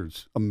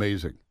culture's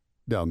amazing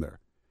down there.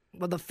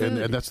 Well, the food.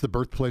 And that's the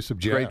birthplace of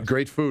jazz.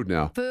 Great food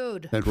now.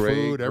 Food. And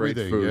Great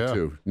everything. food, yeah.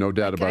 too. No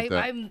doubt about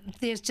that.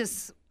 There's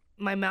just,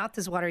 my mouth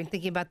is watering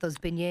thinking about those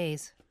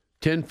beignets.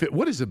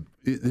 What is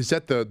is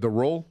that the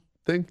roll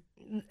thing?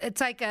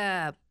 It's like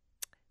a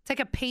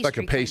pastry. It's like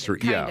a pastry,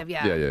 kind of,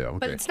 yeah. Okay.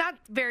 But it's not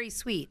very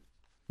sweet.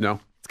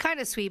 No? It's kind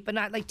of sweet, but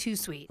not like too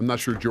sweet. I'm not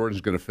sure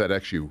Jordan's going to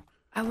FedEx you.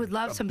 I would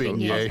love some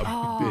beignet. beignets.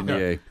 Oh,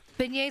 Beignet.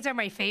 beignets are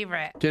my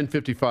favorite.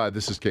 10:55,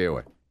 this is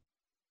KOA.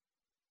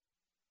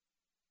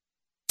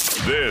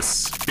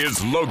 This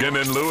is Logan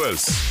and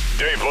Lewis.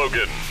 Dave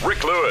Logan,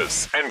 Rick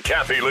Lewis, and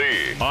Kathy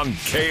Lee on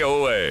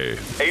KOA.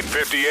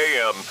 850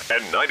 AM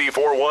and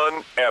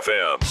 94.1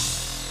 FM.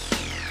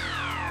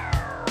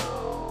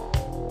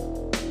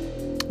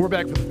 We're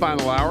back for the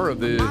final hour of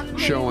the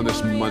show on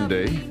this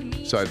Monday.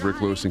 Beside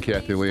Rick Lewis and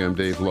Kathy Lee, I'm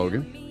Dave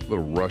Logan. A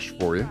little rush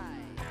for you.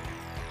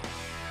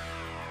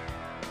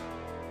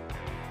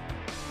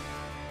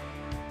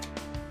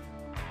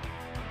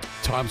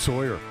 Tom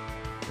Sawyer.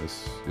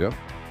 Yes. Yep.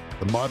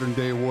 The modern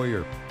day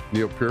warrior.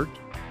 Neil Peart.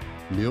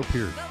 Neil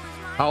Peart.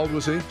 How old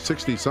was he?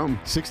 60-something.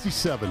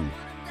 67.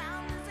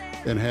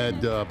 And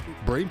had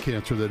brain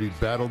cancer that he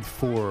battled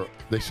for,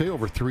 they say,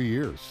 over 3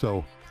 years.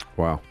 So,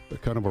 wow.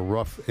 Kind of a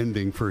rough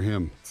ending for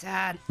him.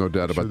 Sad. No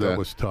doubt about that. That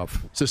was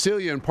tough.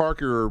 Cecilia and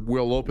Parker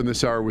will open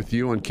this hour with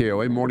you on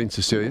KOA. Morning,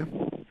 Cecilia.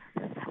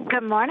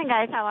 Good morning,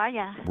 guys. How are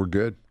you? We're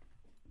good.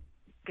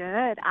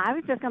 Good. I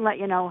was just going to let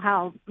you know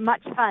how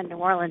much fun New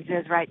Orleans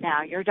is right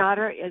now. Your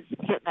daughter is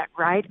hitting it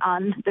right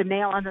on the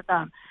nail on the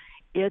thumb.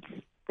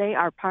 They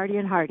are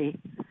partying hardy.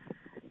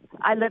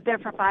 I lived there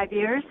for 5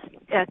 years,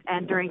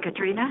 and during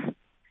Katrina,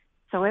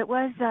 so it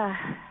was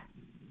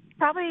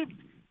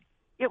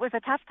it was a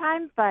tough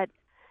time, but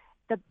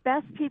the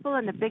best people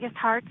and the biggest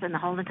hearts in the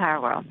whole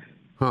entire world.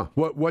 Huh?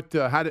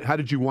 How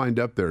did you wind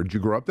up there? Did you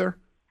grow up there?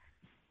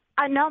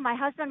 No, my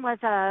husband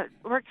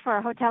worked for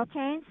a hotel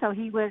chain, so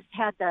he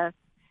had the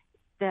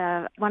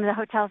one of the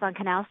hotels on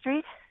Canal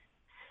Street,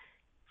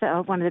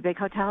 so one of the big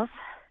hotels.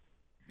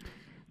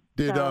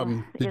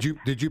 Did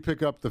you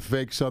pick up the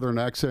fake Southern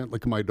accent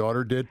like my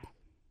daughter did?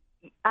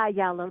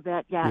 Yeah, a little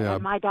bit. Yeah.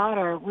 And my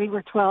daughter, we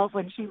were 12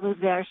 when she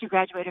moved there. She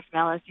graduated from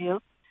LSU,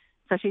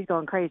 so she's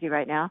going crazy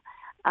right now.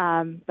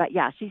 But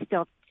yeah, she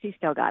still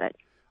got it.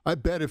 I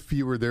bet if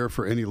you were there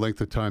for any length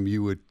of time,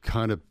 you would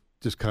kind of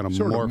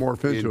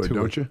morph into it,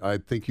 don't you? I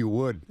think you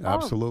would.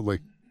 Absolutely.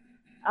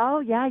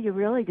 Oh yeah, you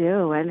really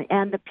do.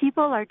 And the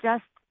people are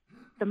just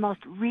the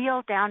most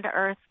real, down to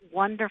earth,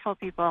 wonderful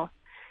people.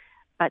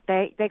 But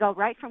they go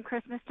right from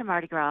Christmas to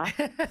Mardi Gras.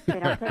 They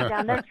don't take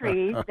down their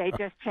trees. They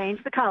just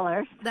change the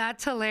colors.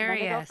 That's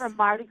hilarious. And then they go from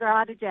Mardi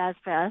Gras to Jazz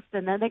Fest,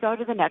 and then they go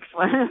to the next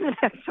one. The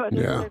next one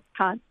is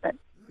constant.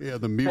 Yeah,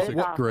 the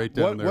music's great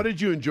down there. What did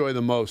you enjoy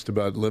the most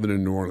about living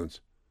in New Orleans?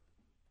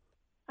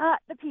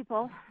 The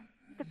people.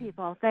 The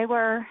people. They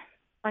were,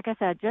 like I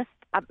said, just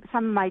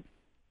some of my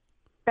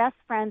best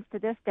friends to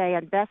this day,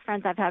 and best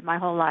friends I've had my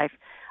whole life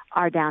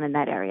are down in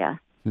that area.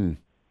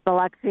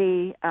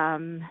 Biloxi,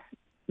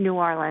 New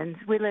Orleans.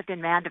 We lived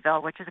in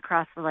Mandeville, which is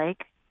across the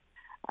lake.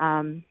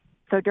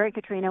 So during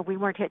Katrina, we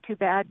weren't hit too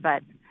bad,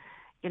 but,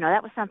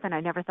 that was something I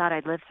never thought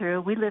I'd live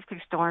through. We lived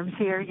through storms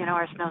here,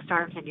 our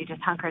snowstorms, and you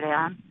just hunker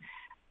down.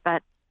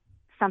 But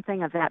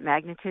something of that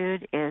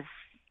magnitude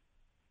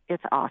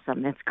it's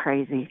awesome. It's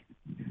crazy.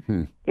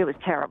 It was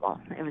terrible.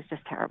 It was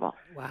just terrible.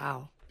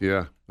 Wow.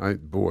 Yeah.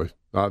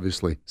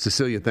 Obviously.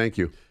 Cecilia, thank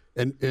you.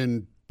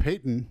 And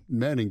Peyton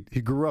Manning, he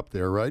grew up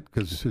there, right?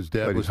 Because his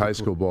dad was high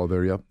school ball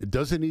there. Yep.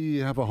 Doesn't he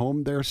have a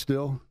home there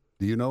still?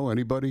 Do you know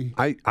anybody?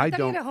 I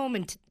don't. He had a home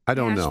in I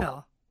don't Nashville.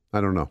 know.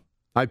 I don't know.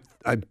 I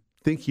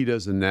think he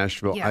does in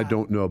Nashville. Yeah. I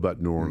don't know about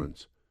New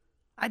Orleans.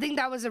 I think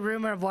that was a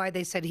rumor of why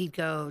they said he'd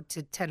go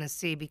to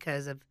Tennessee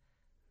because of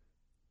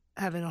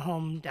having a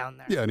home down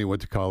there. Yeah, and he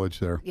went to college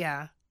there.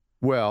 Yeah.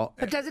 Well,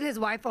 but doesn't his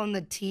wife own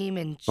the team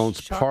in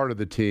owns part of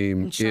the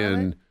team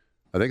in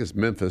I think it's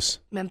Memphis.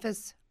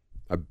 Memphis?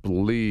 I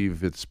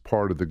believe it's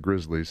part of the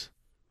Grizzlies.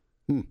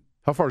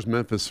 How far is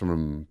Memphis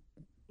from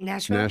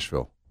Nashville?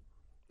 Nashville?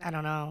 I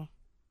don't know.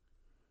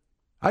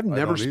 I've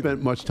never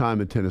spent much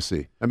time in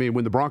Tennessee. I mean,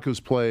 when the Broncos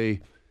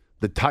play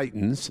the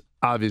Titans,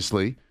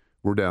 obviously,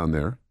 we're down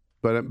there.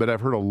 But I've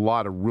heard a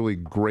lot of really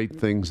great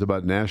things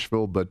about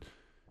Nashville. But,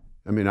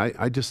 I mean,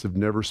 I just have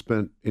never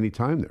spent any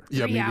time there.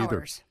 Yeah, me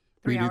neither.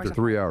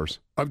 3 hours.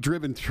 I've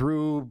driven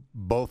through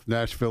both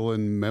Nashville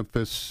and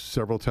Memphis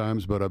several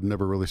times, but I've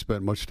never really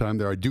spent much time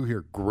there. I do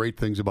hear great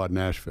things about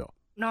Nashville.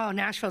 No,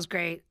 Nashville's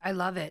great. I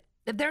love it.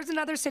 If there's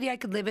another city I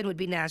could live in, it would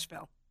be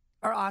Nashville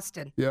or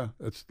Austin. Yeah,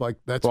 that's. Well,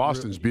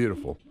 Austin's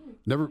beautiful.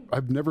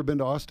 I've never been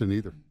to Austin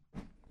either.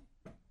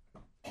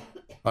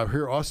 I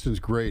hear Austin's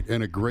great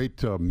and a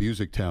great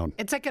music town.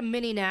 It's like a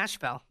mini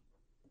Nashville.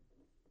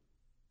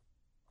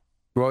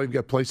 Well, we've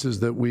got places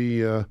that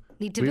we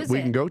need to visit.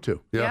 We can go to.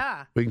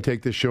 Yeah. We can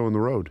take this show on the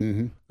road.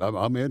 Mm-hmm.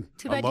 I'm in.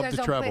 Too bad I love you guys to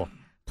don't travel.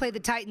 Play the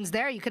Titans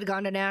there. You could have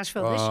gone to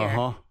Nashville this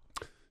year.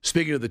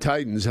 Speaking of the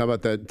Titans, how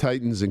about that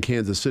Titans in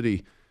Kansas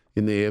City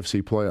in the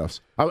AFC playoffs?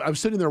 I was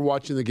sitting there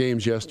watching the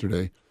games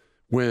yesterday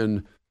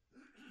when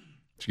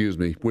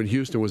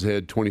Houston was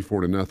ahead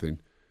 24-0,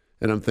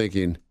 and I'm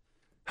thinking,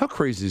 how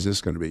crazy is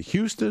this going to be?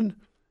 Houston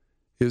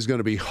is going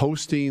to be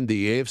hosting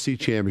the AFC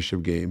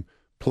Championship game,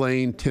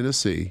 playing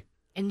Tennessee.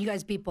 And you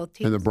guys beat both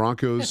teams. And the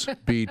Broncos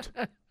beat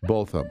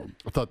both of them.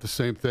 I thought the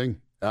same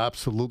thing.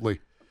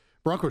 Absolutely.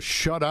 Broncos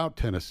shut out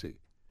Tennessee.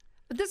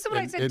 But this is what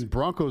I said. And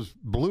Broncos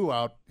blew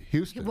out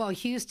Houston. Well,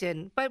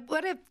 Houston. But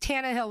what if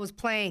Tannehill was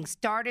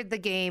started the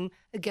game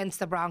against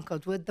the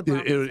Broncos with the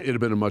Broncos? It'd have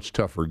been a much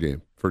tougher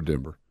game for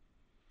Denver.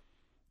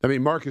 I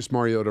mean, Marcus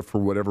Mariota, for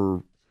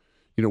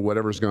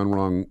whatever's gone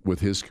wrong with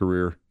his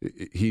career,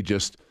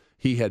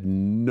 he had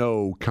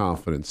no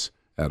confidence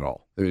at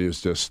all. I mean,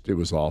 it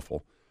was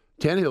awful.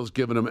 Tannehill's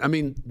given them. I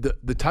mean,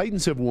 the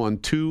Titans have won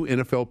 2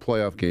 NFL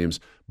playoff games,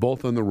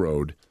 both on the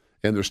road,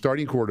 and their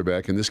starting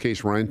quarterback, in this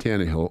case Ryan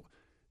Tannehill,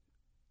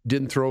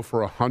 didn't throw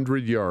for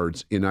 100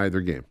 yards in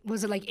either game.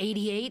 Was it like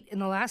 88 in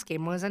the last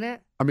game, wasn't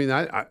it? I mean,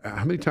 how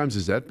many times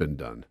has that been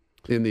done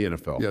in the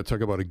NFL? Yeah,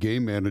 talk about a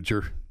game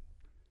manager.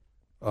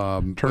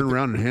 Turn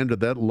around and handed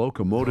that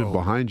locomotive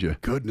behind you.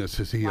 Goodness,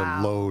 is he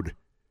a load.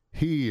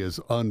 He is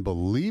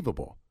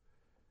unbelievable,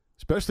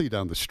 especially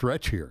down the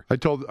stretch here. I've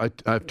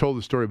told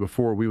the story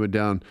before. We went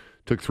down,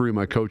 took 3 of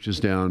my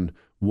coaches down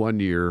one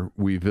year.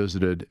 We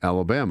visited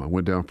Alabama,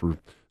 went down for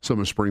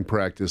summer spring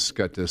practice,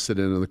 got to sit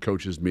in on the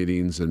coaches'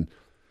 meetings and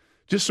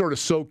just sort of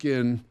soak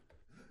in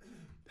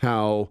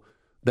how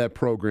that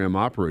program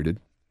operated.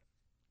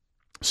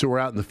 So we're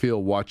out in the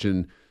field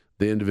watching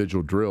the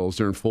individual drills.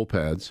 They're in full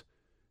pads.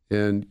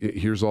 And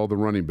here's all the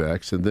running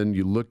backs. And then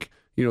you look,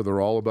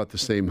 they're all about the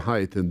same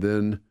height. And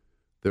then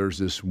there's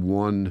this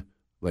one,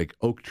 like,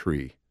 oak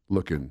tree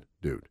looking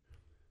dude.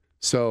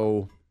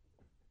 So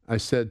I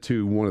said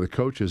to one of the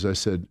coaches, I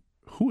said,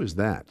 who is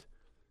that?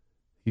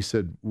 He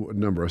said, what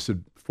number? I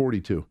said,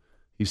 42.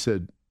 He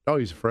said, oh,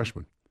 he's a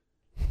freshman.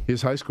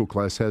 His high school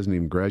class hasn't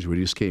even graduated.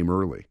 He just came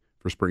early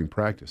for spring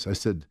practice. I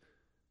said,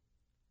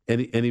 and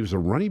he was a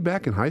running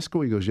back in high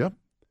school? He goes, yep.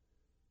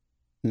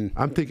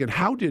 I'm thinking,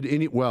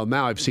 well,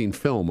 now I've seen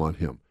film on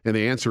him. And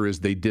the answer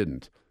is they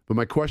didn't. But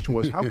my question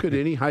was, how could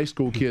any high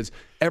school kids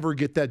ever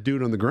get that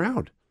dude on the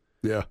ground?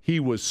 Yeah. He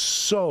was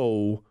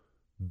so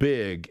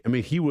big. I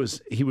mean, he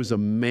was a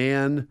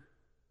man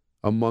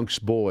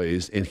amongst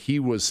boys, and he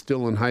was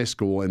still in high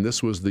school, and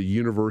this was the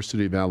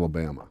University of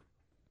Alabama.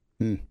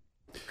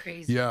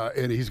 Crazy. Yeah,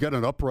 and he's got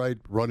an upright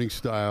running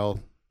style.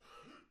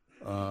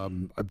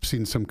 I've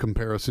seen some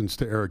comparisons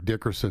to Eric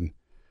Dickerson.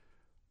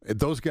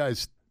 Those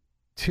guys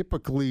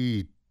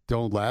typically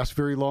don't last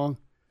very long.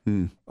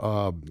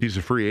 He's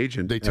a free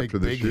agent. They take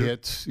big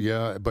hits,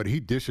 but he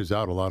dishes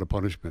out a lot of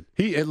punishment.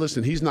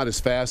 Listen, he's not as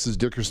fast as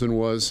Dickerson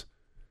was,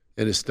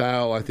 and his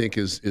style, I think,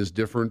 is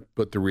different.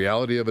 But the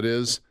reality of it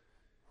is,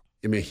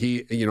 I mean,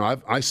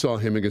 I saw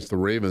him against the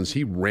Ravens.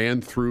 He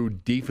ran through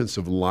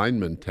defensive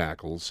lineman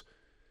tackles,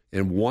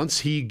 and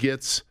once he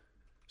gets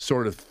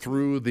sort of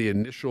through the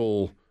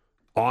initial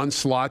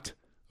onslaught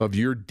of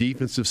your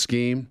defensive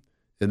scheme,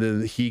 and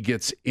then he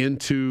gets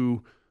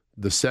into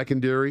the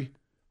secondary,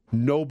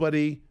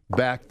 nobody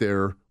back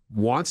there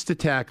wants to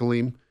tackle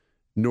him,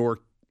 nor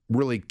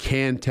really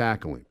can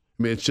tackle him.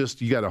 I mean, it's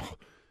just you got to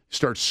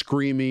start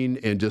screaming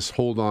and just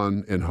hold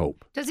on and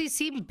hope. Does he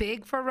seem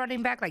big for a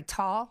running back, like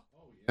tall?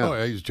 Yeah. Oh,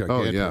 yeah, he's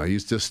gigantic. Oh, yeah,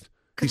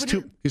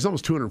 he's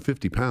almost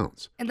 250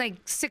 pounds. And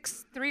like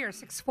 6'3" or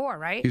 6'4",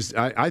 right?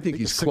 I think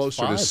he's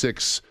closer to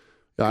 6.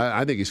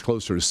 I think he's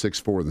closer to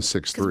 6'4" than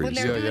 6'3". When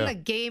they're doing the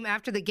game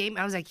after the game,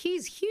 I was like,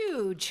 he's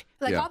huge.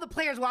 Like all the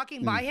players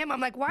walking by him, I'm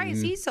like, why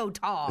is he so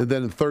tall? And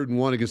then in 3rd and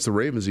 1 against the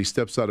Ravens, he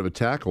steps out of a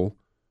tackle.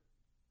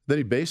 Then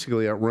he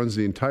basically outruns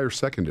the entire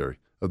secondary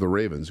of the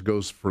Ravens.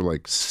 Goes for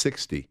like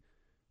 60.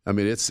 I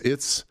mean, it's.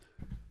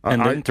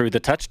 And then threw the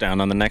touchdown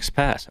on the next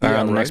pass or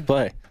on the next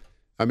play.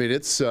 I mean,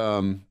 it's.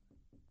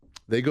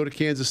 They go to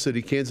Kansas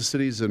City. Kansas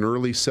City's an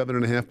early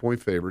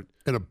 7.5-point favorite,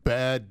 and a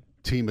bad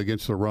team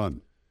against the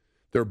run.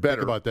 They're better.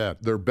 Think about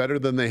that. They're better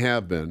than they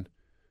have been.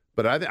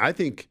 But I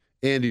think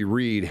Andy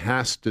Reid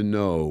has to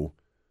know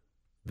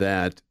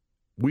that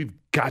we've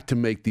got to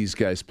make these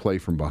guys play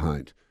from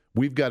behind.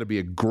 We've got to be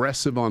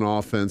aggressive on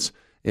offense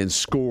and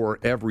score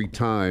every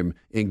time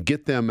and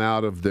get them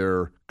out of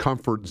their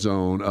comfort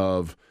zone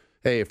of,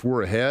 hey, if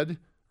we're ahead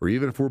or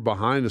even if we're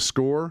behind a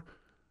score,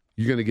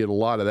 you're going to get a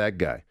lot of that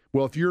guy.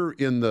 Well, if you're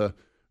in the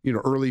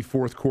early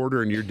fourth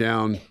quarter and you're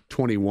down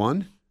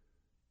 21,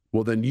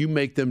 well, then you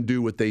make them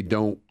do what they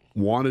don't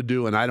want to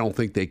do, and I don't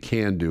think they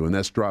can do, and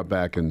that's drop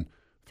back and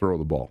throw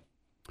the ball.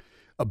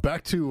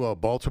 Back to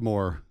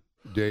Baltimore,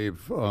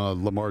 Dave,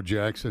 Lamar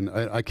Jackson.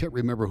 I can't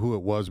remember who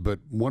it was, but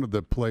one of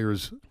the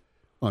players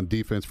on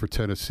defense for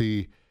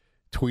Tennessee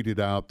tweeted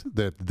out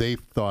that they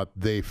thought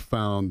they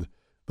found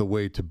the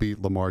way to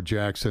beat Lamar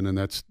Jackson, and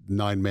that's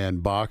 9-man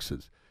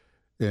boxes.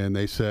 And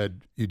they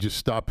said, you just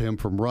stop him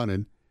from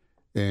running,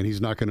 and he's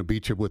not going to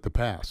beat you with the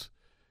pass.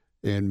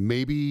 And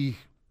maybe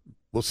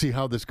we'll see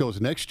how this goes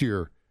next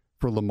year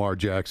for Lamar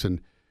Jackson.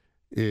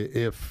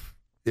 If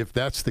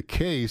that's the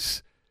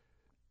case,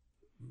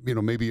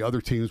 maybe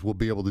other teams will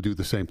be able to do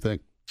the same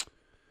thing.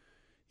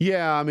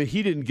 Yeah, I mean,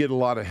 he didn't get a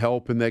lot of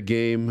help in that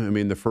game. I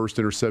mean, the first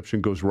interception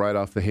goes right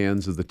off the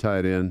hands of the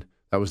tight end.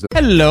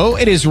 Hello,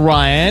 it is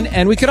Ryan,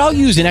 and we could all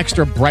use an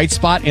extra bright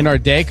spot in our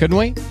day, couldn't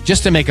we?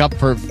 Just to make up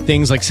for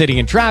things like sitting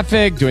in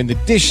traffic, doing the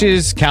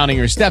dishes, counting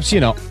your steps,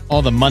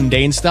 all the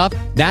mundane stuff.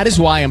 That is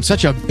why I'm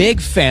such a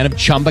big fan of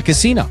Chumba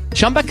Casino.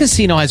 Chumba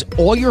Casino has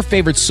all your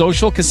favorite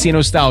social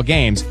casino-style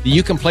games that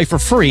you can play for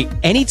free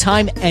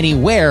anytime,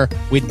 anywhere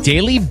with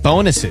daily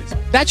bonuses.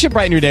 That should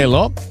brighten your day a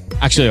little.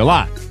 Actually, a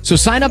lot. So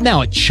sign up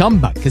now at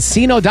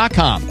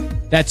ChumbaCasino.com.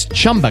 That's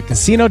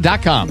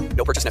ChumbaCasino.com.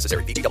 No purchase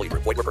necessary. VGW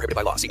Group. Void where prohibited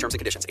by law. See terms and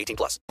conditions.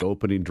 18+.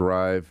 Opening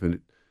drive,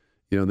 and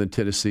then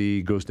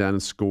Tennessee goes down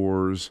and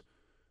scores,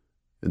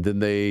 and then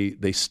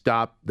they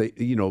stop.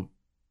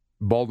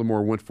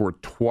 Baltimore went for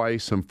it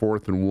twice on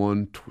 4th and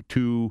 1.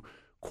 2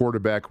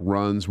 quarterback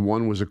runs.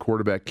 One was a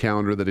quarterback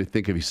counter that I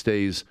think if he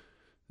stays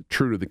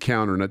true to the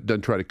counter and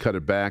doesn't try to cut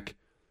it back,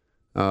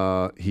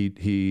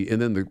 he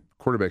and then the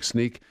quarterback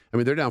sneak. I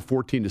mean, they're down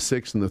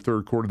 14-6 in the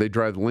third quarter. They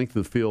drive the length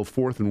of the field,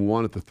 4th and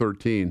 1 at the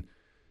 13,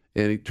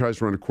 and he tries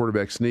to run a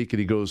quarterback sneak,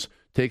 and he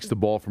takes the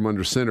ball from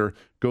under center,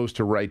 goes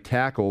to right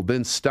tackle,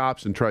 then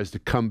stops and tries to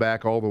come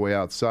back all the way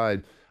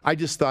outside. I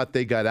just thought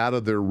they got out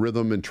of their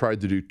rhythm and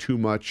tried to do too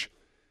much,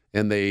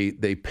 and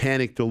they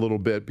panicked a little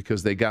bit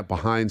because they got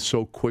behind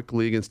so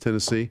quickly against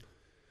Tennessee.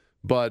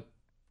 But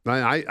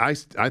I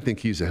think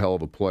he's a hell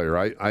of a player.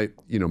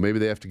 Maybe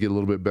they have to get a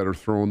little bit better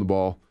throwing the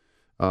ball.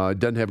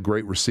 Doesn't have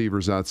great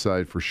receivers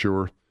outside for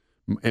sure.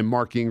 And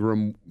Mark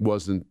Ingram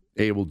wasn't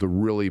able to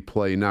really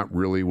play, not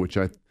really, which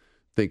I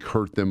think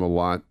hurt them a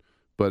lot.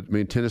 But, I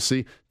mean,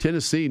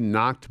 Tennessee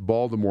knocked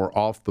Baltimore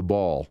off the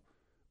ball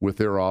with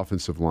their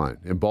offensive line.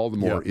 And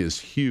Baltimore is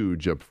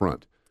huge up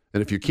front.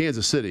 And if you're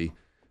Kansas City,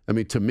 I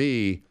mean, to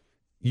me,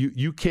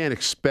 you can't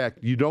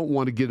expect, you don't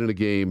want to get in a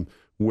game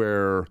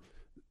where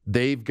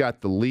they've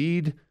got the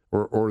lead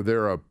or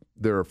they're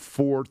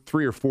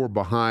 3 or 4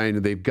 behind,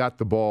 and they've got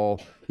the ball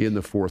in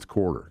the fourth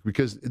quarter.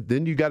 Because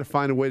then you got to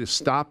find a way to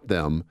stop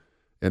them,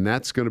 and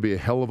that's going to be a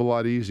hell of a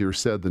lot easier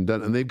said than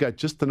done. And they've got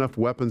just enough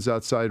weapons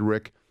outside,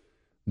 Rick,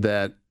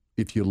 that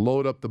if you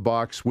load up the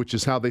box, which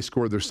is how they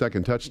scored their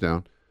second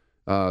touchdown,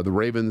 the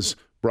Ravens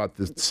brought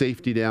the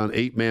safety down,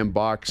 8-man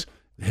box,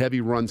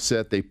 heavy run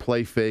set, they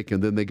play fake,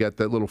 and then they got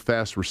that little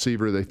fast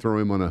receiver. They throw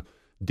him on a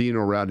Dino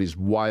route, and he's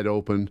wide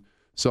open.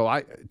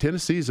 So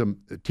Tennessee's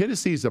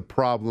a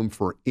problem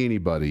for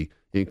anybody,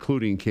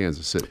 including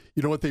Kansas City.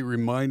 You know what? They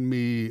remind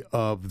me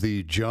of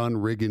the John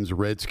Riggins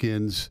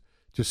Redskins.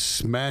 Just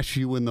smash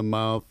you in the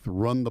mouth,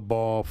 run the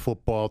ball,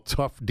 football,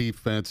 tough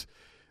defense.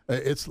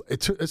 It's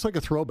like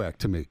a throwback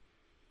to me.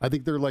 I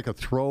think they're like a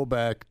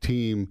throwback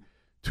team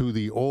to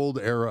the old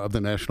era of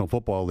the National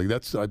Football League.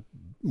 That's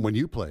when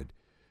you played.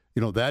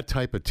 That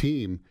type of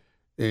team.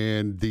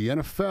 And the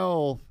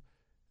NFL,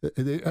 I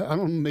don't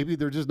know, maybe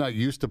they're just not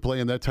used to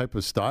playing that type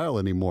of style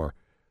anymore.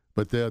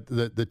 But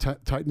the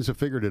Titans have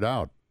figured it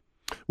out.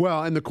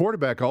 Well, and the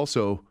quarterback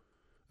also,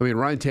 I mean,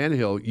 Ryan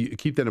Tannehill, you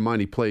keep that in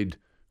mind, he played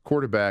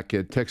quarterback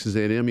at Texas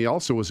A&M. He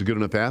also was a good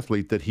enough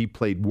athlete that he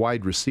played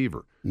wide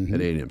receiver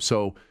at A&M.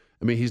 So,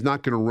 I mean, he's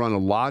not going to run a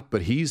lot,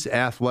 but he's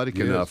athletic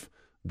enough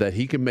that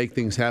he can make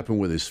things happen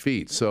with his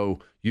feet. So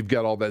you've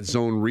got all that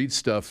zone read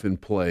stuff in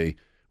play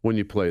when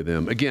you play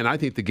them. Again, I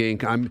think the game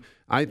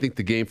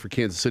for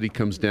Kansas City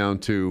comes down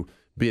to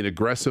being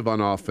aggressive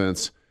on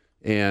offense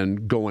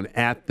and going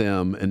at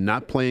them and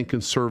not playing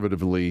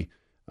conservatively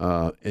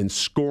and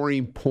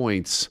scoring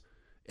points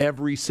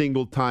every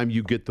single time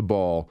you get the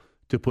ball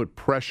to put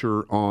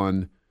pressure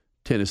on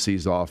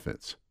Tennessee's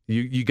offense.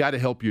 You got to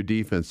help your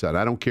defense out.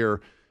 I don't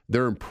care.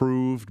 They're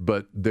improved,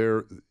 but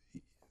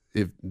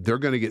if they're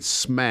going to get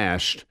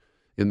smashed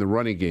in the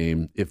running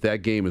game if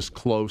that game is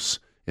close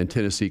and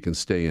Tennessee can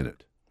stay in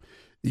it.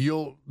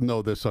 You'll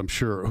know this, I'm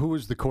sure. Who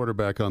is the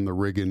quarterback on the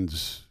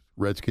Riggins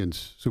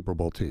Redskins Super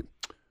Bowl team?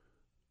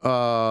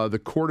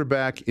 The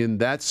quarterback in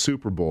that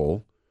Super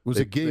Bowl was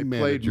a game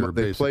manager.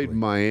 They played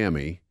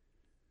Miami.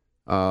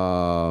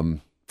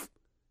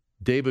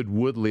 David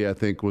Woodley, I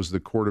think, was the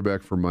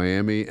quarterback for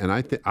Miami, and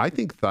I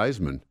think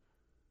Theismann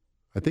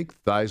I think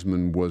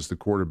Theismann was the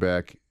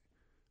quarterback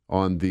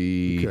on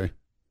the. Okay.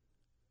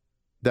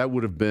 That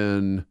would have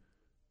been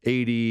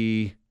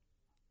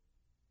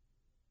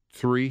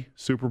 83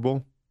 Super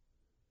Bowl.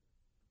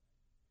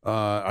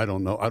 I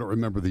don't know. I don't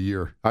remember the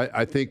year.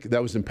 I think that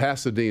was in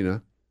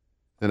Pasadena,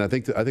 and I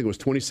think it was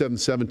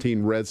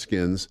 27-17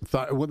 Redskins.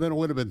 Well, then it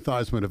would have been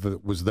Theismann if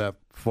it was that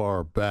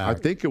far back. I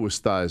think it was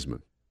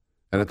Theismann,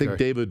 and I think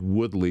David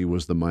Woodley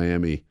was the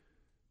Miami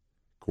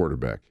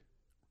quarterback,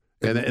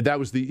 and that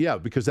was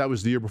because that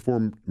was the year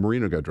before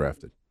Marino got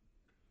drafted.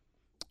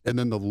 And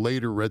then the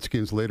later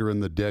Redskins, later in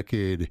the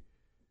decade,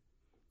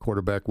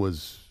 quarterback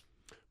was.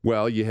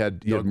 Well, you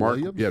had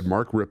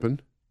Mark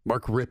Rippon.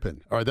 Mark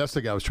Rippon. All right, that's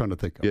the guy I was trying to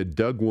think of. You had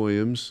Doug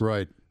Williams.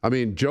 Right. I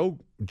mean, Joe,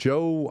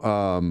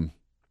 the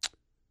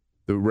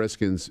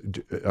Redskins,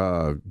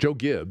 Joe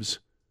Gibbs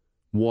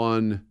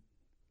won,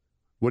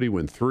 what did he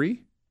win,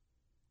 3?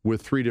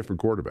 With 3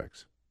 different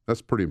quarterbacks.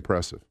 That's pretty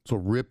impressive. So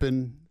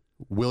Rippon,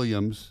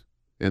 Williams.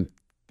 And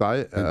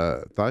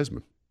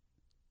Theismann.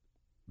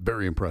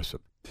 Very impressive.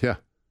 Yeah.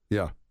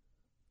 Yeah.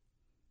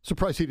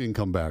 Surprised he didn't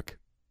come back.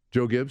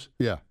 Joe Gibbs?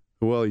 Yeah.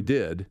 Well, he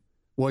did.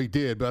 Well, he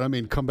did, but I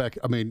mean, come back.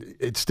 I mean,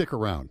 it'd stick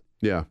around.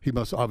 Yeah. He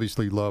must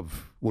obviously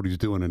love what he's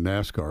doing in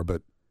NASCAR,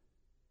 but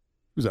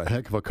he was a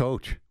heck of a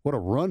coach. What a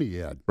run he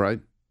had. Right.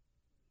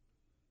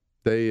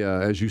 They,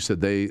 as you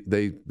said,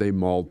 they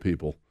mauled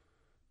people.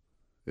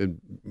 And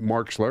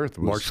Mark Schlereth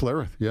was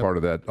part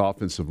of that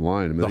offensive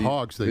line. I mean, the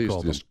Hogs, they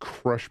called them. Just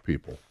crush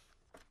people.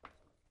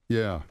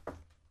 Yeah.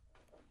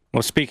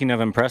 Well, speaking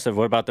of impressive,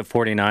 what about the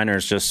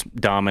 49ers just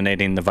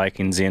dominating the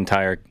Vikings the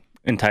entire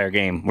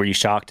game? Were you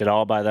shocked at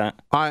all by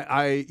that?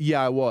 I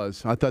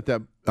was. I thought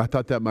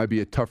that might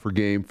be a tougher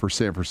game for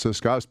San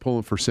Francisco. I was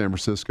pulling for San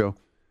Francisco.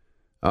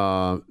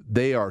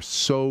 They are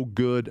so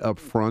good up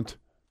front.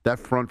 That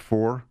front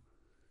four.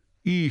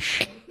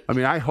 Eesh. I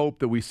mean, I hope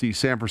that we see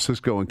San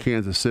Francisco and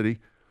Kansas City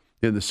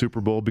in the Super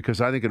Bowl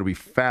because I think it'll be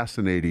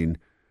fascinating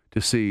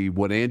to see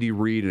what Andy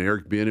Reid and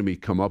Eric Bieniemy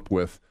come up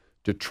with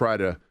to try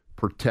to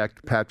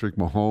protect Patrick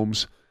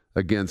Mahomes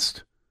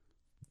against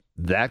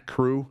that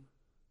crew.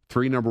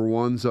 3 number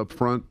ones up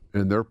front,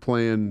 and they're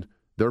playing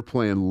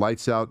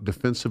lights out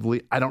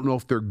defensively. I don't know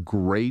if they're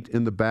great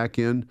in the back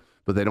end,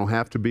 but they don't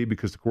have to be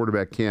because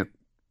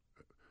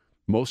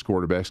most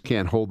quarterbacks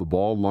can't hold the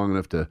ball long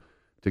enough to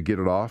get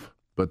it off.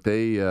 But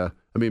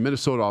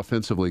Minnesota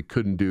offensively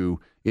couldn't do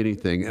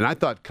anything. And I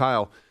thought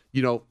Kyle,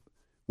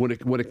 when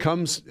it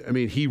comes,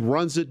 he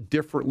runs it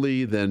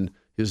differently than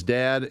his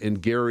dad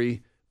and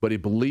Gary, but he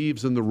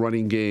believes in the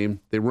running game.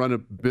 They run a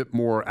bit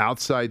more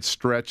outside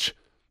stretch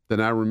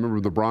than I remember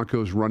the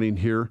Broncos running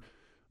here.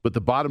 But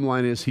the bottom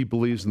line is he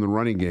believes in the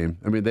running game.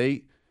 I mean,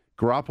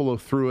 Garoppolo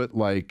threw it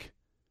like,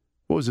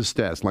 what was his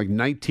stats? Like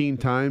 19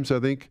 times, I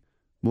think,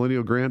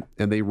 Millennial Grant,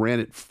 and they ran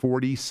it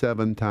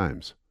 47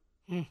 times.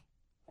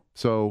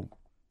 So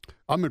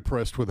I'm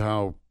impressed with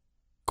how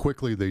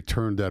quickly they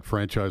turned that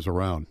franchise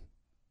around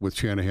with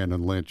Shanahan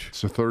and Lynch.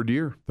 It's the third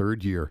year.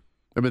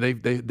 I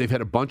mean, they've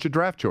had a bunch of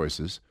draft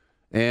choices,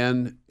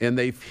 and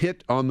they've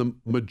hit on the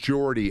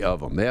majority of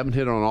them. They haven't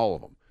hit on all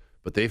of them,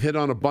 but they've hit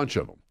on a bunch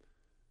of them,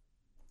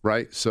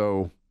 right?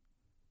 So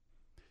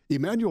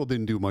Emmanuel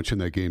didn't do much in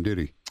that game, did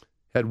he?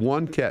 Had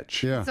one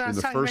catch in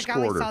the first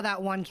quarter. I only saw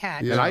that one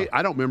catch. Yeah. And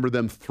I don't remember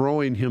them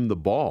throwing him the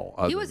ball.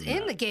 He was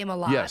in the game a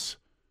lot.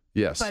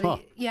 Yes.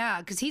 But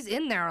because he's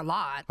in there a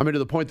lot. I mean, to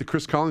the point that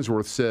Chris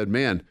Collinsworth said,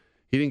 man,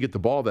 he didn't get the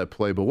ball that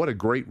play, but what a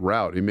great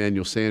route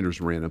Emmanuel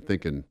Sanders ran. I'm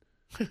thinking,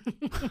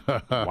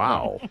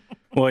 wow.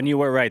 Well, and you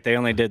were right. They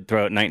only did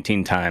throw it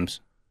 19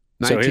 times.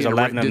 So he's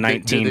 11 of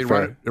 19. Did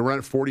they run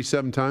it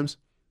 47 times?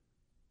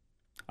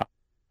 I'll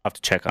have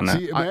to check on that.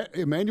 See,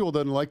 Emmanuel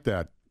doesn't like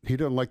that. He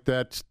doesn't like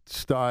that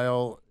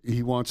style.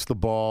 He wants the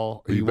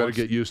ball. You better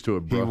get used to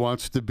it, bro. He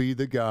wants to be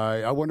the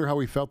guy. I wonder how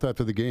he felt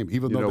after the game,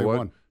 even though they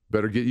won.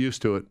 Better get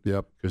used to it.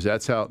 Yep. Because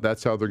that's how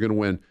they're going to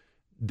win.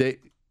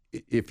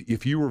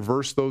 If you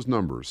reverse those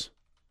numbers,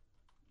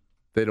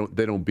 they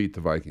don't beat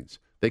the Vikings.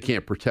 They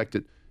can't protect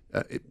it.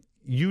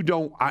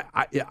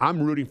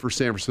 I'm rooting for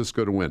San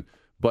Francisco to win.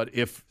 But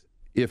if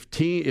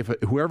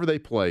whoever they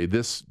play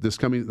this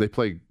coming, they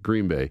play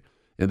Green Bay,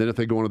 and then if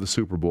they go into the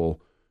Super Bowl,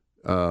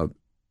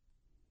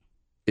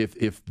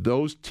 if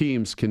those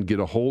teams can get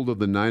a hold of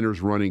the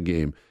Niners running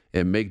game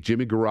and make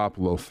Jimmy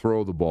Garoppolo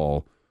throw the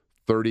ball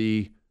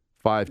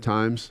 35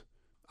 times,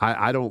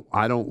 I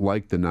don't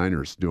like the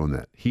Niners doing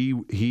that.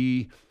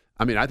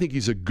 I think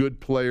he's a good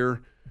player,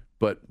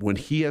 but when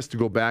he has to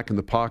go back in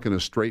the pocket in a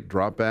straight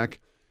drop back,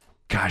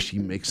 gosh,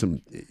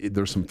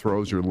 there's some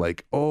throws you're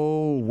like,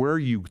 oh, where are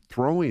you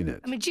throwing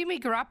it? I mean, Jimmy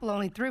Garoppolo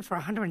only threw for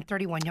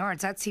 131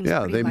 yards. That seems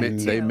pretty light, too.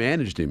 They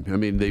managed him. I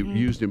mean, they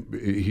used him.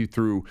 He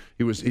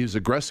was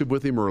aggressive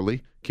with him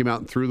early, came out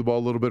and threw the ball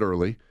a little bit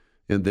early.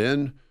 And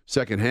then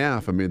second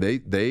half, I mean,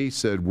 they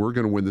said, we're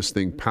going to win this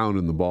thing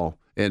pounding the ball.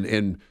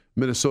 And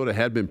Minnesota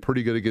had been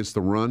pretty good against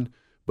the run,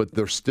 but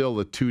they're still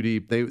a two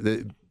deep.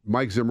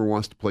 Mike Zimmer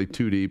wants to play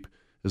two deep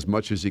as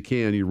much as he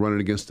can. You run it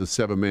against a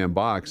 7-man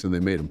box, and they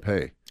made him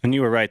pay. And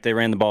you were right. They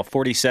ran the ball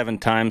 47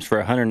 times for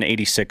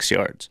 186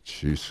 yards.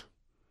 Jeez.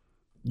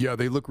 Yeah,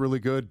 they look really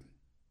good.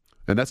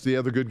 And that's the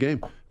other good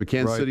game. The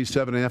Kansas City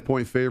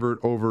 7.5-point favorite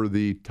over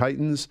the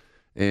Titans,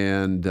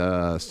 and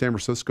San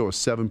Francisco a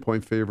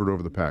 7-point favorite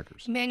over the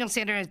Packers. Emmanuel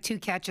Sanders had 2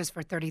 catches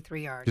for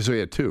 33 yards. So he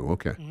had 2,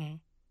 okay. Mm-hmm.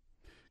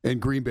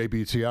 And Green Bay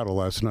beat Seattle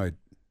last night.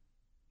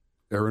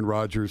 Aaron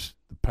Rodgers,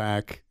 the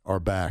Pack are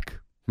back.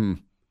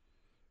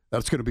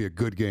 That's going to be a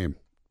good game.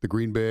 The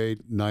Green Bay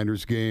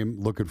Niners game,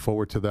 looking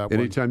forward to that one.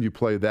 Anytime you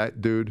play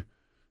that, dude,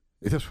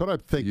 that's what I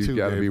think too. You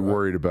got to be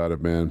worried about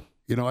it, man.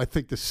 You know, I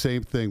think the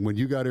same thing. When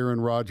you got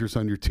Aaron Rodgers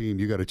on your team,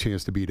 you got a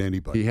chance to beat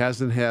anybody. He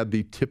hasn't had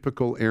the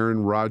typical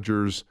Aaron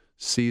Rodgers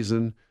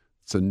season.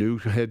 It's a new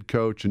head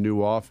coach, a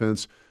new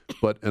offense.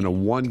 But in a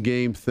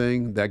one-game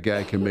thing, that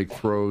guy can make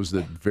throws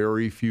that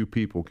very few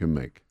people can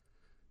make.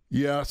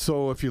 Yeah,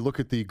 so if you look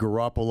at the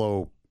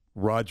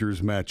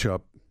Garoppolo-Rodgers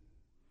matchup,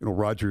 you know,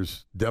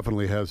 Rodgers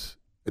definitely has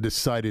a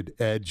decided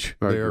edge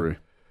there. I agree.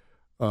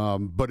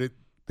 But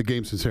the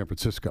game's in San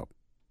Francisco.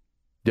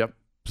 Yep.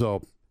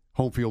 So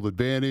home field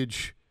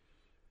advantage.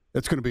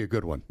 That's going to be a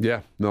good one.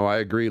 Yeah, no, I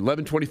agree.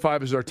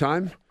 11:25 is our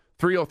time.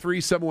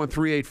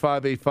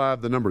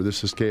 303-713-8585, the number.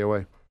 This is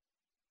KOA.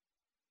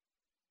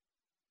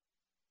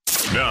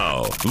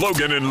 Now,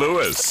 Logan and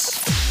Lewis.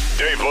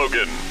 Dave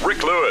Logan,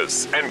 Rick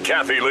Lewis, and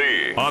Kathy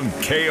Lee on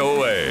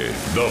KOA,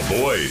 the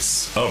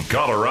voice of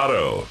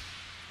Colorado.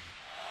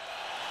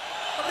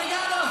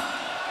 Obrigado.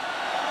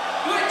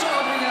 Muito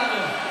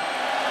obrigado.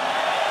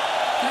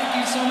 Thank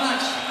you so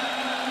much.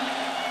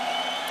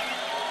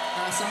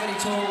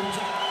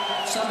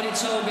 Somebody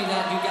told me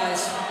that you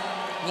guys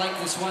like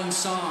this one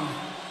song,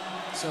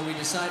 so we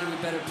decided we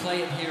better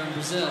play it here in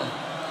Brazil.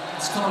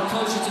 It's called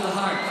Closer to the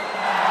Heart.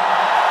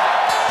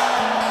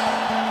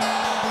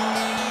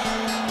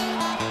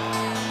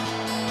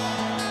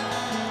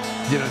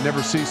 You know, it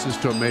never ceases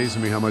to amaze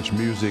me how much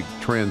music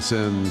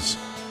transcends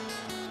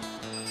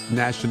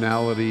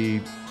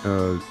nationality.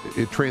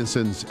 It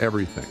transcends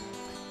everything.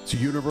 It's a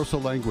universal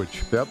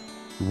language. Yep. It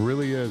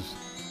really is.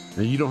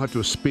 And you don't have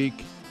to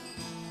speak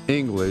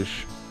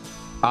English,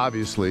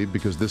 obviously,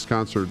 because this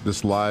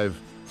live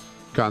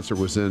concert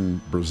was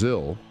in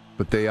Brazil,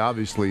 but they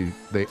obviously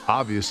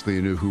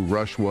knew who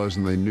Rush was,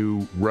 and they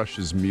knew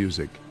Rush's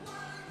music.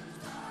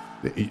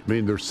 I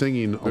mean, they're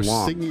singing along.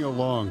 They're singing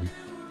along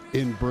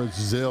in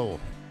Brazil.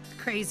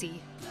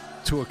 Crazy.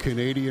 To a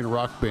Canadian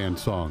rock band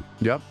song.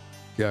 Yep.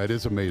 Yeah, it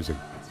is amazing.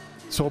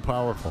 So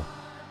powerful.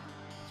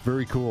 It's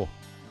very cool.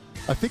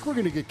 I think we're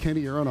going to get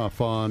Kenny Aronoff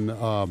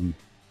on,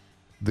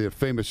 the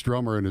famous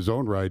drummer in his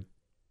own right.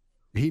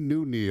 He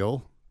knew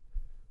Neil,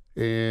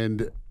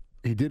 and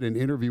he did an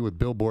interview with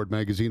Billboard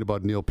magazine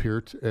about Neil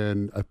Peart,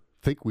 and I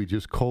think we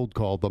just cold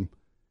called him,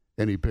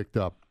 and he picked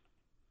up.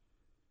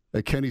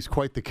 Kenny's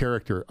quite the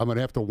character. I'm going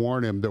to have to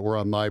warn him that we're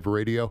on live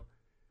radio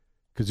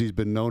because he's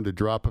been known to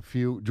drop a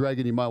few.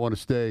 Dragon, you might want to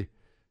stay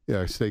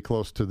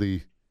close to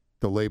the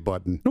delay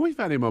button. No, we've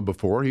had him on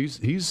before.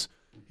 He's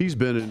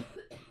been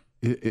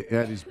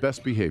at his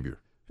best behavior.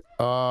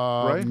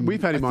 Right?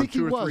 We've had him on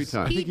 2 or 3 times.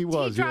 I think he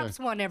drops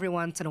one every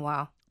once in a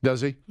while.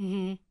 Does he?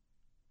 Mm-hmm.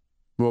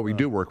 Well, we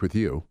do work with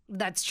you.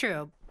 That's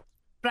true.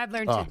 But I've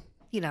learned to,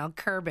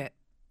 curb it.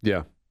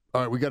 Yeah.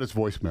 All right, we got his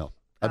voicemail.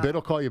 I bet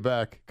he'll call you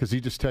back because he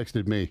just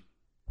texted me.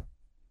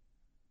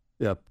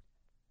 Yeah.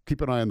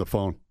 Keep an eye on the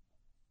phone.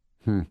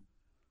 Probably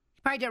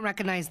didn't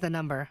recognize the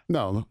number.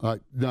 No, I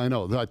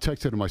know. I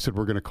texted him. I said,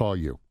 we're going to call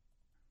you.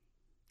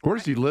 Where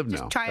does he live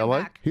now? Try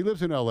L.A.? Back. He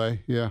lives in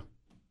L.A., yeah.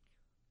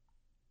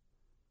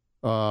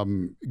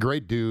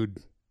 Great dude.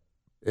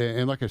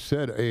 And like I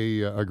said,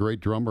 a great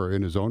drummer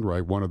in his own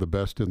right, one of the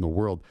best in the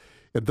world.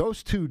 And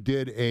those two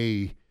did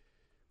a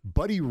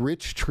Buddy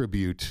Rich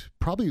tribute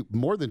probably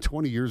more than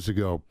 20 years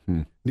ago.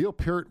 Neil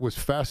Peart was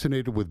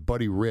fascinated with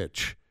Buddy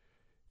Rich,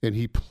 and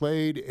he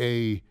played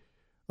a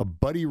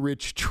Buddy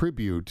Rich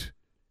tribute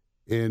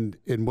and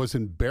was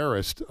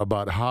embarrassed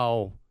about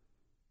how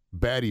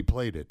bad he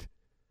played it.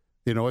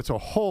 You know, it's a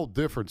whole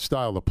different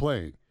style of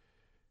playing.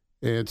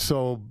 And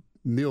so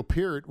Neil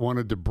Peart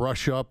wanted to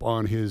brush up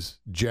on his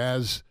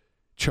jazz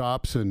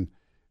chops and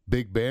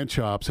big band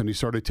chops, and he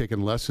started taking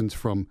lessons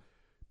from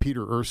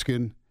Peter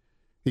Erskine.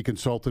 He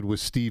consulted with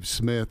Steve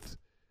Smith,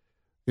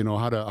 you know,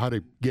 how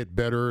to get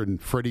better,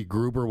 and Freddie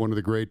Gruber, one of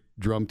the great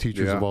drum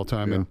teachers of all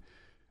time,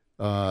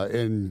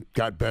 and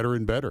got better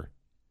and better.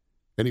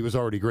 And he was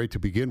already great to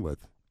begin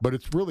with. But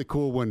it's really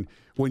cool when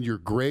you're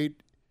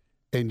great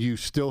and you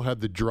still have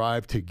the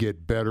drive to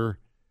get better.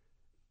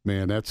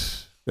 Man,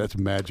 that's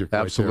magic.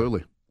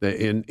 Absolutely. Right there.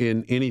 In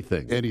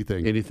anything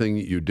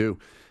that you do.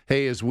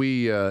 Hey, as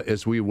we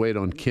wait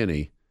on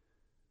Kenny,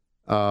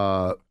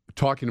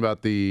 talking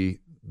about the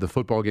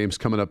football games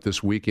coming up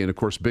this weekend. Of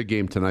course, big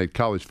game tonight,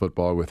 college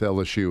football with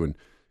LSU and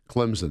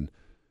Clemson.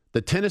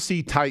 The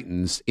Tennessee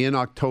Titans in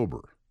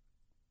October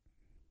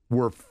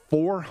were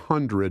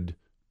 400-1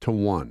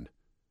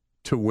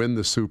 to win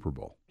the Super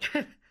Bowl.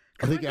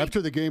 I think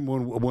after the game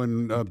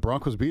when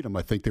Broncos beat them,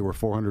 I think they were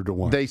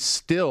 400-1. They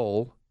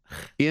still,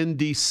 entering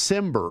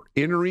December,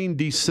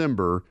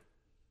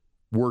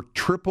 were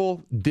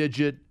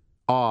triple-digit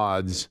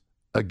odds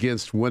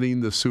against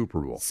winning the Super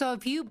Bowl. So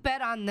if you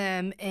bet on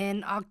them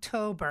in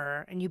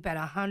October and you bet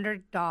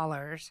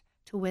 $100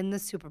 to win the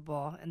Super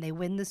Bowl and they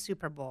win the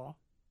Super Bowl.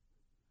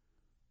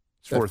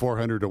 At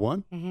 400 to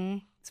 1? Mm-hmm.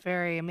 It's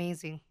very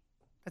amazing.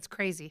 That's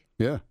crazy.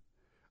 Yeah.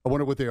 I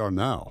wonder what they are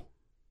now.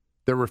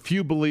 There were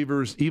few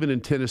believers, even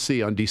in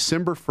Tennessee. On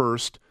December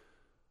 1st,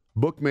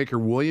 bookmaker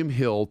William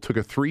Hill took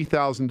a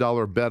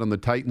 $3,000 bet on the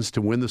Titans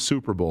to win the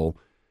Super Bowl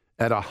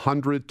at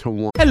 100 to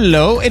 1.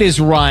 Hello, it is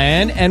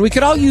Ryan, and we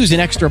could all use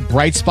an extra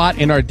bright spot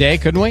in our day,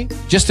 couldn't we?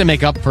 Just to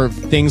make up for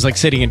things like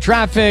sitting in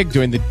traffic,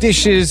 doing the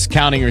dishes,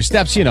 counting your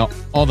steps,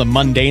 all the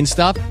mundane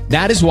stuff.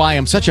 That is why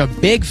I'm such a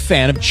big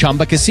fan of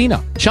Chumba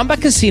Casino. Chumba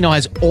Casino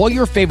has all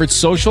your favorite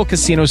social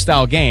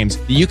casino-style games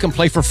that you can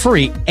play for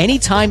free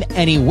anytime,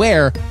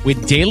 anywhere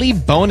with daily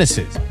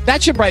bonuses.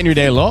 That should brighten your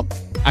day a little.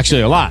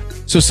 Actually, a lot.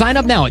 So sign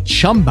up now at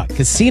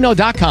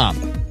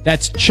ChumbaCasino.com.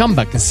 That's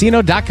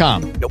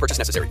ChumbaCasino.com. No purchase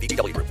necessary.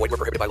 VGW Group. Void where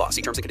prohibited by law.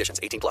 See terms and conditions.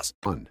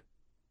 18+.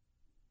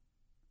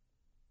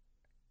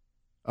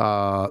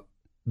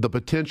 The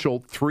potential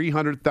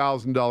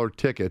 $300,000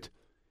 ticket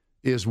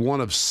is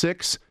one of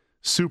 6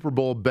 Super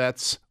Bowl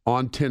bets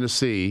on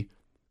Tennessee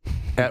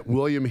at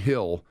William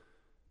Hill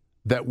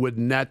that would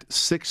net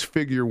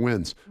 6-figure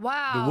wins.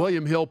 Wow. The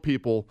William Hill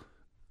people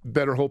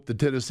better hope that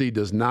Tennessee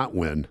does not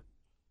win.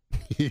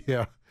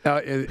 Yeah.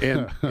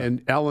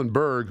 And Alan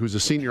Berg, who's a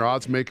senior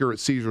odds maker at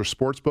Caesar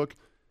Sportsbook,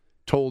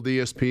 told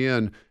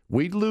ESPN,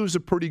 we'd lose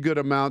a pretty good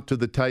amount to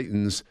the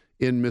Titans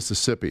in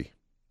Mississippi.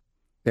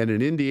 And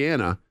in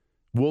Indiana,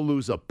 we'll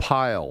lose a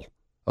pile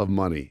of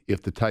money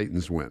if the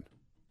Titans win.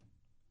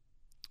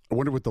 I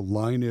wonder what the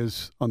line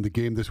is on the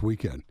game this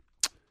weekend.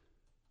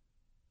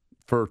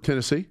 For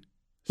Tennessee?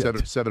 Yeah.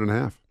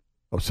 7.5.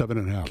 Oh,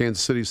 7.5.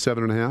 Kansas City's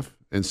 7.5,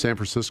 and San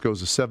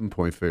Francisco's a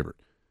 7-point favorite.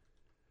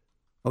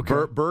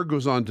 Okay. Berg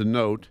goes on to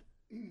note,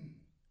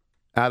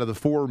 out of the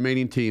 4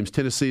 remaining teams,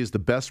 Tennessee is the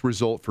best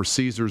result for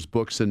Caesars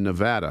books in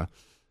Nevada,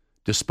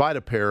 despite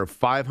a pair of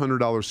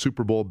 $500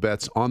 Super Bowl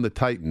bets on the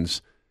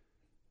Titans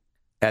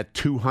at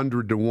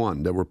 200 to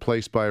 1 that were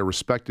placed by a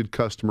respected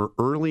customer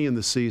early in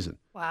the season.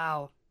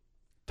 Wow.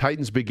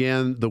 Titans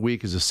began the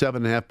week as a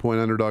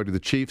 7.5-point underdog to the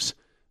Chiefs.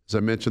 As I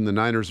mentioned, the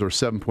Niners are a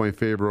 7-point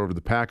favorite over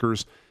the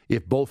Packers.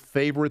 If both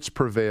favorites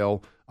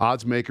prevail,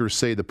 odds makers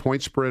say the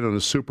point spread on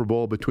a Super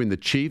Bowl between the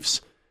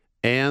Chiefs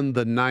and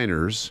the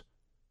Niners,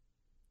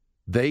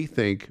 they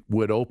think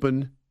would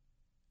open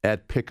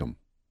at Pick'em.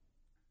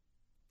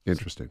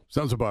 Interesting.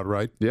 Sounds about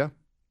right. Yeah.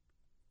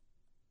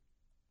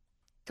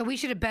 So we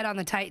should have bet on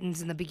the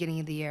Titans in the beginning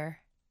of the year.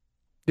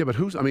 Yeah, but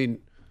who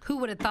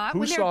would have thought? Who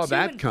when saw they're 2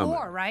 that and coming?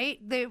 4, right?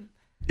 Yeah,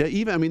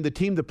 the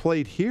team that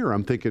played here,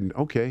 I'm thinking,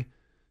 okay,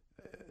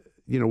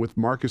 with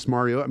Marcus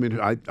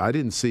Mariota, I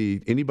didn't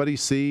see anybody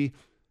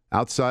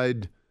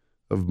outside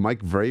of Mike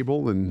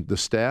Vrabel and the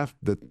staff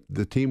that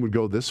the team would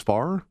go this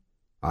far.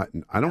 I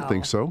don't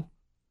think so.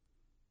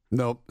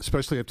 No,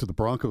 especially after the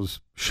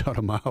Broncos shut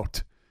him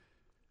out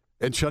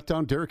and shut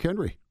down Derrick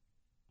Henry.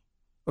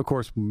 Of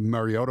course,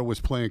 Mariota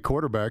was playing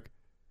quarterback,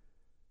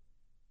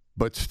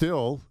 but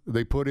still,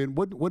 they put in,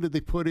 what did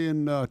they put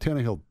in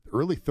Tannehill?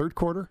 Early third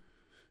quarter?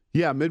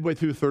 Yeah, midway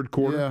through the third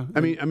quarter. Yeah.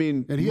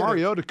 And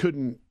Mariota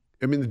couldn't,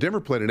 the Denver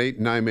played an 8-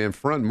 and 9-man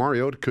front.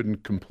 Mariota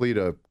couldn't complete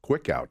a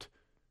quick out,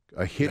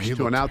 a hitch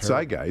to an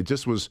outside guy. It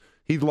just was,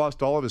 he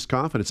lost all of his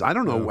confidence. I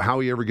don't know how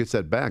he ever gets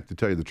that back, to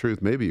tell you the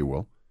truth. Maybe he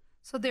will.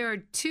 So they were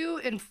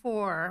 2 and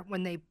 4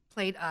 when they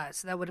played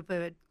us. That would have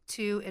been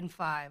 2 and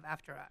 5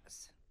 after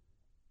us.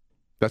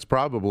 That's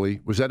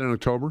probably, was that in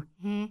October?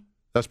 Mm-hmm.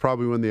 That's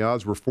probably when the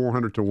odds were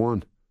 400 to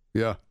 1.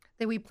 Yeah.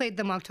 Then we played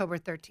them October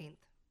 13th.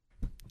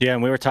 Yeah,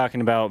 and we were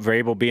talking about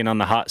Vrabel being on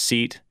the hot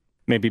seat,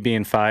 maybe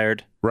being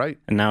fired. Right.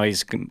 And now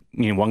he's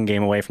 1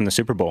 game away from the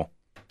Super Bowl.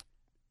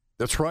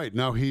 That's right.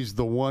 Now he's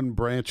the one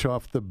branch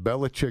off the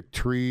Belichick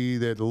tree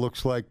that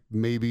looks like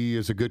maybe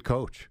is a good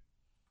coach.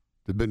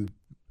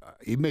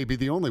 He may be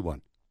the only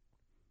one.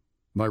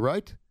 Am I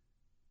right?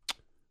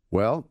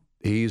 Well,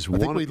 he's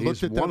one of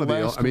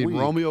the.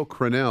 Romeo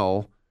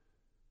Crennel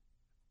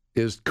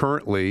is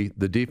currently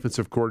the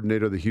defensive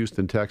coordinator of the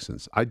Houston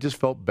Texans. I just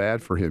felt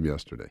bad for him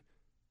yesterday.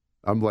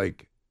 I'm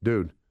like,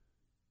 dude,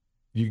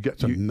 you got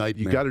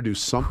to do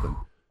something.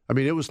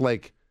 It was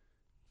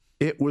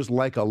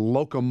like a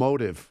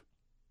locomotive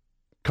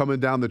coming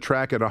down the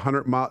track at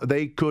 100 miles.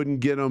 They couldn't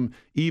get them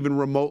even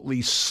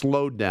remotely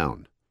slowed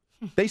down.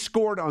 They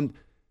scored on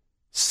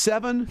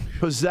 7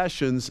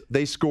 possessions.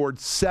 They scored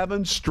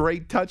 7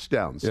 straight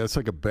touchdowns. Yeah, it's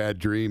like a bad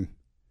dream.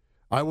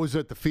 I was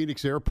at the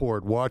Phoenix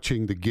airport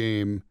watching the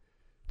game.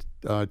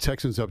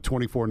 Texans up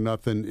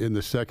 24-0 in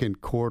the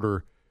second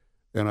quarter,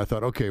 and I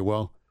thought, okay,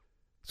 well,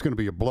 it's going to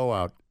be a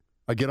blowout.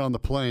 I get off the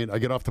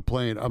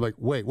plane. I'm like,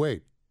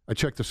 wait. I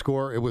checked the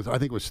score. I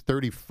think it was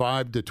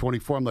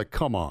 35-24. I'm like,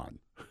 come on.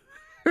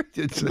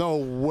 No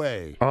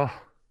way. Oh.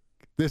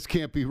 This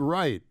can't be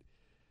right.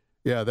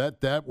 Yeah,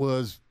 that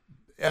was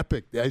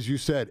epic. As you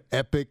said,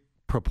 epic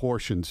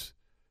proportions.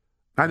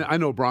 I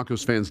know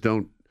Broncos fans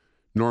don't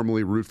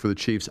normally root for the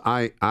Chiefs.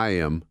 I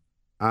am.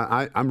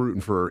 I'm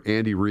rooting for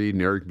Andy Reid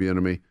and Eric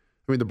Bieniemy.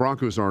 I mean, the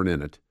Broncos aren't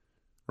in it,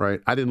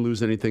 right? I didn't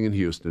lose anything in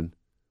Houston.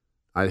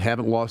 I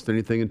haven't lost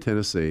anything in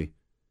Tennessee.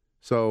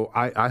 So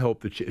I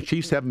hope the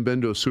Chiefs haven't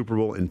been to a Super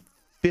Bowl in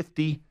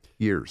 50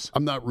 years.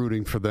 I'm not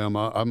rooting for them.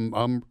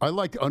 I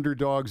like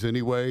underdogs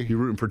anyway. You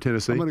rooting for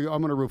Tennessee? I'm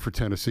gonna root for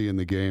Tennessee in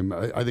the game.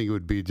 I think it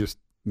would be just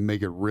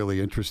make it really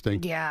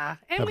interesting. Yeah,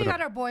 and we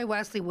got our boy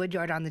Wesley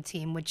Woodyard on the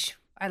team, which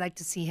I like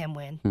to see him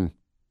win.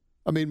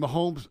 I mean,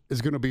 Mahomes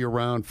is going to be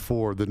around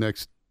for the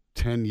next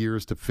 10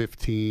 years to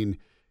 15.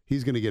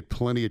 He's going to get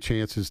plenty of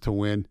chances to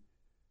win.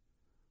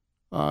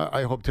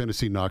 I hope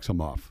Tennessee knocks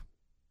him off.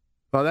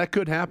 Well, that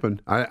could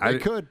happen.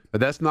 It could.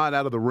 That's not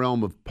out of the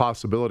realm of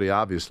possibility,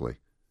 obviously.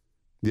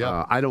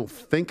 Yeah. I don't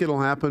think it'll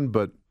happen,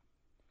 but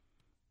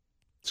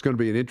it's going to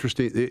be an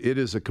interesting. It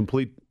is a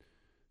complete,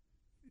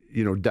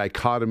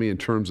 dichotomy in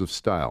terms of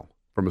style.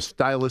 From a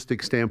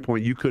stylistic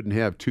standpoint, you couldn't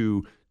have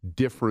two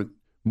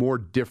more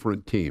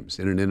different teams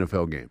in an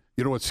NFL game.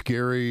 You know what's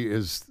scary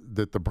is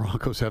that the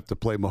Broncos have to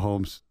play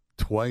Mahomes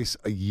twice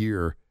a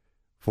year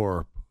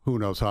for who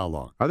knows how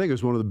long. I think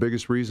it's one of the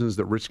biggest reasons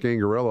that Rich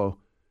Scangarello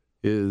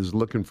is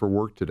looking for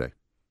work today.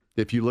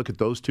 If you look at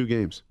those two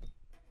games,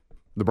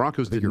 the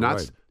Broncos did not.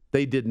 Right.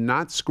 They did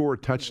not score a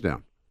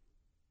touchdown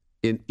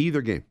in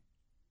either game.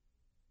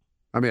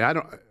 I mean,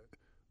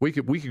 we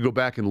could go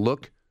back and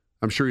look.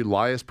 I'm sure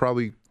Elias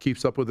probably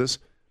keeps up with this.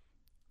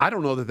 I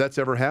don't know that that's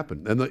ever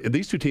happened. And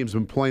these two teams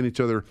have been playing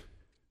each other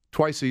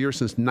twice a year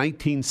since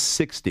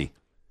 1960.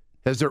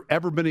 Has there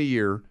ever been a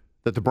year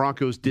that the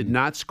Broncos did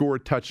not score a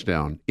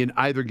touchdown in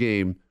either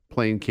game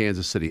playing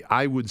Kansas City?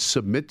 I would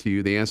submit to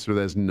you the answer to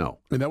that is no.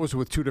 And that was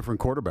with two different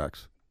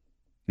quarterbacks.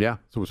 Yeah.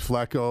 So it was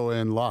Flacco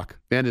and Locke.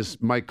 And as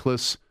Mike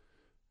Kliss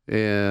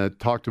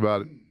talked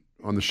about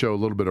on the show a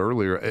little bit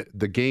earlier,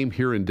 the game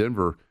here in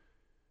Denver,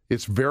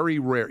 it's very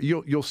rare.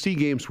 You'll see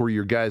games where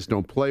your guys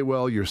don't play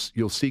well.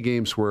 You'll see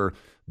games where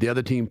the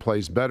other team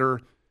plays better,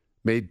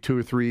 made 2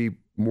 or 3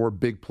 more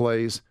big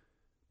plays.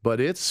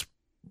 But it's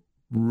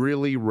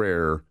really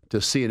rare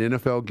to see an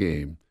NFL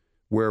game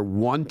where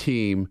one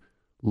team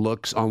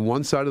looks, on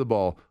one side of the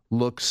ball,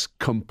 looks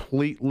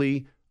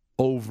completely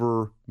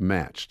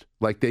overmatched.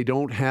 Like they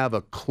don't have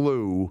a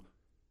clue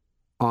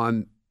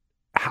on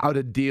how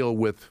to deal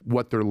with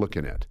what they're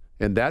looking at.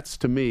 And that's,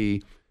 to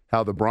me,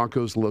 how the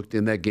Broncos looked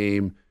in that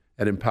game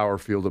at Empower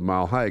Field at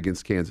Mile High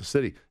against Kansas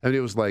City. I mean, it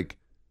was like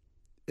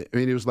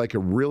a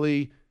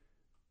really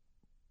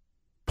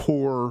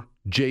poor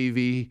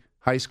JV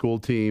high school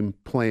team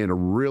playing a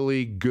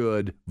really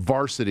good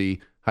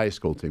varsity high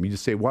school team. You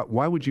just say,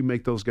 why would you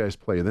make those guys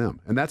play them?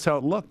 And that's how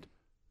it looked.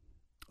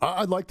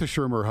 I'd like the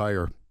Shermer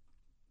hire.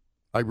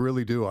 I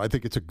really do. I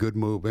think it's a good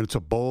move, and it's a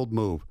bold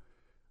move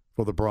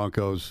for the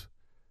Broncos.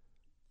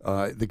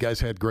 The guys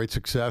had great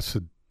success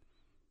in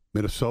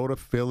Minnesota,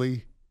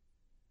 Philly,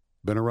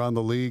 been around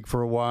the league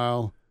for a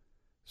while.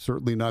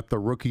 Certainly not the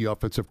rookie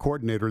offensive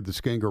coordinator that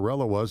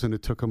Scangarello was, and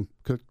it took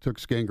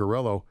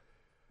Scangarello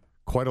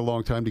quite a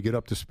long time to get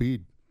up to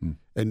speed.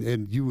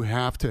 And you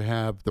have to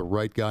have the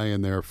right guy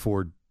in there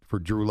for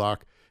Drew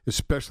Lock,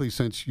 especially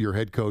since your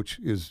head coach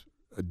is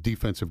a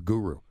defensive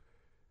guru.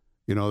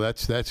 You know,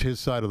 that's his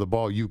side of the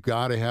ball. You've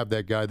got to have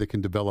that guy that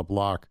can develop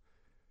Lock,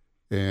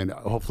 and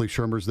hopefully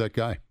Shermer's that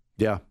guy.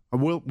 Yeah,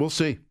 we'll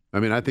see. I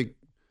mean, I think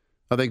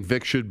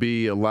Vic should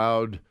be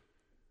allowed,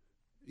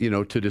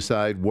 to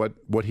decide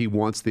what he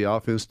wants the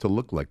offense to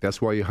look like.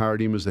 That's why you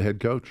hired him as the head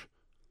coach.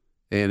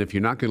 And if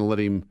you're not going to let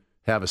him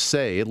have a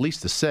say, at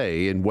least a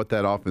say in what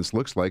that offense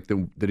looks like,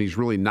 then he's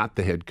really not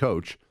the head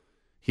coach.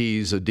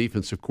 He's a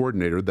defensive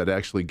coordinator that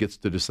actually gets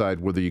to decide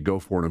whether you go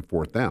for it on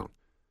 4th down.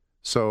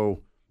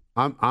 So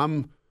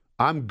I'm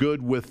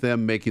good with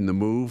them making the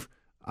move.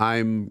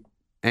 I'm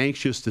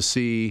anxious to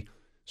see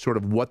sort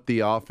of what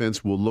the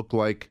offense will look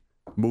like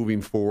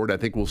moving forward. I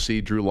think we'll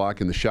see Drew Lock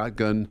in the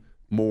shotgun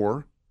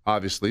more,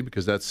 obviously,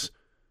 because that's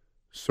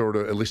sort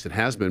of, at least it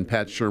has been,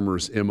 Pat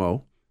Shermer's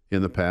MO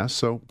in the past.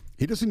 So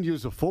he doesn't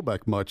use a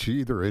fullback much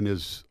either in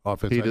his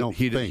offense.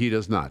 He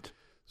does not.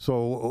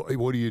 So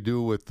what do you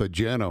do with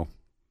Jano?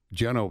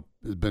 Jano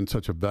has been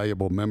such a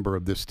valuable member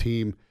of this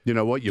team. You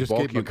know what? You just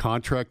gave him a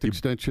contract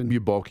extension. You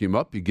bulk him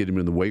up. You get him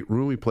in the weight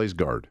room. He plays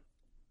guard.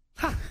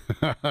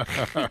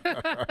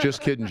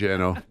 Just kidding,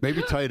 Jano.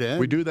 Maybe tight end.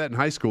 We do that in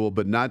high school,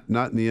 but not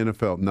in the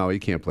NFL. No, he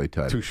can't play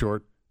tight end. Too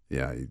short.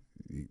 Yeah.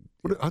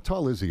 How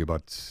tall is he?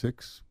 About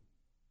 6'1"?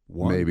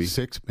 Maybe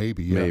 6,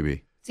 maybe. Yeah. Maybe.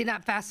 Is he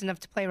not fast enough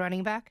to play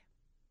running back?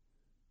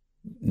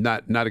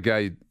 Not a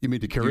guy. You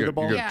mean to carry the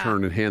ball? You're going to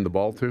turn and hand the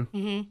ball to?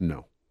 Mm-hmm.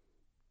 No.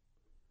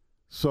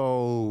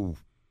 So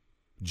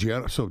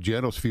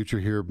Jano's future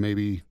here,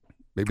 maybe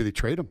they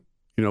trade him.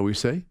 You know what we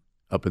say?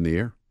 Up in the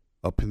air.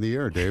 Up in the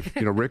air, Dave.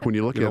 Rick, when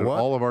you look at it,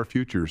 all of our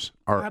futures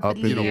are up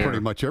in the air. Pretty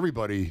much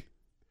everybody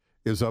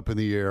is up in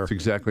the air. That's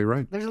exactly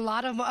right. There's a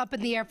lot of them up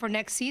in the air for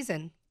next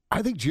season.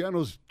 I think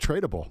Jano's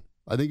tradable.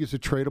 I think he's a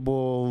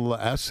tradable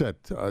asset.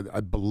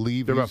 I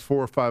believe there are about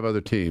 4 or 5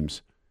 other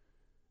teams.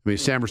 I mean,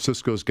 San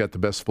Francisco's got the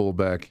best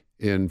fullback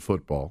in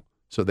football,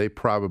 so they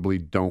probably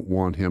don't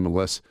want him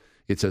unless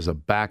it's as a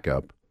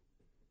backup.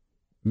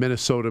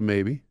 Minnesota,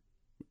 maybe.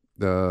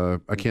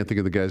 I can't think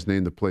of the guy's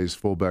name that plays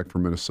fullback for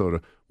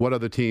Minnesota. What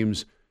other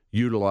teams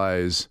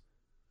utilize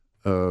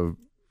a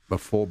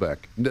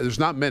fullback? There's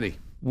not many.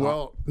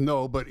 Well,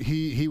 no, but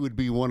he would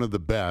be one of the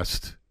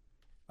best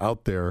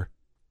out there.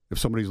 If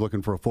somebody's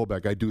looking for a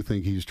fullback, I do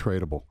think he's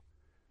tradable.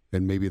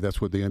 And maybe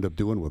that's what they end up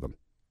doing with him,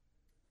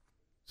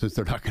 since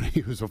they're not going to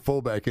use a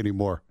fullback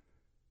anymore.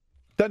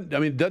 It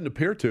doesn't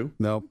appear to.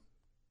 No.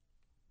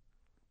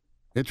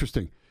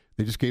 Interesting.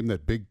 They just gave him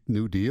that big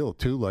new deal,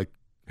 too, like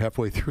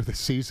halfway through the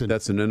season.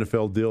 That's an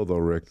NFL deal, though,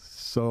 Rick.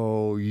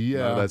 So,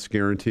 yeah. No, that's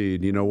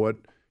guaranteed. You know what?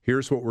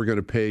 Here's what we're going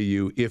to pay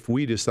you if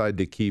we decide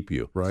to keep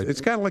you. Right.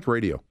 It's kind of like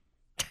radio.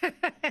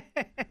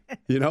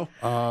 You know?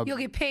 You'll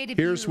get paid if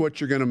here's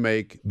what you're going to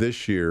make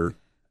this year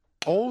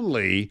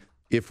only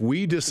if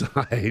we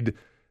decide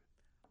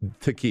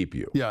to keep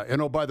you. Yeah,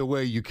 and by the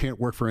way, you can't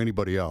work for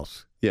anybody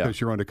else because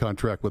you're under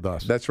contract with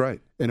us. That's right.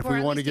 And if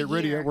we want to get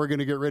rid of you, we're going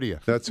to get rid of you.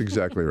 That's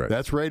exactly right.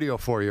 That's radio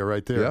for you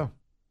right there. Yeah.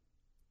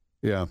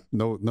 Yeah,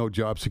 no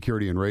job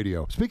security in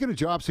radio. Speaking of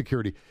job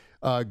security,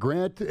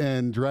 Grant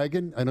and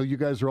Dragon, I know you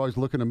guys are always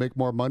looking to make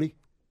more money.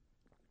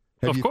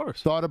 Have you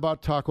thought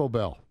about Taco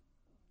Bell?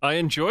 I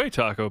enjoy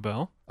Taco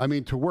Bell. I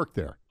mean, to work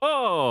there.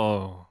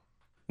 Oh.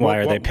 Why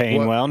are they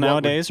paying well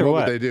nowadays, or what?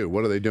 What would they do?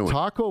 What are they doing?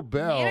 Taco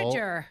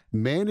Bell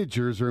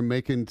managers are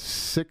making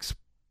six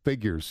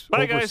figures.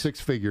 Bye, over guys. 6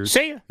 figures.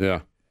 See ya.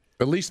 Yeah.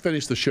 At least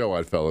finish the show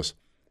out, fellas.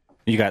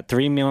 You got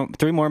three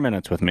more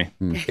minutes with me.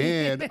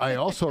 And I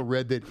also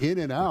read that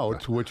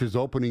In-N-Out, which is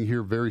opening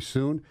here very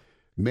soon,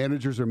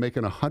 managers are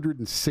making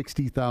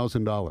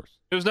 $160,000.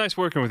 It was nice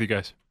working with you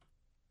guys.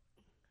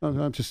 I don't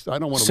want to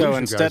lose So you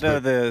instead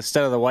guys,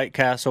 of the White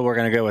Castle, we're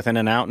going to go with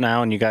In-N-Out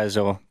now, and you guys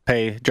will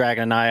pay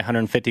Dragon and I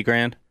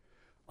 $150,000.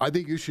 I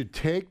think you should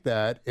take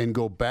that and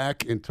go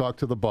back and talk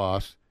to the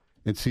boss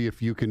and see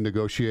if you can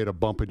negotiate a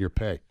bump in your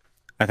pay.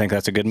 I think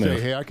that's a good move.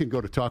 Say, hey, I can go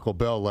to Taco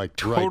Bell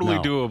totally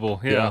right now.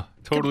 doable. Yeah,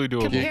 totally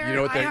doable.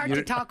 Compare iHeart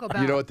to Taco Bell.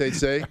 You know what they'd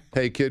say?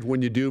 Hey, kid,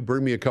 when you do,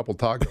 bring me a couple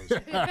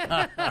tacos.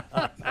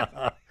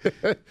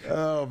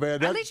 Oh,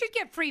 man. At least you'd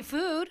get free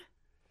food.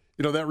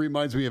 You know, that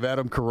reminds me of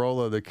Adam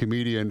Carolla, the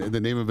comedian.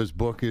 The name of his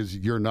book is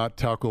You're Not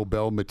Taco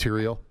Bell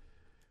Material.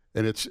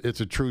 And it's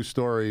a true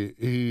story.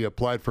 He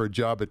applied for a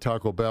job at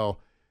Taco Bell,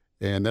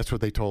 and that's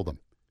what they told him.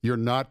 You're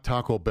not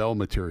Taco Bell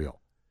material.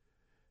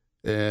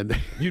 And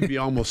you'd be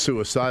almost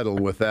suicidal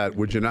with that,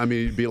 would you not? I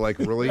mean, you'd be like,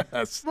 really?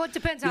 Yes. Well, it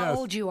depends how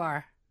old you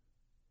are.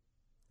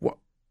 Well,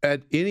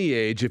 at any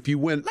age, if you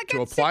went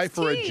to apply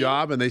 16. for a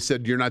job and they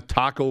said you're not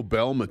Taco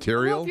Bell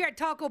material. Well, if you're at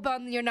Taco Bell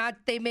and you're not,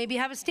 they maybe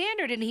have a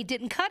standard, and he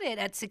didn't cut it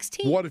at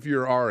 16. What if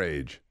you're our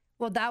age?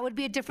 Well, that would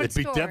be a different It'd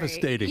be story.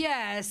 devastating.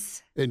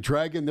 Yes. And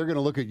Dragon, they're going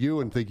to look at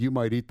you and think you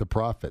might eat the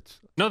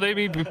profits. No, they'd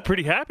be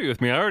pretty happy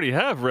with me. I already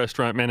have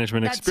restaurant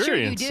management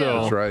experience. True, you do.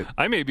 So That's right.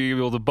 I may be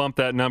able to bump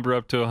that number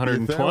up to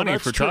 120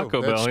 for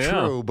Taco Bell. That's yeah.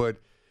 true, but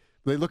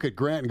they look at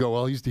Grant and go,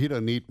 well, he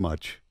doesn't eat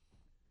much.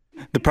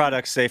 The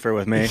product's safer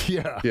with me.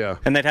 Yeah.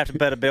 And they'd have to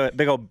bet a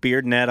big old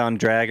beard net on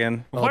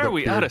Dragon. Why are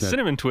we out of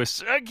cinnamon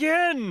twists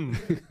again?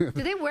 Did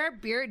they wear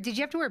beard? Did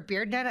you have to wear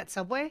beard net at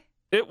Subway?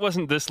 It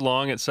wasn't this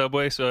long at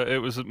Subway, so it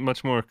was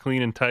much more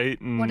clean and tight.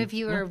 And What if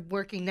you were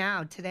working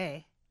now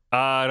today?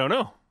 I don't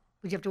know.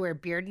 Would you have to wear a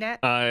beard net?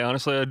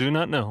 I do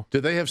not know. Do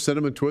they have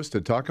cinnamon twist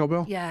at Taco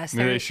Bell? Yes.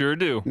 They sure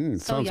do.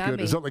 Sounds yummy.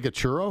 good. Is that like a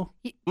churro?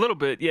 A little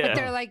bit, yeah. But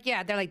they're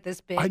like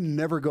this big. I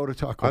never go to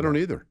Taco Bell. I don't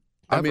either.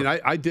 Ever. I mean,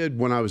 I did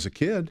when I was a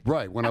kid.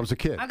 Right, when I was a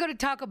kid. I go to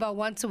Taco Bell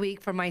once a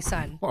week for my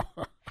son.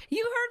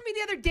 You heard me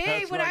the other day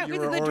That's when right, I you was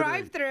were in the ordering.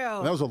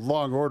 drive-thru. That was a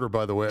long order,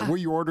 by the way. Were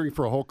you ordering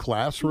for a whole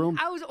classroom?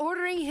 I was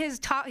ordering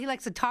he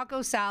likes a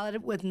taco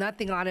salad with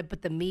nothing on it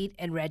but the meat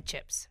and red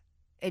chips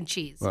and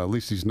cheese. Well, at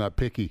least he's not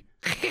picky.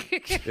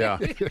 Yeah,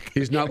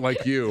 he's not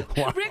like you.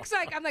 Rick's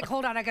like, I'm like,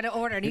 hold on, I got to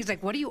order. And he's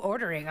like, what are you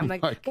ordering? I'm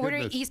like, My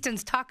ordering goodness.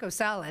 Easton's taco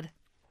salad.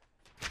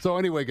 So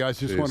anyway, guys,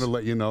 just wanted to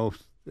let you know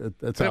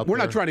that's out We're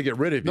there. not trying to get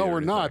rid of you. No, or we're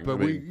not. anything.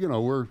 But I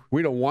mean,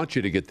 we don't want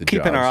you to get the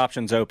Keeping jobs. our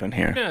options open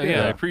here.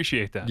 Yeah, I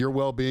appreciate that. Your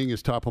well-being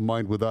is top of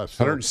mind with us.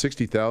 So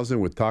 160,000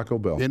 with Taco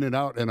Bell. in and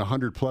out and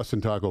 100 plus in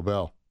Taco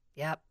Bell.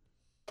 Yep.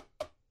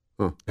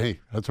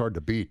 Hey, that's hard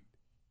to beat.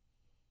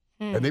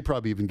 And they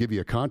probably even give you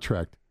a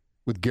contract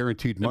with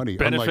guaranteed money,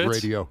 unlike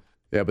benefits? radio.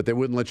 Yeah, but they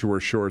wouldn't let you wear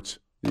shorts.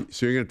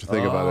 So you're going to have to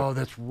think about it. Oh,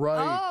 that's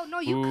right. Oh,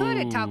 no, you could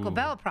at Taco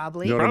Bell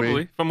probably. You know what I mean?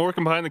 Probably. If I'm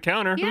working behind the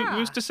counter, Yeah.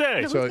 who's to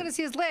say? Who's going to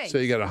see his legs? So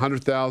you got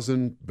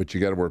 100,000, but you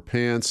got to wear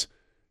pants.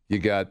 You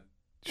got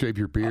Shave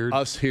your beard.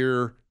 us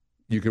here.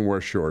 You can wear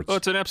shorts. Well,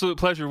 it's an absolute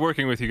pleasure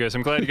working with you guys.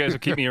 I'm glad you guys will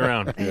keep me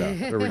around. Yeah,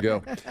 there we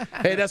go.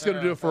 Hey, that's going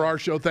to do it for our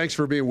show. Thanks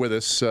for being with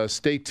us.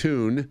 Stay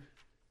tuned.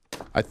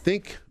 I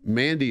think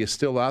Mandy is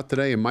still out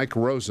today, and Mike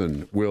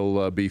Rosen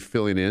will be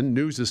filling in.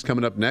 News is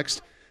coming up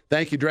next.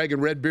 Thank you, Dragon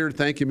Redbeard.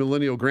 Thank you,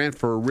 Millennial Grant,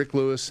 for Rick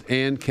Lewis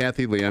and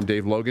Kathy Lee. I'm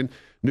Dave Logan.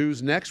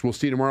 News next. We'll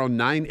see you tomorrow,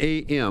 9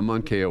 a.m.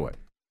 on KOA.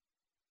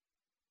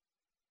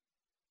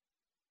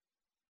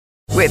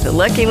 With the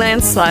Lucky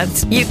Land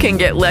Slots, you can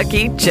get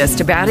lucky just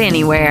about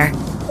anywhere.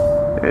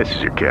 This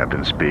is your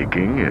captain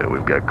speaking.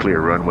 We've got clear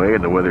runway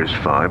and the weather's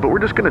fine, but we're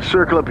just going to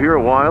circle up here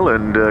a while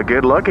and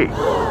get lucky.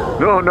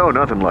 No,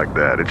 nothing like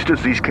that. It's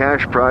just these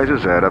cash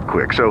prizes add up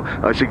quick. So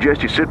I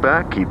suggest you sit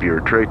back, keep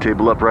your tray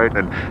table upright,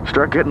 and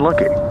start getting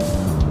lucky.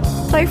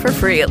 Play for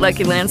free at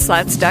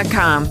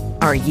LuckyLandSlots.com.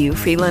 Are you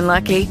feeling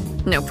lucky?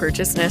 No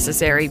purchase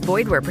necessary.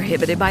 Void where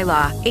prohibited by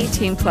law.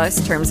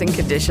 18+ terms and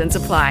conditions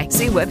apply.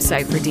 See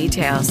website for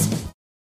details.